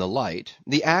open in the light,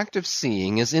 the act of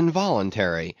seeing is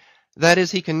involuntary. That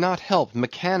is, he cannot help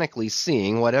mechanically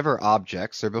seeing whatever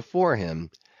objects are before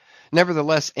him.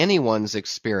 Nevertheless, anyone's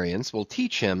experience will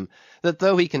teach him that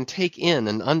though he can take in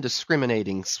an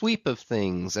undiscriminating sweep of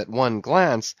things at one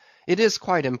glance, it is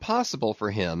quite impossible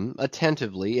for him,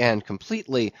 attentively and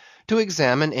completely, to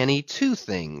examine any two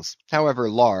things, however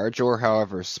large or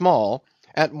however small,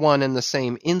 at one and the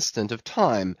same instant of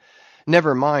time,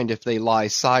 never mind if they lie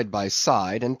side by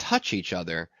side and touch each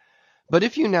other. But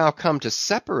if you now come to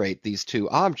separate these two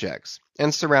objects,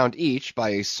 and surround each by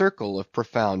a circle of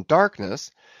profound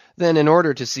darkness, then in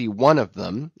order to see one of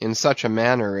them, in such a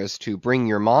manner as to bring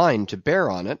your mind to bear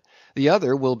on it, the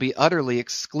other will be utterly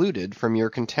excluded from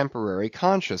your contemporary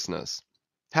consciousness.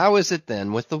 How is it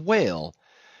then with the whale?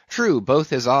 True, both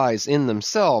his eyes in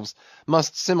themselves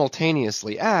must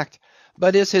simultaneously act,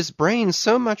 but is his brain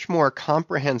so much more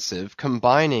comprehensive,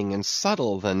 combining, and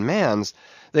subtle than man's,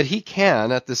 that he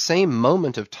can, at the same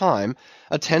moment of time,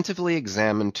 attentively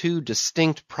examine two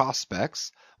distinct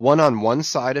prospects, one on one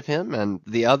side of him, and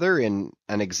the other in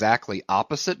an exactly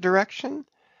opposite direction?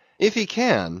 If he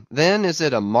can, then is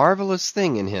it a marvelous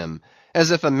thing in him, as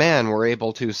if a man were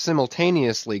able to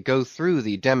simultaneously go through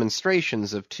the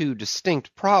demonstrations of two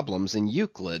distinct problems in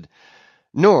Euclid.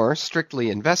 Nor, strictly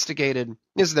investigated,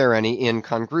 is there any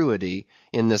incongruity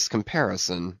in this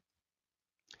comparison.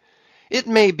 It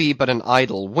may be but an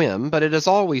idle whim, but it has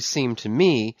always seemed to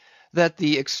me that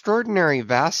the extraordinary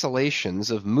vacillations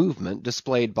of movement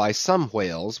displayed by some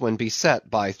whales when beset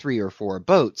by 3 or 4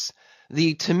 boats,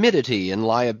 the timidity and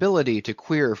liability to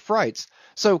queer frights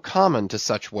so common to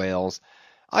such whales,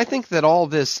 I think that all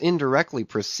this indirectly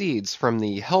proceeds from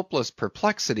the helpless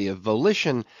perplexity of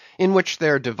volition in which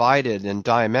their divided and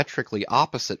diametrically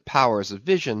opposite powers of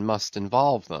vision must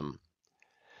involve them.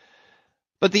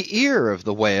 But the ear of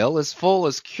the whale is full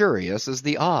as curious as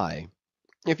the eye.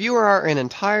 If you are an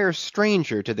entire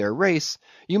stranger to their race,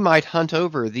 you might hunt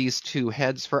over these two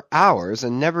heads for hours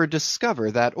and never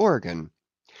discover that organ.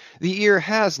 The ear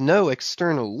has no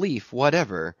external leaf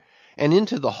whatever, and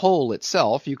into the hole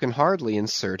itself you can hardly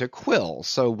insert a quill,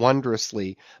 so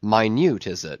wondrously minute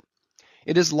is it.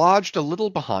 It is lodged a little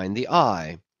behind the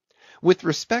eye. With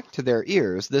respect to their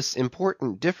ears, this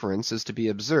important difference is to be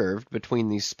observed between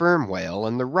the sperm whale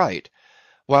and the right.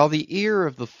 While the ear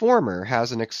of the former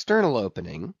has an external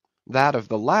opening, that of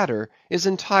the latter is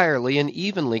entirely and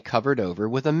evenly covered over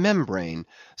with a membrane,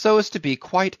 so as to be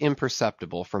quite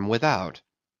imperceptible from without.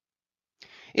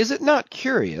 Is it not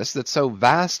curious that so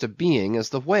vast a being as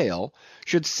the whale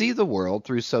should see the world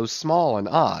through so small an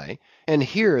eye, and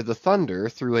hear the thunder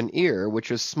through an ear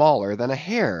which is smaller than a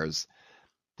hare's?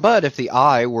 But if the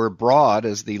eye were broad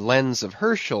as the lens of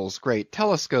Herschel's great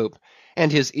telescope,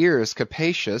 and his ears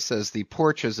capacious as the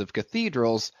porches of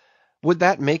cathedrals, would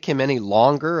that make him any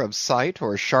longer of sight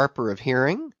or sharper of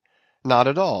hearing? Not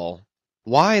at all.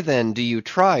 Why then do you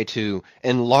try to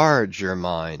enlarge your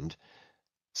mind?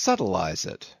 Subtilize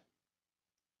it.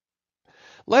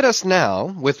 Let us now,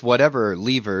 with whatever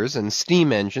levers and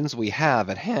steam engines we have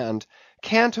at hand,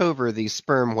 cant over the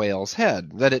sperm whale's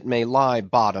head, that it may lie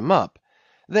bottom up.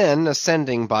 Then,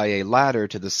 ascending by a ladder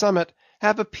to the summit,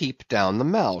 have a peep down the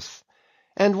mouth.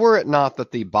 And were it not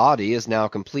that the body is now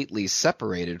completely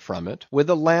separated from it, with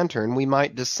a lantern we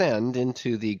might descend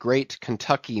into the great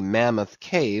Kentucky mammoth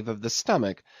cave of the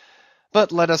stomach.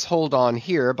 But let us hold on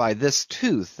here by this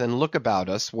tooth, and look about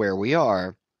us where we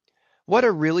are. What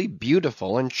a really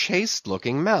beautiful and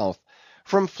chaste-looking mouth,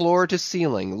 from floor to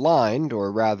ceiling, lined, or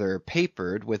rather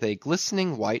papered, with a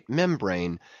glistening white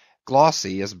membrane,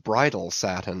 glossy as bridal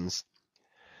satins.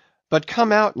 But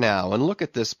come out now and look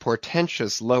at this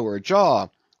portentous lower jaw,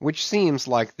 which seems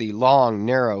like the long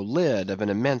narrow lid of an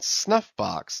immense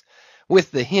snuff-box,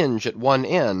 with the hinge at one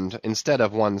end instead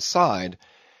of one side.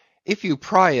 If you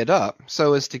pry it up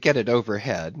so as to get it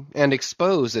overhead, and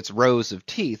expose its rows of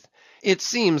teeth, it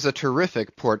seems a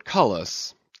terrific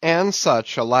portcullis. And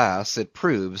such, alas, it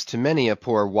proves to many a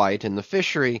poor wight in the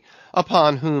fishery,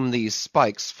 upon whom these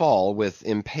spikes fall with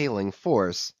impaling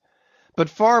force. But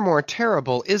far more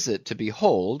terrible is it to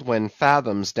behold, when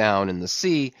fathoms down in the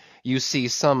sea, you see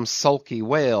some sulky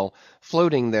whale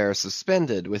floating there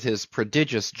suspended, with his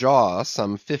prodigious jaw,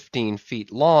 some 15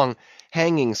 feet long,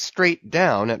 hanging straight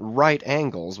down at right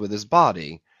angles with his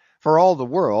body, for all the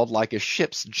world like a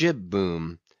ship's jib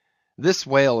boom. This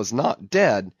whale is not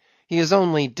dead, he is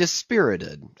only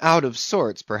dispirited, out of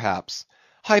sorts perhaps,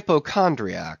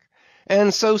 hypochondriac,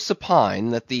 and so supine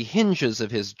that the hinges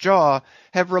of his jaw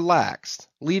have relaxed,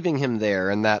 leaving him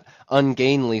there in that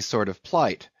ungainly sort of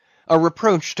plight, a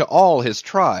reproach to all his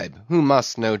tribe, who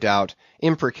must, no doubt,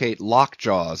 imprecate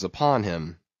lockjaws upon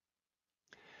him.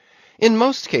 In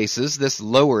most cases this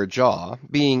lower jaw,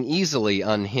 being easily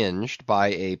unhinged by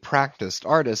a practised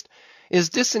artist, is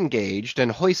disengaged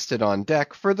and hoisted on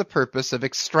deck for the purpose of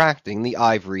extracting the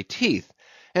ivory teeth,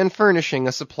 and furnishing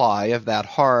a supply of that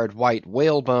hard white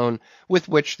whalebone with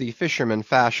which the fishermen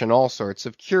fashion all sorts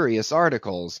of curious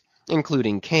articles,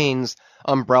 including canes,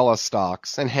 umbrella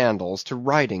stocks, and handles to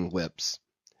riding whips.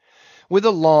 With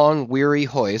a long, weary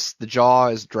hoist the jaw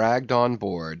is dragged on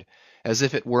board, as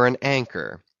if it were an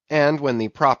anchor, and when the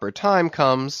proper time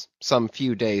comes, some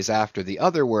few days after the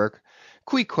other work,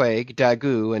 Queequeg,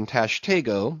 Daggoo, and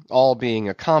Tashtego, all being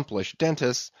accomplished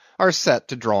dentists, are set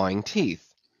to drawing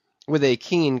teeth. With a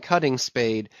keen cutting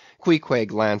spade,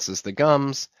 Queequeg lances the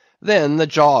gums, then the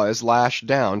jaw is lashed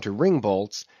down to ring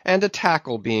bolts, and a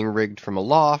tackle being rigged from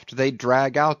aloft, they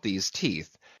drag out these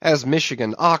teeth, as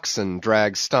Michigan oxen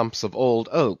drag stumps of old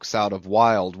oaks out of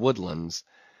wild woodlands.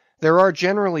 There are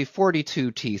generally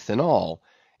 42 teeth in all,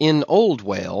 in old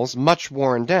whales much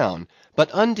worn down,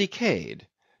 but undecayed,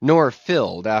 nor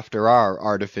filled after our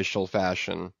artificial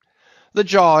fashion. The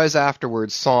jaw is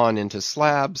afterwards sawn into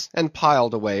slabs, and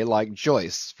piled away like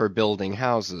joists for building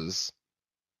houses.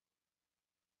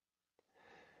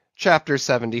 Chapter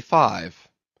 75.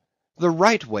 The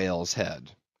Right Whale's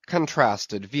Head.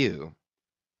 Contrasted View.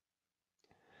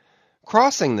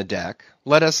 Crossing the deck,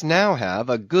 let us now have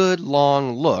a good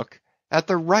long look at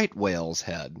the right whale's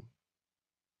head.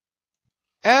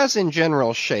 As in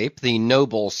general shape the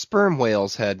noble sperm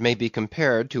whale's head may be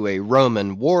compared to a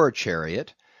Roman war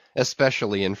chariot,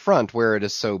 especially in front where it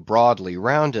is so broadly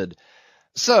rounded,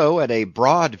 so at a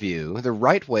broad view the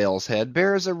right whale's head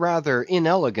bears a rather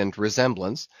inelegant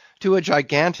resemblance to a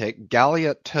gigantic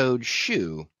galliot-toed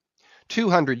shoe.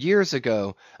 200 years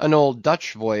ago an old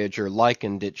Dutch voyager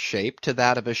likened its shape to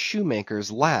that of a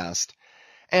shoemaker's last,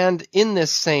 and in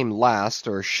this same last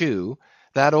or shoe,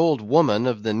 that old woman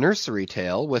of the nursery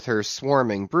tale with her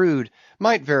swarming brood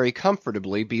might very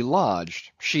comfortably be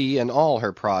lodged, she and all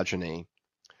her progeny.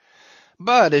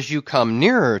 But as you come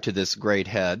nearer to this great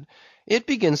head, it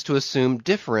begins to assume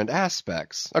different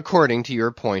aspects, according to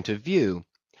your point of view.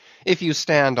 If you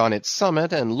stand on its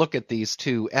summit and look at these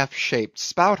two F-shaped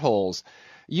spout holes,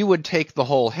 you would take the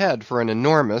whole head for an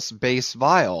enormous bass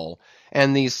viol,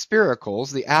 and these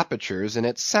spiracles the apertures in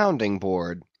its sounding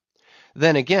board.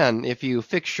 Then again, if you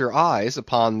fix your eyes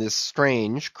upon this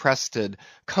strange, crested,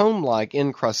 comb-like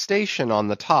incrustation on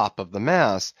the top of the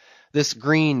mass, this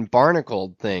green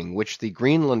barnacled thing which the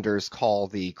Greenlanders call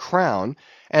the crown,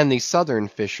 and the southern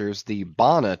fishers the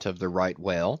bonnet of the right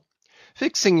whale,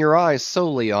 fixing your eyes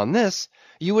solely on this,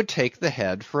 you would take the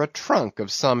head for a trunk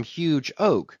of some huge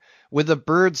oak, with a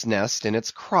bird's nest in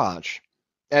its crotch.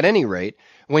 At any rate,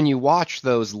 when you watch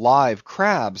those live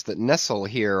crabs that nestle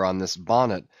here on this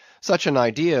bonnet, such an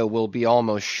idea will be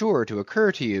almost sure to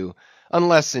occur to you,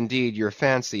 unless indeed your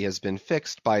fancy has been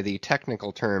fixed by the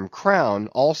technical term crown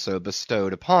also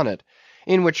bestowed upon it,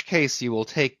 in which case you will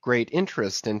take great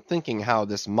interest in thinking how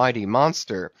this mighty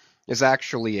monster is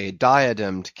actually a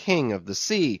diademed king of the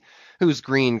sea, whose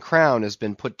green crown has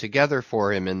been put together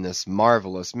for him in this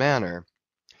marvelous manner.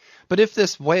 But if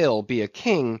this whale be a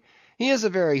king, he is a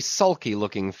very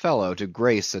sulky-looking fellow to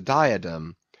grace a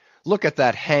diadem. Look at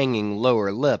that hanging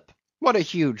lower lip. What a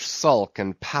huge sulk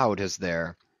and pout is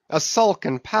there! A sulk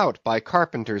and pout by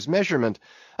carpenter's measurement,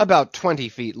 about 20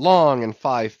 feet long and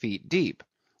 5 feet deep.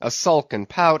 A sulk and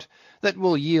pout that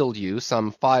will yield you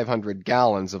some 500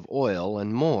 gallons of oil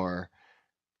and more.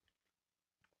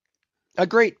 A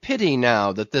great pity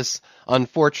now that this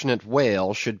unfortunate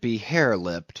whale should be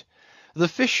hare-lipped. The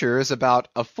fissure is about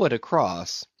a foot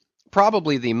across.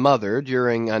 Probably the mother,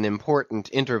 during an important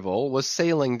interval, was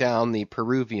sailing down the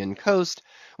Peruvian coast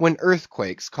when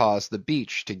earthquakes caused the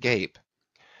beach to gape.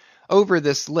 Over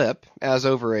this lip, as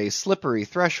over a slippery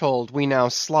threshold, we now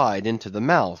slide into the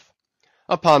mouth.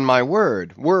 Upon my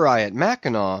word, were I at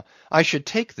Mackinaw, I should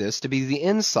take this to be the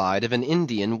inside of an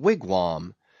Indian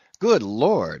wigwam. Good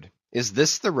Lord! Is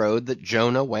this the road that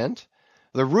Jonah went?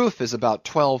 The roof is about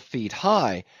 12 feet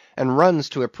high, and runs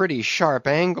to a pretty sharp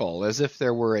angle, as if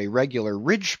there were a regular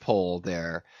ridge-pole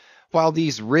there, while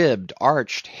these ribbed,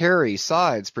 arched, hairy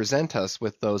sides present us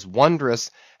with those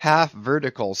wondrous,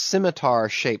 half-vertical,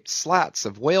 scimitar-shaped slats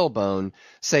of whalebone,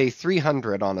 say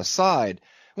 300 on a side,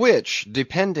 which,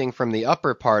 depending from the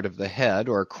upper part of the head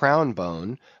or crown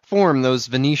bone, form those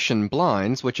Venetian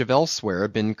blinds which have elsewhere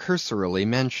been cursorily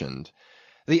mentioned.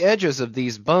 The edges of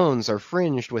these bones are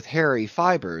fringed with hairy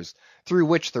fibres, through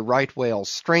which the right whale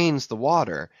strains the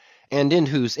water, and in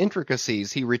whose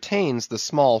intricacies he retains the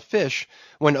small fish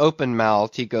when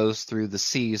open-mouthed he goes through the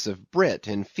seas of brit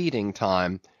in feeding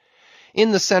time.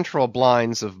 In the central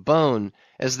blinds of bone,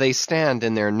 as they stand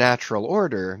in their natural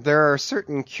order, there are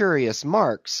certain curious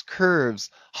marks, curves,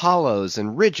 hollows,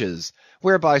 and ridges,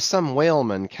 whereby some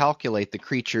whalemen calculate the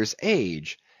creature's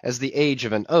age, as the age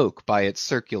of an oak by its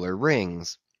circular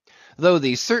rings. Though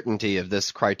the certainty of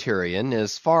this criterion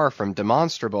is far from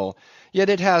demonstrable, yet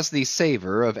it has the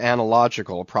savor of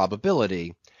analogical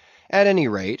probability. At any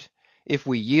rate, if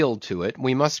we yield to it,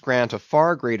 we must grant a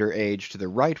far greater age to the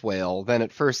right whale than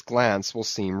at first glance will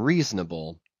seem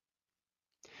reasonable.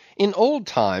 In old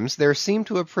times there seem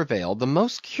to have prevailed the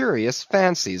most curious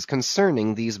fancies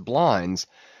concerning these blinds.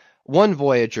 One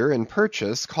voyager in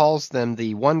Purchas calls them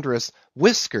the wondrous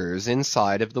whiskers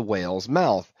inside of the whale's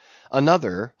mouth,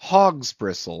 another hog's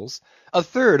bristles, a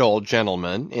third old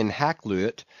gentleman in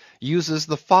Hakluyt uses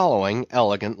the following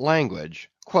elegant language,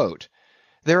 quote,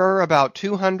 "There are about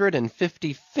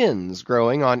 250 fins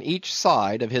growing on each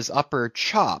side of his upper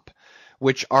chop,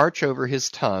 which arch over his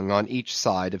tongue on each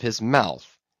side of his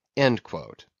mouth." End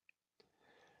quote.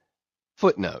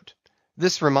 Footnote.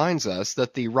 This reminds us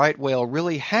that the right whale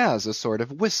really has a sort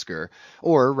of whisker,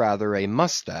 or rather a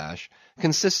mustache,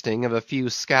 consisting of a few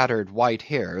scattered white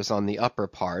hairs on the upper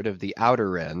part of the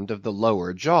outer end of the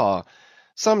lower jaw.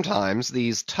 Sometimes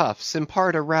these tufts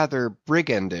impart a rather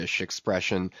brigandish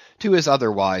expression to his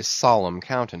otherwise solemn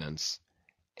countenance.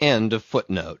 End of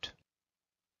footnote.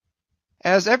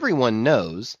 As everyone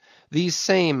knows, these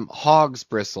same hog's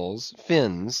bristles,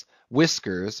 fins,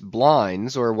 whiskers,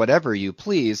 blinds, or whatever you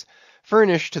please,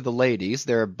 furnish to the ladies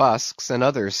their busks and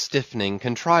other stiffening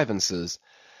contrivances.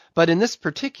 But in this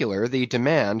particular the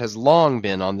demand has long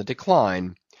been on the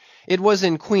decline. It was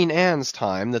in Queen Anne's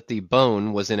time that the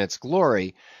bone was in its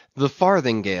glory, the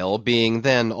farthingale being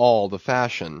then all the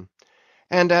fashion.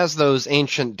 And as those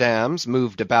ancient dams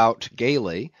moved about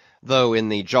gaily, though in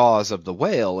the jaws of the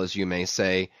whale, as you may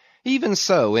say, even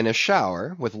so in a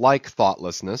shower, with like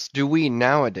thoughtlessness, do we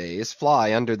nowadays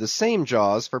fly under the same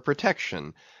jaws for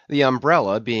protection, the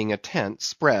umbrella being a tent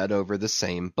spread over the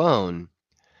same bone.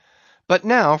 But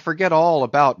now forget all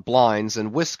about blinds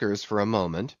and whiskers for a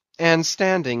moment, and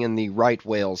standing in the right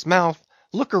whale's mouth,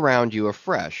 look around you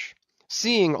afresh.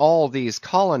 Seeing all these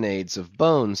colonnades of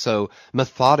bone so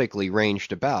methodically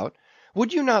ranged about,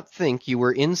 would you not think you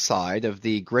were inside of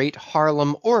the great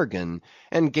Haarlem organ,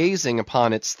 and gazing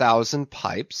upon its 1,000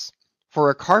 pipes? For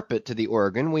a carpet to the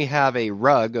organ we have a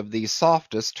rug of the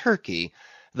softest Turkey,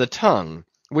 the tongue,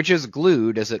 which is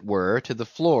glued, as it were, to the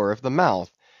floor of the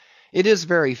mouth. It is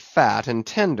very fat and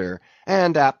tender,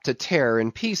 and apt to tear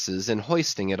in pieces in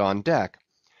hoisting it on deck.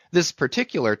 This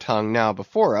particular tongue now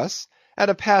before us, at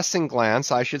a passing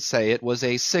glance I should say it was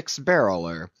a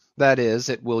 6-barreler, that is,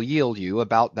 it will yield you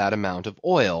about that amount of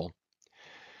oil.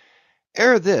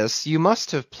 Ere this, you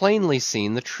must have plainly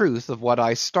seen the truth of what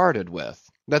I started with,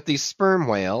 that the sperm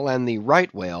whale and the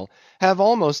right whale have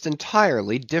almost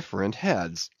entirely different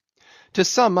heads. To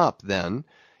sum up, then,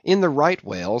 in the right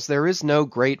whales there is no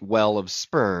great well of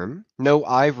sperm, no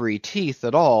ivory teeth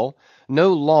at all,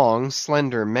 no long,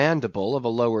 slender mandible of a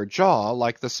lower jaw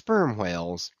like the sperm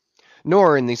whales.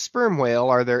 Nor in the sperm whale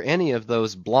are there any of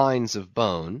those blinds of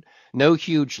bone, no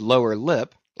huge lower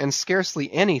lip, and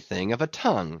scarcely anything of a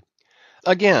tongue.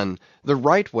 Again, the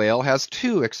right whale has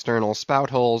 2 external spout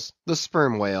holes, the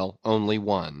sperm whale only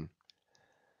 1.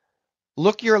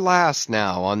 Look your last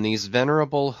now on these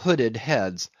venerable hooded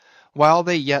heads, while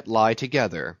they yet lie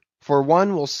together, for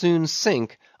one will soon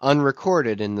sink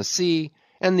unrecorded in the sea,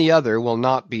 and the other will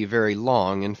not be very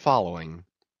long in following.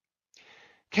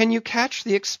 Can you catch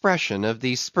the expression of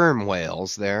the sperm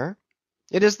whales there?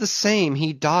 It is the same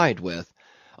he died with,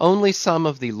 only some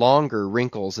of the longer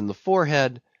wrinkles in the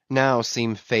forehead now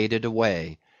seem faded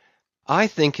away. I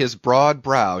think his broad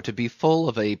brow to be full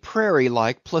of a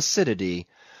prairie-like placidity,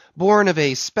 born of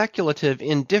a speculative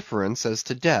indifference as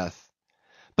to death.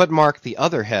 But mark the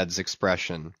other head's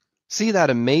expression. See that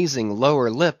amazing lower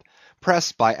lip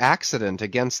pressed by accident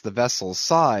against the vessel's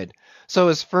side, so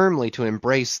as firmly to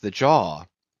embrace the jaw.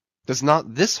 Does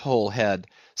not this whole head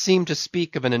seem to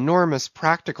speak of an enormous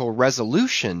practical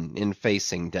resolution in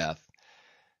facing death?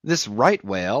 This right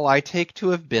whale I take to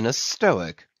have been a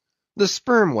Stoic; the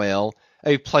sperm whale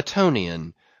a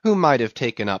Platonian, who might have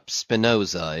taken up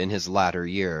Spinoza in his latter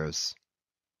years.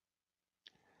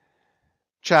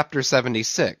 Chapter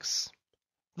 76.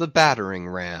 The Battering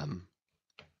Ram.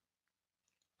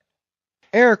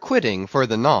 Ere quitting for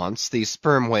the nonce the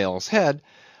sperm whale's head,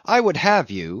 I would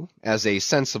have you, as a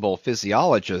sensible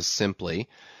physiologist simply,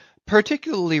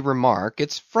 Particularly remark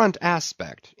its front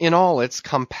aspect, in all its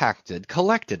compacted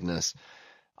collectedness.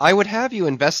 I would have you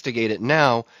investigate it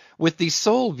now, with the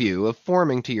sole view of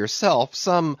forming to yourself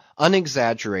some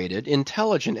unexaggerated,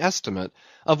 intelligent estimate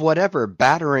of whatever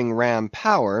battering ram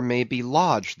power may be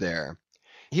lodged there.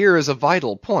 Here is a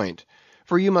vital point,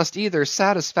 for you must either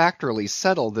satisfactorily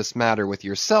settle this matter with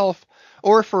yourself,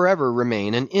 or forever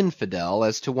remain an infidel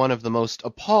as to one of the most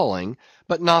appalling,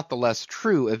 but not the less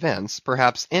true events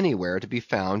perhaps anywhere to be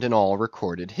found in all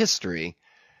recorded history.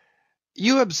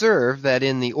 You observe that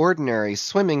in the ordinary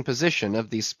swimming position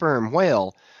of the sperm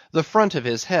whale, the front of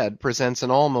his head presents an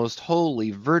almost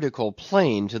wholly vertical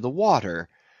plane to the water.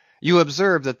 You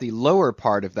observe that the lower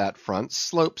part of that front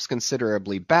slopes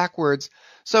considerably backwards,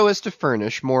 so as to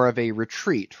furnish more of a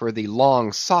retreat for the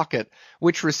long socket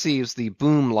which receives the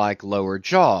boom-like lower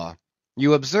jaw.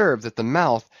 You observe that the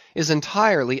mouth is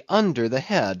entirely under the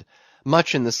head,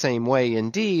 much in the same way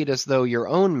indeed as though your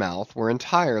own mouth were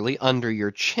entirely under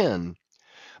your chin.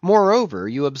 Moreover,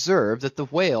 you observe that the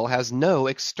whale has no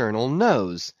external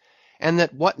nose, and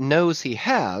that what nose he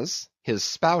has, his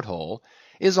spout hole,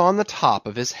 is on the top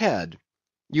of his head.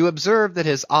 You observe that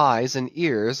his eyes and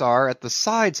ears are at the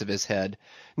sides of his head,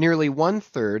 nearly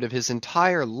 1/3 of his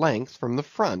entire length from the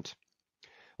front.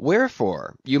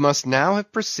 Wherefore, you must now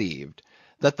have perceived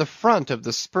that the front of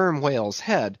the sperm whale's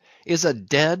head is a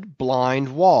dead blind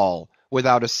wall,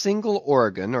 without a single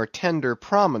organ or tender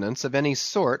prominence of any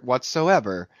sort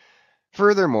whatsoever.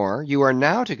 Furthermore, you are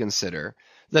now to consider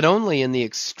that only in the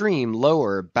extreme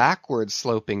lower backward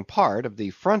sloping part of the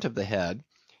front of the head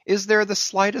is there the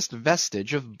slightest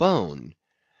vestige of bone.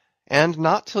 And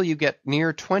not till you get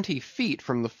near 20 feet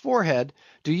from the forehead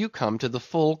do you come to the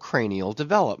full cranial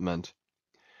development.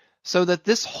 So that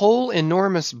this whole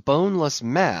enormous boneless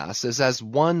mass is as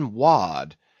one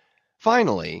wad.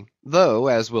 Finally, though,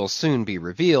 as will soon be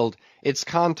revealed, its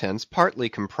contents partly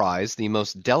comprise the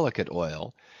most delicate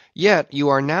oil, yet you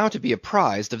are now to be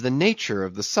apprised of the nature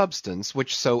of the substance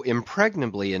which so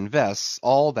impregnably invests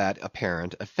all that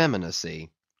apparent effeminacy.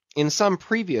 In some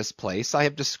previous place I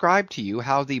have described to you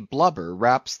how the blubber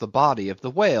wraps the body of the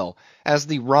whale, as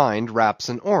the rind wraps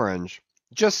an orange.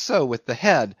 Just so with the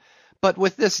head, but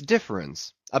with this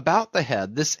difference. About the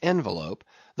head this envelope,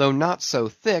 though not so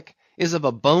thick, is of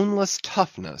a boneless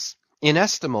toughness,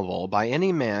 inestimable by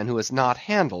any man who has not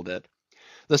handled it.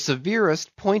 The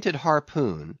severest pointed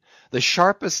harpoon, the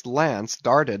sharpest lance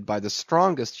darted by the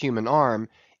strongest human arm,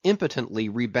 impotently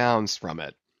rebounds from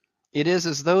it. It is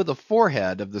as though the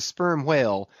forehead of the sperm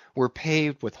whale were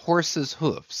paved with horses'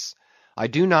 hoofs. I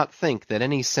do not think that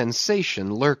any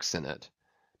sensation lurks in it.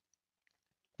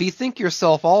 Bethink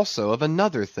yourself also of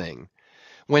another thing.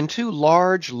 When two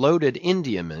large loaded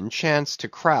Indiamen chance to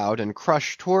crowd and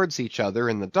crush towards each other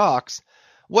in the docks,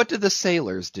 what do the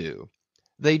sailors do?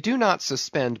 They do not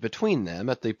suspend between them,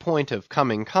 at the point of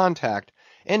coming contact,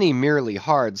 any merely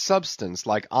hard substance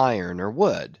like iron or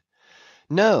wood.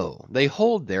 No, they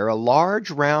hold there a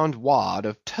large round wad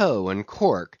of tow and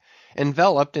cork,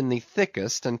 enveloped in the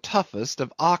thickest and toughest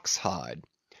of ox hide.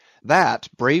 That,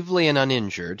 bravely and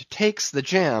uninjured, takes the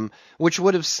jam which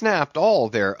would have snapped all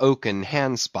their oaken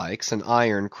handspikes and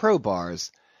iron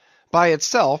crowbars. By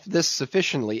itself this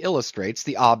sufficiently illustrates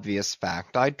the obvious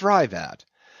fact I drive at.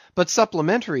 But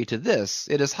supplementary to this,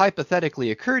 it has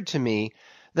hypothetically occurred to me,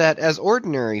 that as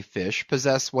ordinary fish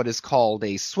possess what is called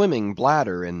a swimming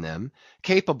bladder in them,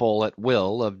 capable at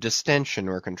will of distension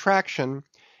or contraction,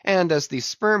 and as the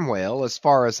sperm whale, as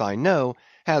far as I know,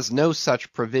 has no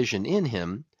such provision in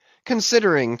him,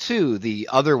 considering, too, the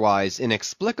otherwise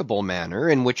inexplicable manner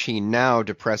in which he now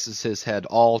depresses his head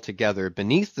altogether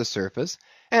beneath the surface,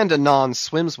 and anon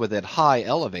swims with it high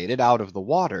elevated out of the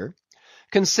water,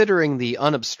 considering the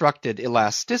unobstructed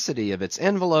elasticity of its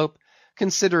envelope,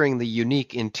 considering the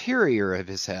unique interior of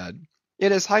his head,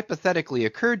 it has hypothetically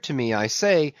occurred to me, I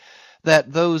say,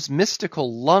 that those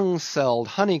mystical lung-celled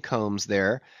honeycombs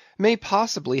there may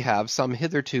possibly have some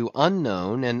hitherto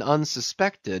unknown and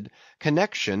unsuspected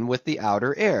connection with the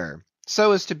outer air,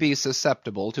 so as to be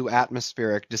susceptible to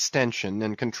atmospheric distension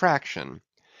and contraction.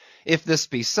 If this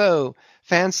be so,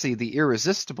 fancy the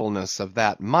irresistibleness of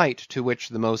that might to which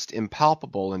the most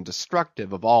impalpable and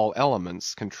destructive of all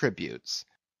elements contributes.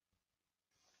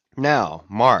 Now,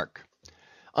 mark.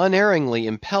 Unerringly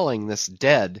impelling this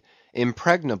dead,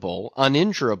 impregnable,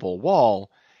 uninjurable wall,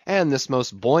 and this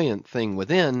most buoyant thing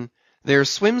within, there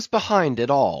swims behind it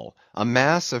all a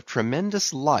mass of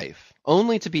tremendous life,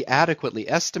 only to be adequately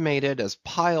estimated as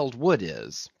piled wood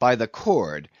is, by the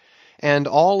cord, and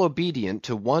all obedient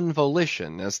to one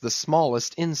volition as the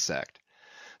smallest insect.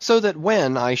 so that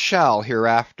when I shall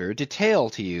hereafter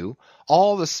detail to you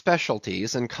all the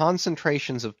specialties and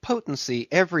concentrations of potency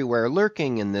everywhere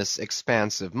lurking in this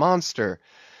expansive monster,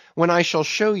 when I shall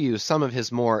show you some of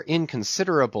his more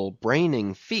inconsiderable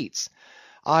braining feats,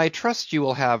 I trust you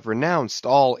will have renounced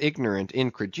all ignorant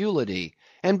incredulity,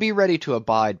 and be ready to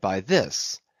abide by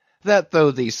this, that though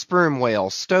the sperm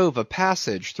whale stove a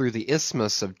passage through the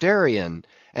Isthmus of Darien,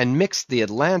 and mixed the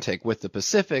Atlantic with the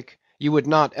Pacific, you would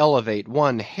not elevate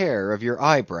one hair of your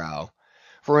eyebrow.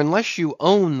 For unless you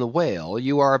own the whale,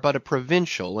 you are but a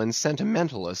provincial and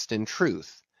sentimentalist in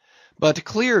truth. But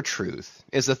clear truth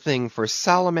is a thing for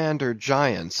salamander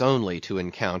giants only to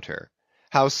encounter.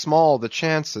 How small the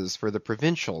chances for the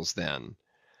provincials then!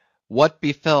 What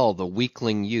befell the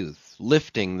weakling youth,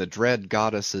 lifting the dread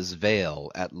goddess's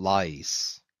veil at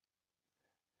Lais?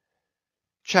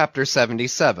 Chapter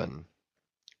 77.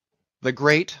 The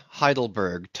Great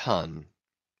Heidelberg Tun.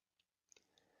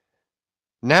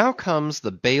 Now comes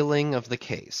the bailing of the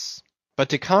case. But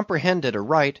to comprehend it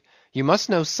aright, you must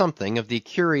know something of the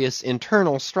curious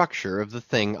internal structure of the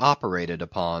thing operated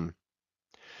upon.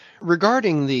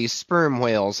 Regarding the sperm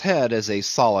whale's head as a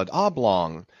solid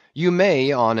oblong, you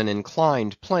may, on an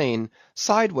inclined plane,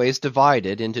 sideways divide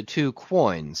it into two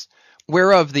quoins,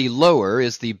 whereof the lower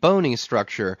is the bony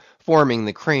structure forming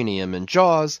the cranium and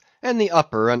jaws, and the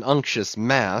upper an unctuous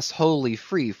mass wholly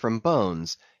free from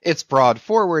bones, its broad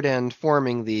forward end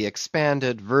forming the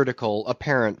expanded, vertical,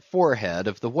 apparent forehead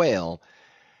of the whale.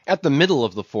 At the middle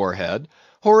of the forehead,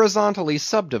 horizontally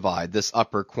subdivide this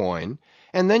upper quoin,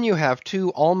 and then you have two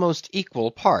almost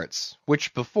equal parts,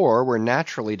 which before were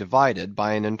naturally divided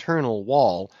by an internal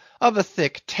wall of a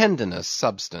thick tendinous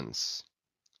substance.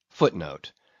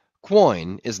 Footnote: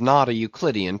 Quoin is not a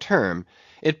Euclidean term.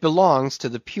 It belongs to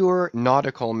the pure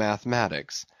nautical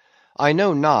mathematics. I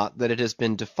know not that it has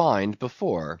been defined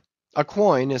before. A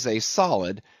quoin is a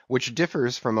solid which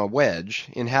differs from a wedge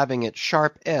in having its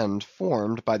sharp end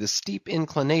formed by the steep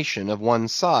inclination of one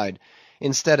side,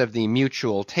 instead of the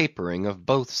mutual tapering of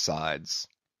both sides.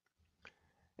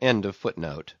 End of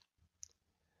footnote.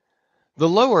 The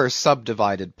lower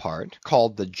subdivided part,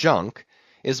 called the junk,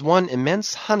 is one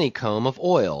immense honeycomb of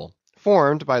oil,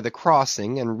 formed by the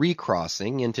crossing and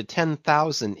recrossing into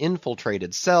 10,000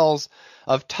 infiltrated cells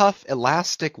of tough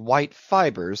elastic white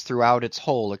fibers throughout its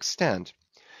whole extent.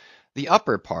 The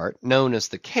upper part, known as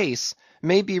the case,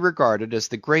 may be regarded as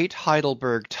the great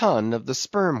Heidelberg tun of the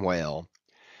sperm whale.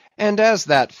 And as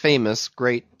that famous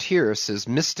great tierce is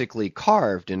mystically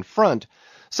carved in front,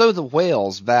 so the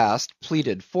whale's vast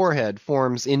pleated forehead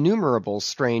forms innumerable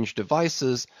strange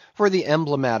devices for the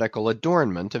emblematical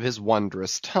adornment of his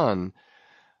wondrous tun.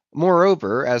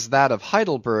 Moreover, as that of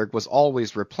Heidelberg was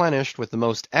always replenished with the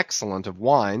most excellent of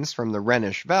wines from the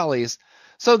Rhenish valleys,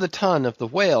 so the tun of the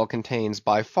whale contains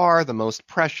by far the most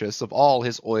precious of all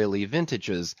his oily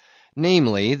vintages,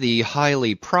 namely the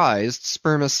highly prized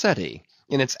spermaceti,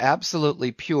 in its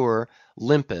absolutely pure,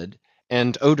 limpid,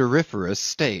 and odoriferous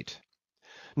state.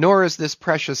 Nor is this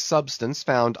precious substance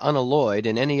found unalloyed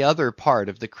in any other part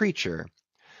of the creature.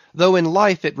 Though in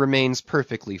life it remains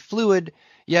perfectly fluid,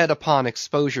 yet upon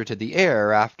exposure to the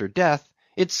air after death,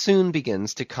 it soon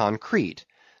begins to concrete,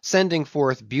 sending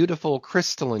forth beautiful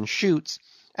crystalline shoots,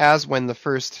 as when the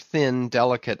first thin,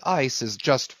 delicate ice is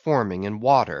just forming in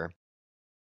water.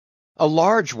 A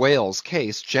large whale's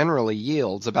case generally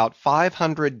yields about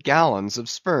 500 gallons of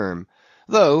sperm,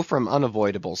 though from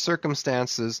unavoidable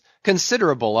circumstances,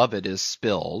 considerable of it is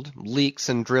spilled, leaks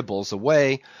and dribbles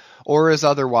away, or is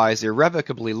otherwise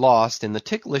irrevocably lost in the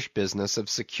ticklish business of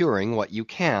securing what you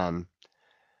can.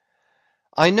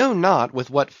 I know not with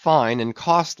what fine and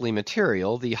costly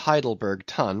material the Heidelberg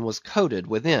tun was coated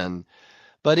within,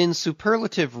 but in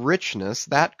superlative richness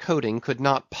that coating could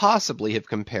not possibly have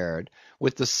compared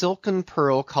with the silken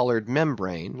pearl-colored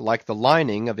membrane, like the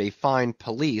lining of a fine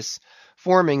pelisse,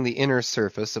 forming the inner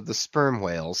surface of the sperm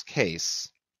whale's case.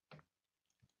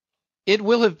 It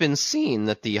will have been seen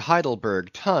that the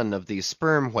Heidelberg tun of the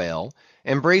sperm whale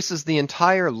embraces the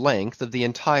entire length of the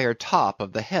entire top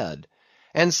of the head,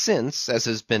 and since, as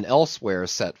has been elsewhere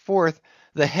set forth,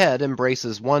 the head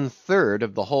embraces 1/3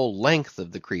 of the whole length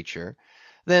of the creature,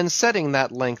 then setting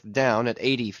that length down at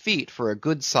 80 feet for a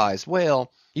good-sized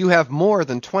whale, you have more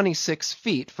than 26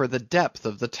 feet for the depth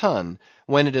of the tun,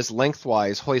 when it is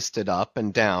lengthwise hoisted up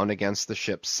and down against the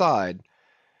ship's side.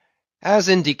 As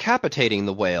in decapitating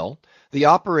the whale, the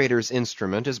operator's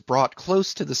instrument is brought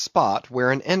close to the spot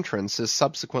where an entrance is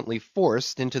subsequently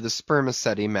forced into the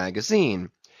spermaceti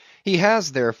magazine. He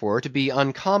has, therefore, to be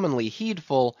uncommonly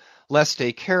heedful, lest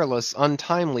a careless,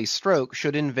 untimely stroke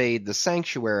should invade the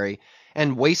sanctuary,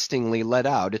 and wastingly let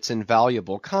out its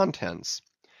invaluable contents.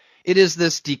 It is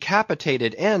this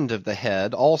decapitated end of the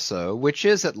head also which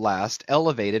is at last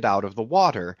elevated out of the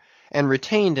water, and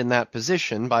retained in that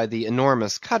position by the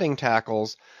enormous cutting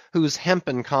tackles, whose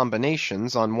hempen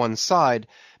combinations on one side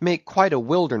make quite a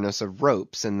wilderness of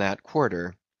ropes in that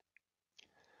quarter.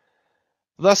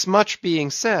 Thus much being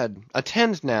said,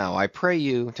 attend now, I pray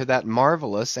you, to that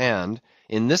marvellous and,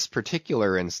 in this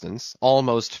particular instance,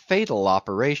 almost fatal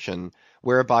operation,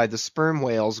 whereby the sperm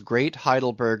whale's great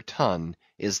Heidelberg tun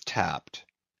is tapped.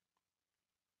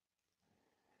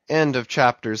 End of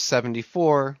chapters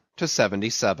 74 to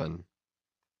 77.